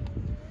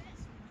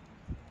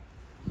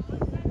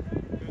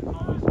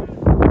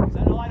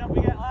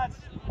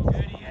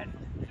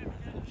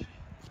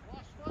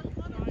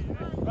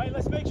 Right,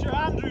 let's make sure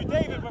Andrew,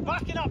 David, we're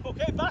backing up,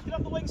 okay? Backing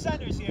up the wing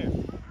centres here.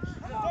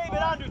 David,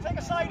 Andrew, take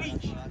a side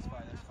each. That's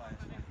fine, that's fine.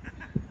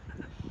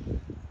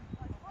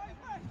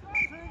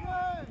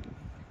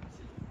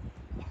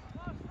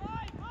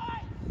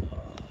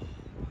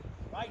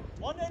 Right,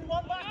 one in,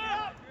 one back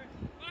up.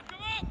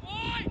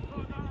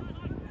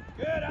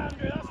 Good,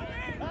 Andrew, that's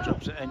it.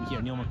 Drops it in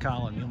here, Neil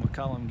McCallum. Neil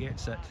McCallum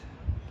gets it.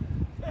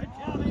 Got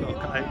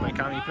cut out by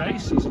Cammy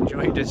Price. He's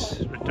enjoyed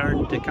his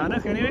return to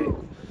Cannock anyway.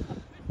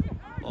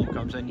 Ball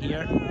comes in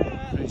here.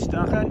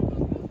 Strathglass.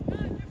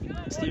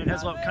 Stephen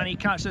Hislop, can he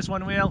catch this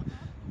one well?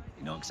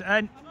 He knocks it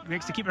in.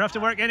 Makes the keeper have to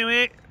work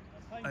anyway.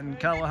 And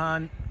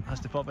Callahan has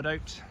to pop it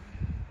out.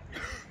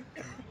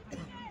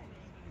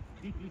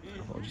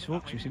 Apologies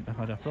folks, we seem to have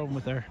had a problem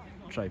with our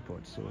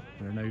tripod, so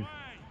we're now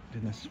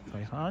doing this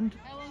by hand.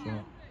 So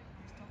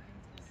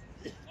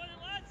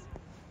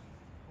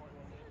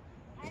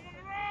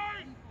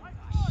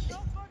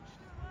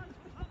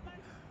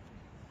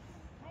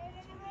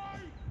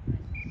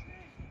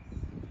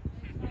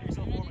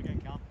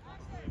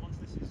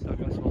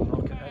Douglas will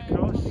knock it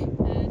across.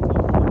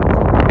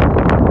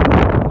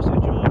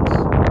 Seth Jones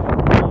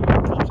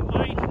drops it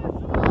wide.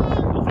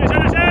 Alfred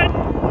Anderson!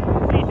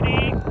 3-3.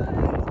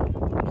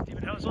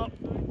 Stephen Hislop.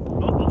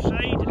 Oh,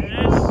 offside. It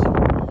is.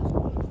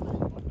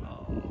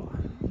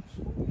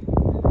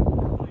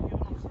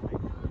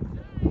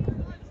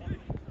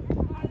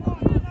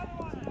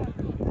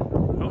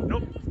 Oh,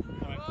 nope.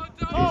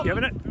 He's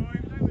giving it.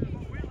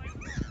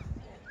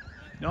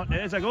 No, it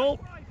is a goal.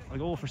 A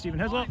goal for Stephen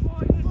Hislop.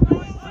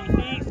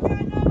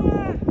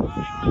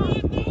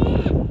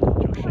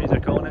 Josh Fraser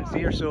calling it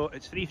here, so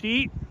it's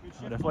 3-3.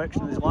 A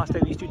reflection of the last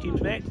time these two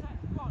teams met.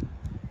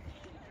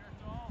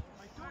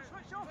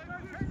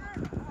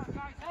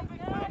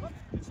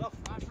 Good stuff.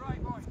 That's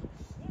right, boys.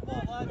 Come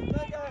on, lads. Big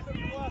effort for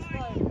the last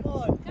five. Come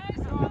on.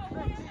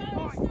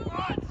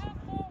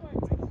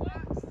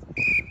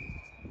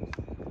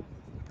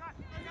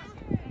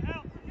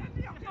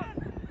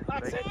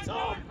 That's it,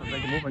 Tom. A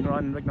big moving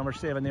run, big number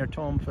 7 there,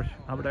 Tom, for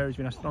Aberdour. Has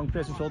been a strong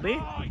presence all day.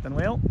 Done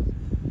well.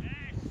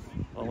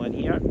 Ball in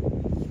here.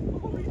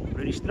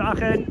 Rudy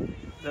Strachan,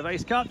 the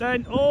vice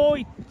captain. Oh,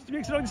 he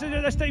makes the wrong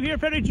decision this time here.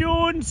 Penny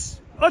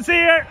Jones. Oh, it's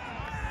there.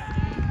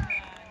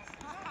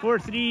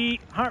 4-3.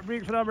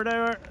 Heartbreak for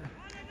Aberdour.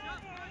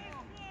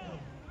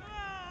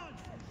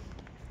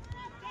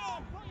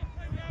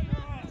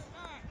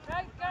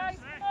 Right, guys,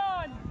 come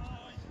on.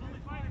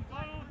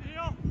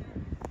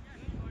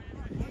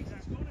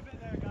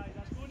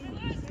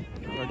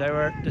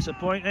 Aberdour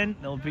disappointing.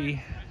 They'll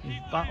be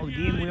battle the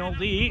game all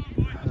day,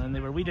 and they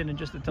were leading in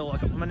just until a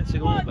couple of minutes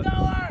ago, but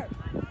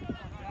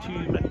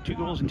two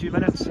goals in 2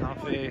 minutes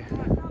have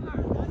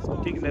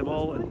taken the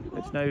ball, and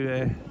it's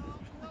now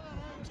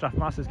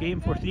Strathglass's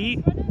game.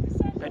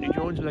 4-3. Penny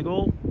Jones with a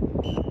goal.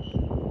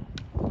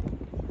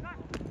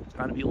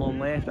 Can't be long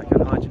left, I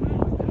can't imagine.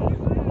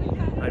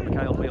 Right,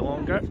 MacKay will play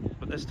longer,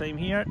 but this time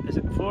here, is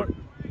it 4?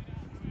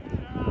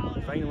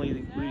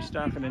 Finally, Louis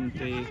Strachan and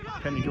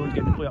Penny Jones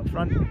get the play up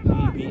front.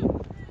 Maybe.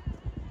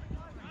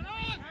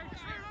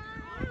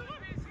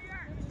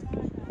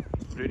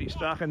 Rudy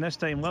Strachan this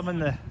time loving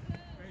the.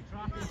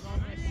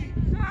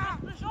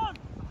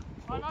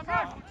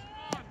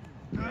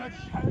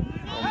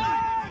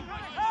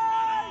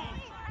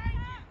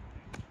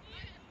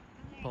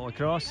 Ball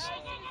across.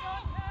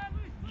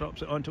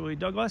 Drops it onto Louis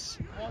Douglas.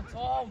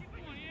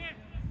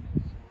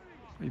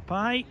 Louis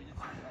Pye.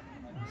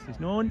 This is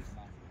known.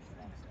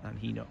 And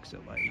he knocks it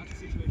wide.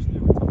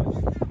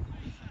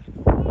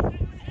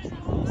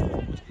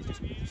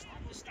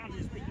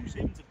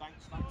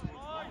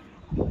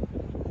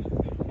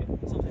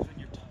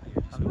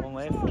 And long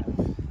left.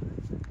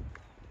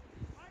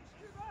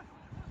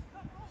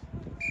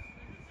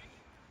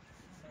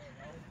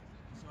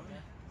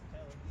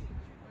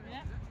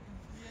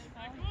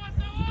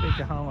 Great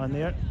to Haaland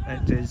there.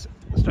 It is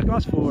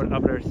Strathglass 4,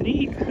 Aberdour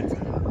 3.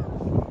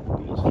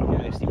 Goals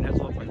from Stephen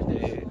Hislop and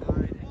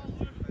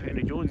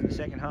Penny Jones in the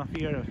second half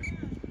here of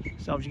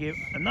Subjugate.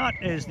 And that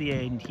is the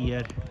end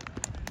here.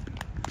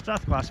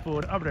 Strathglass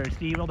 4, Aberdour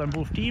 3. Well done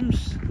both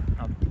teams.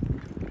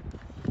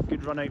 A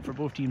good run out for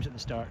both teams at the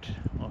start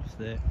of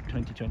the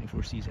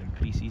 2024 season,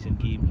 pre-season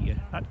game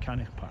here at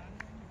Cannock Park.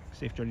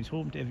 Safe journeys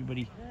home to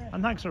everybody,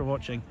 and thanks for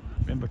watching.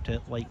 Remember to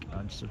like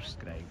and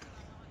subscribe.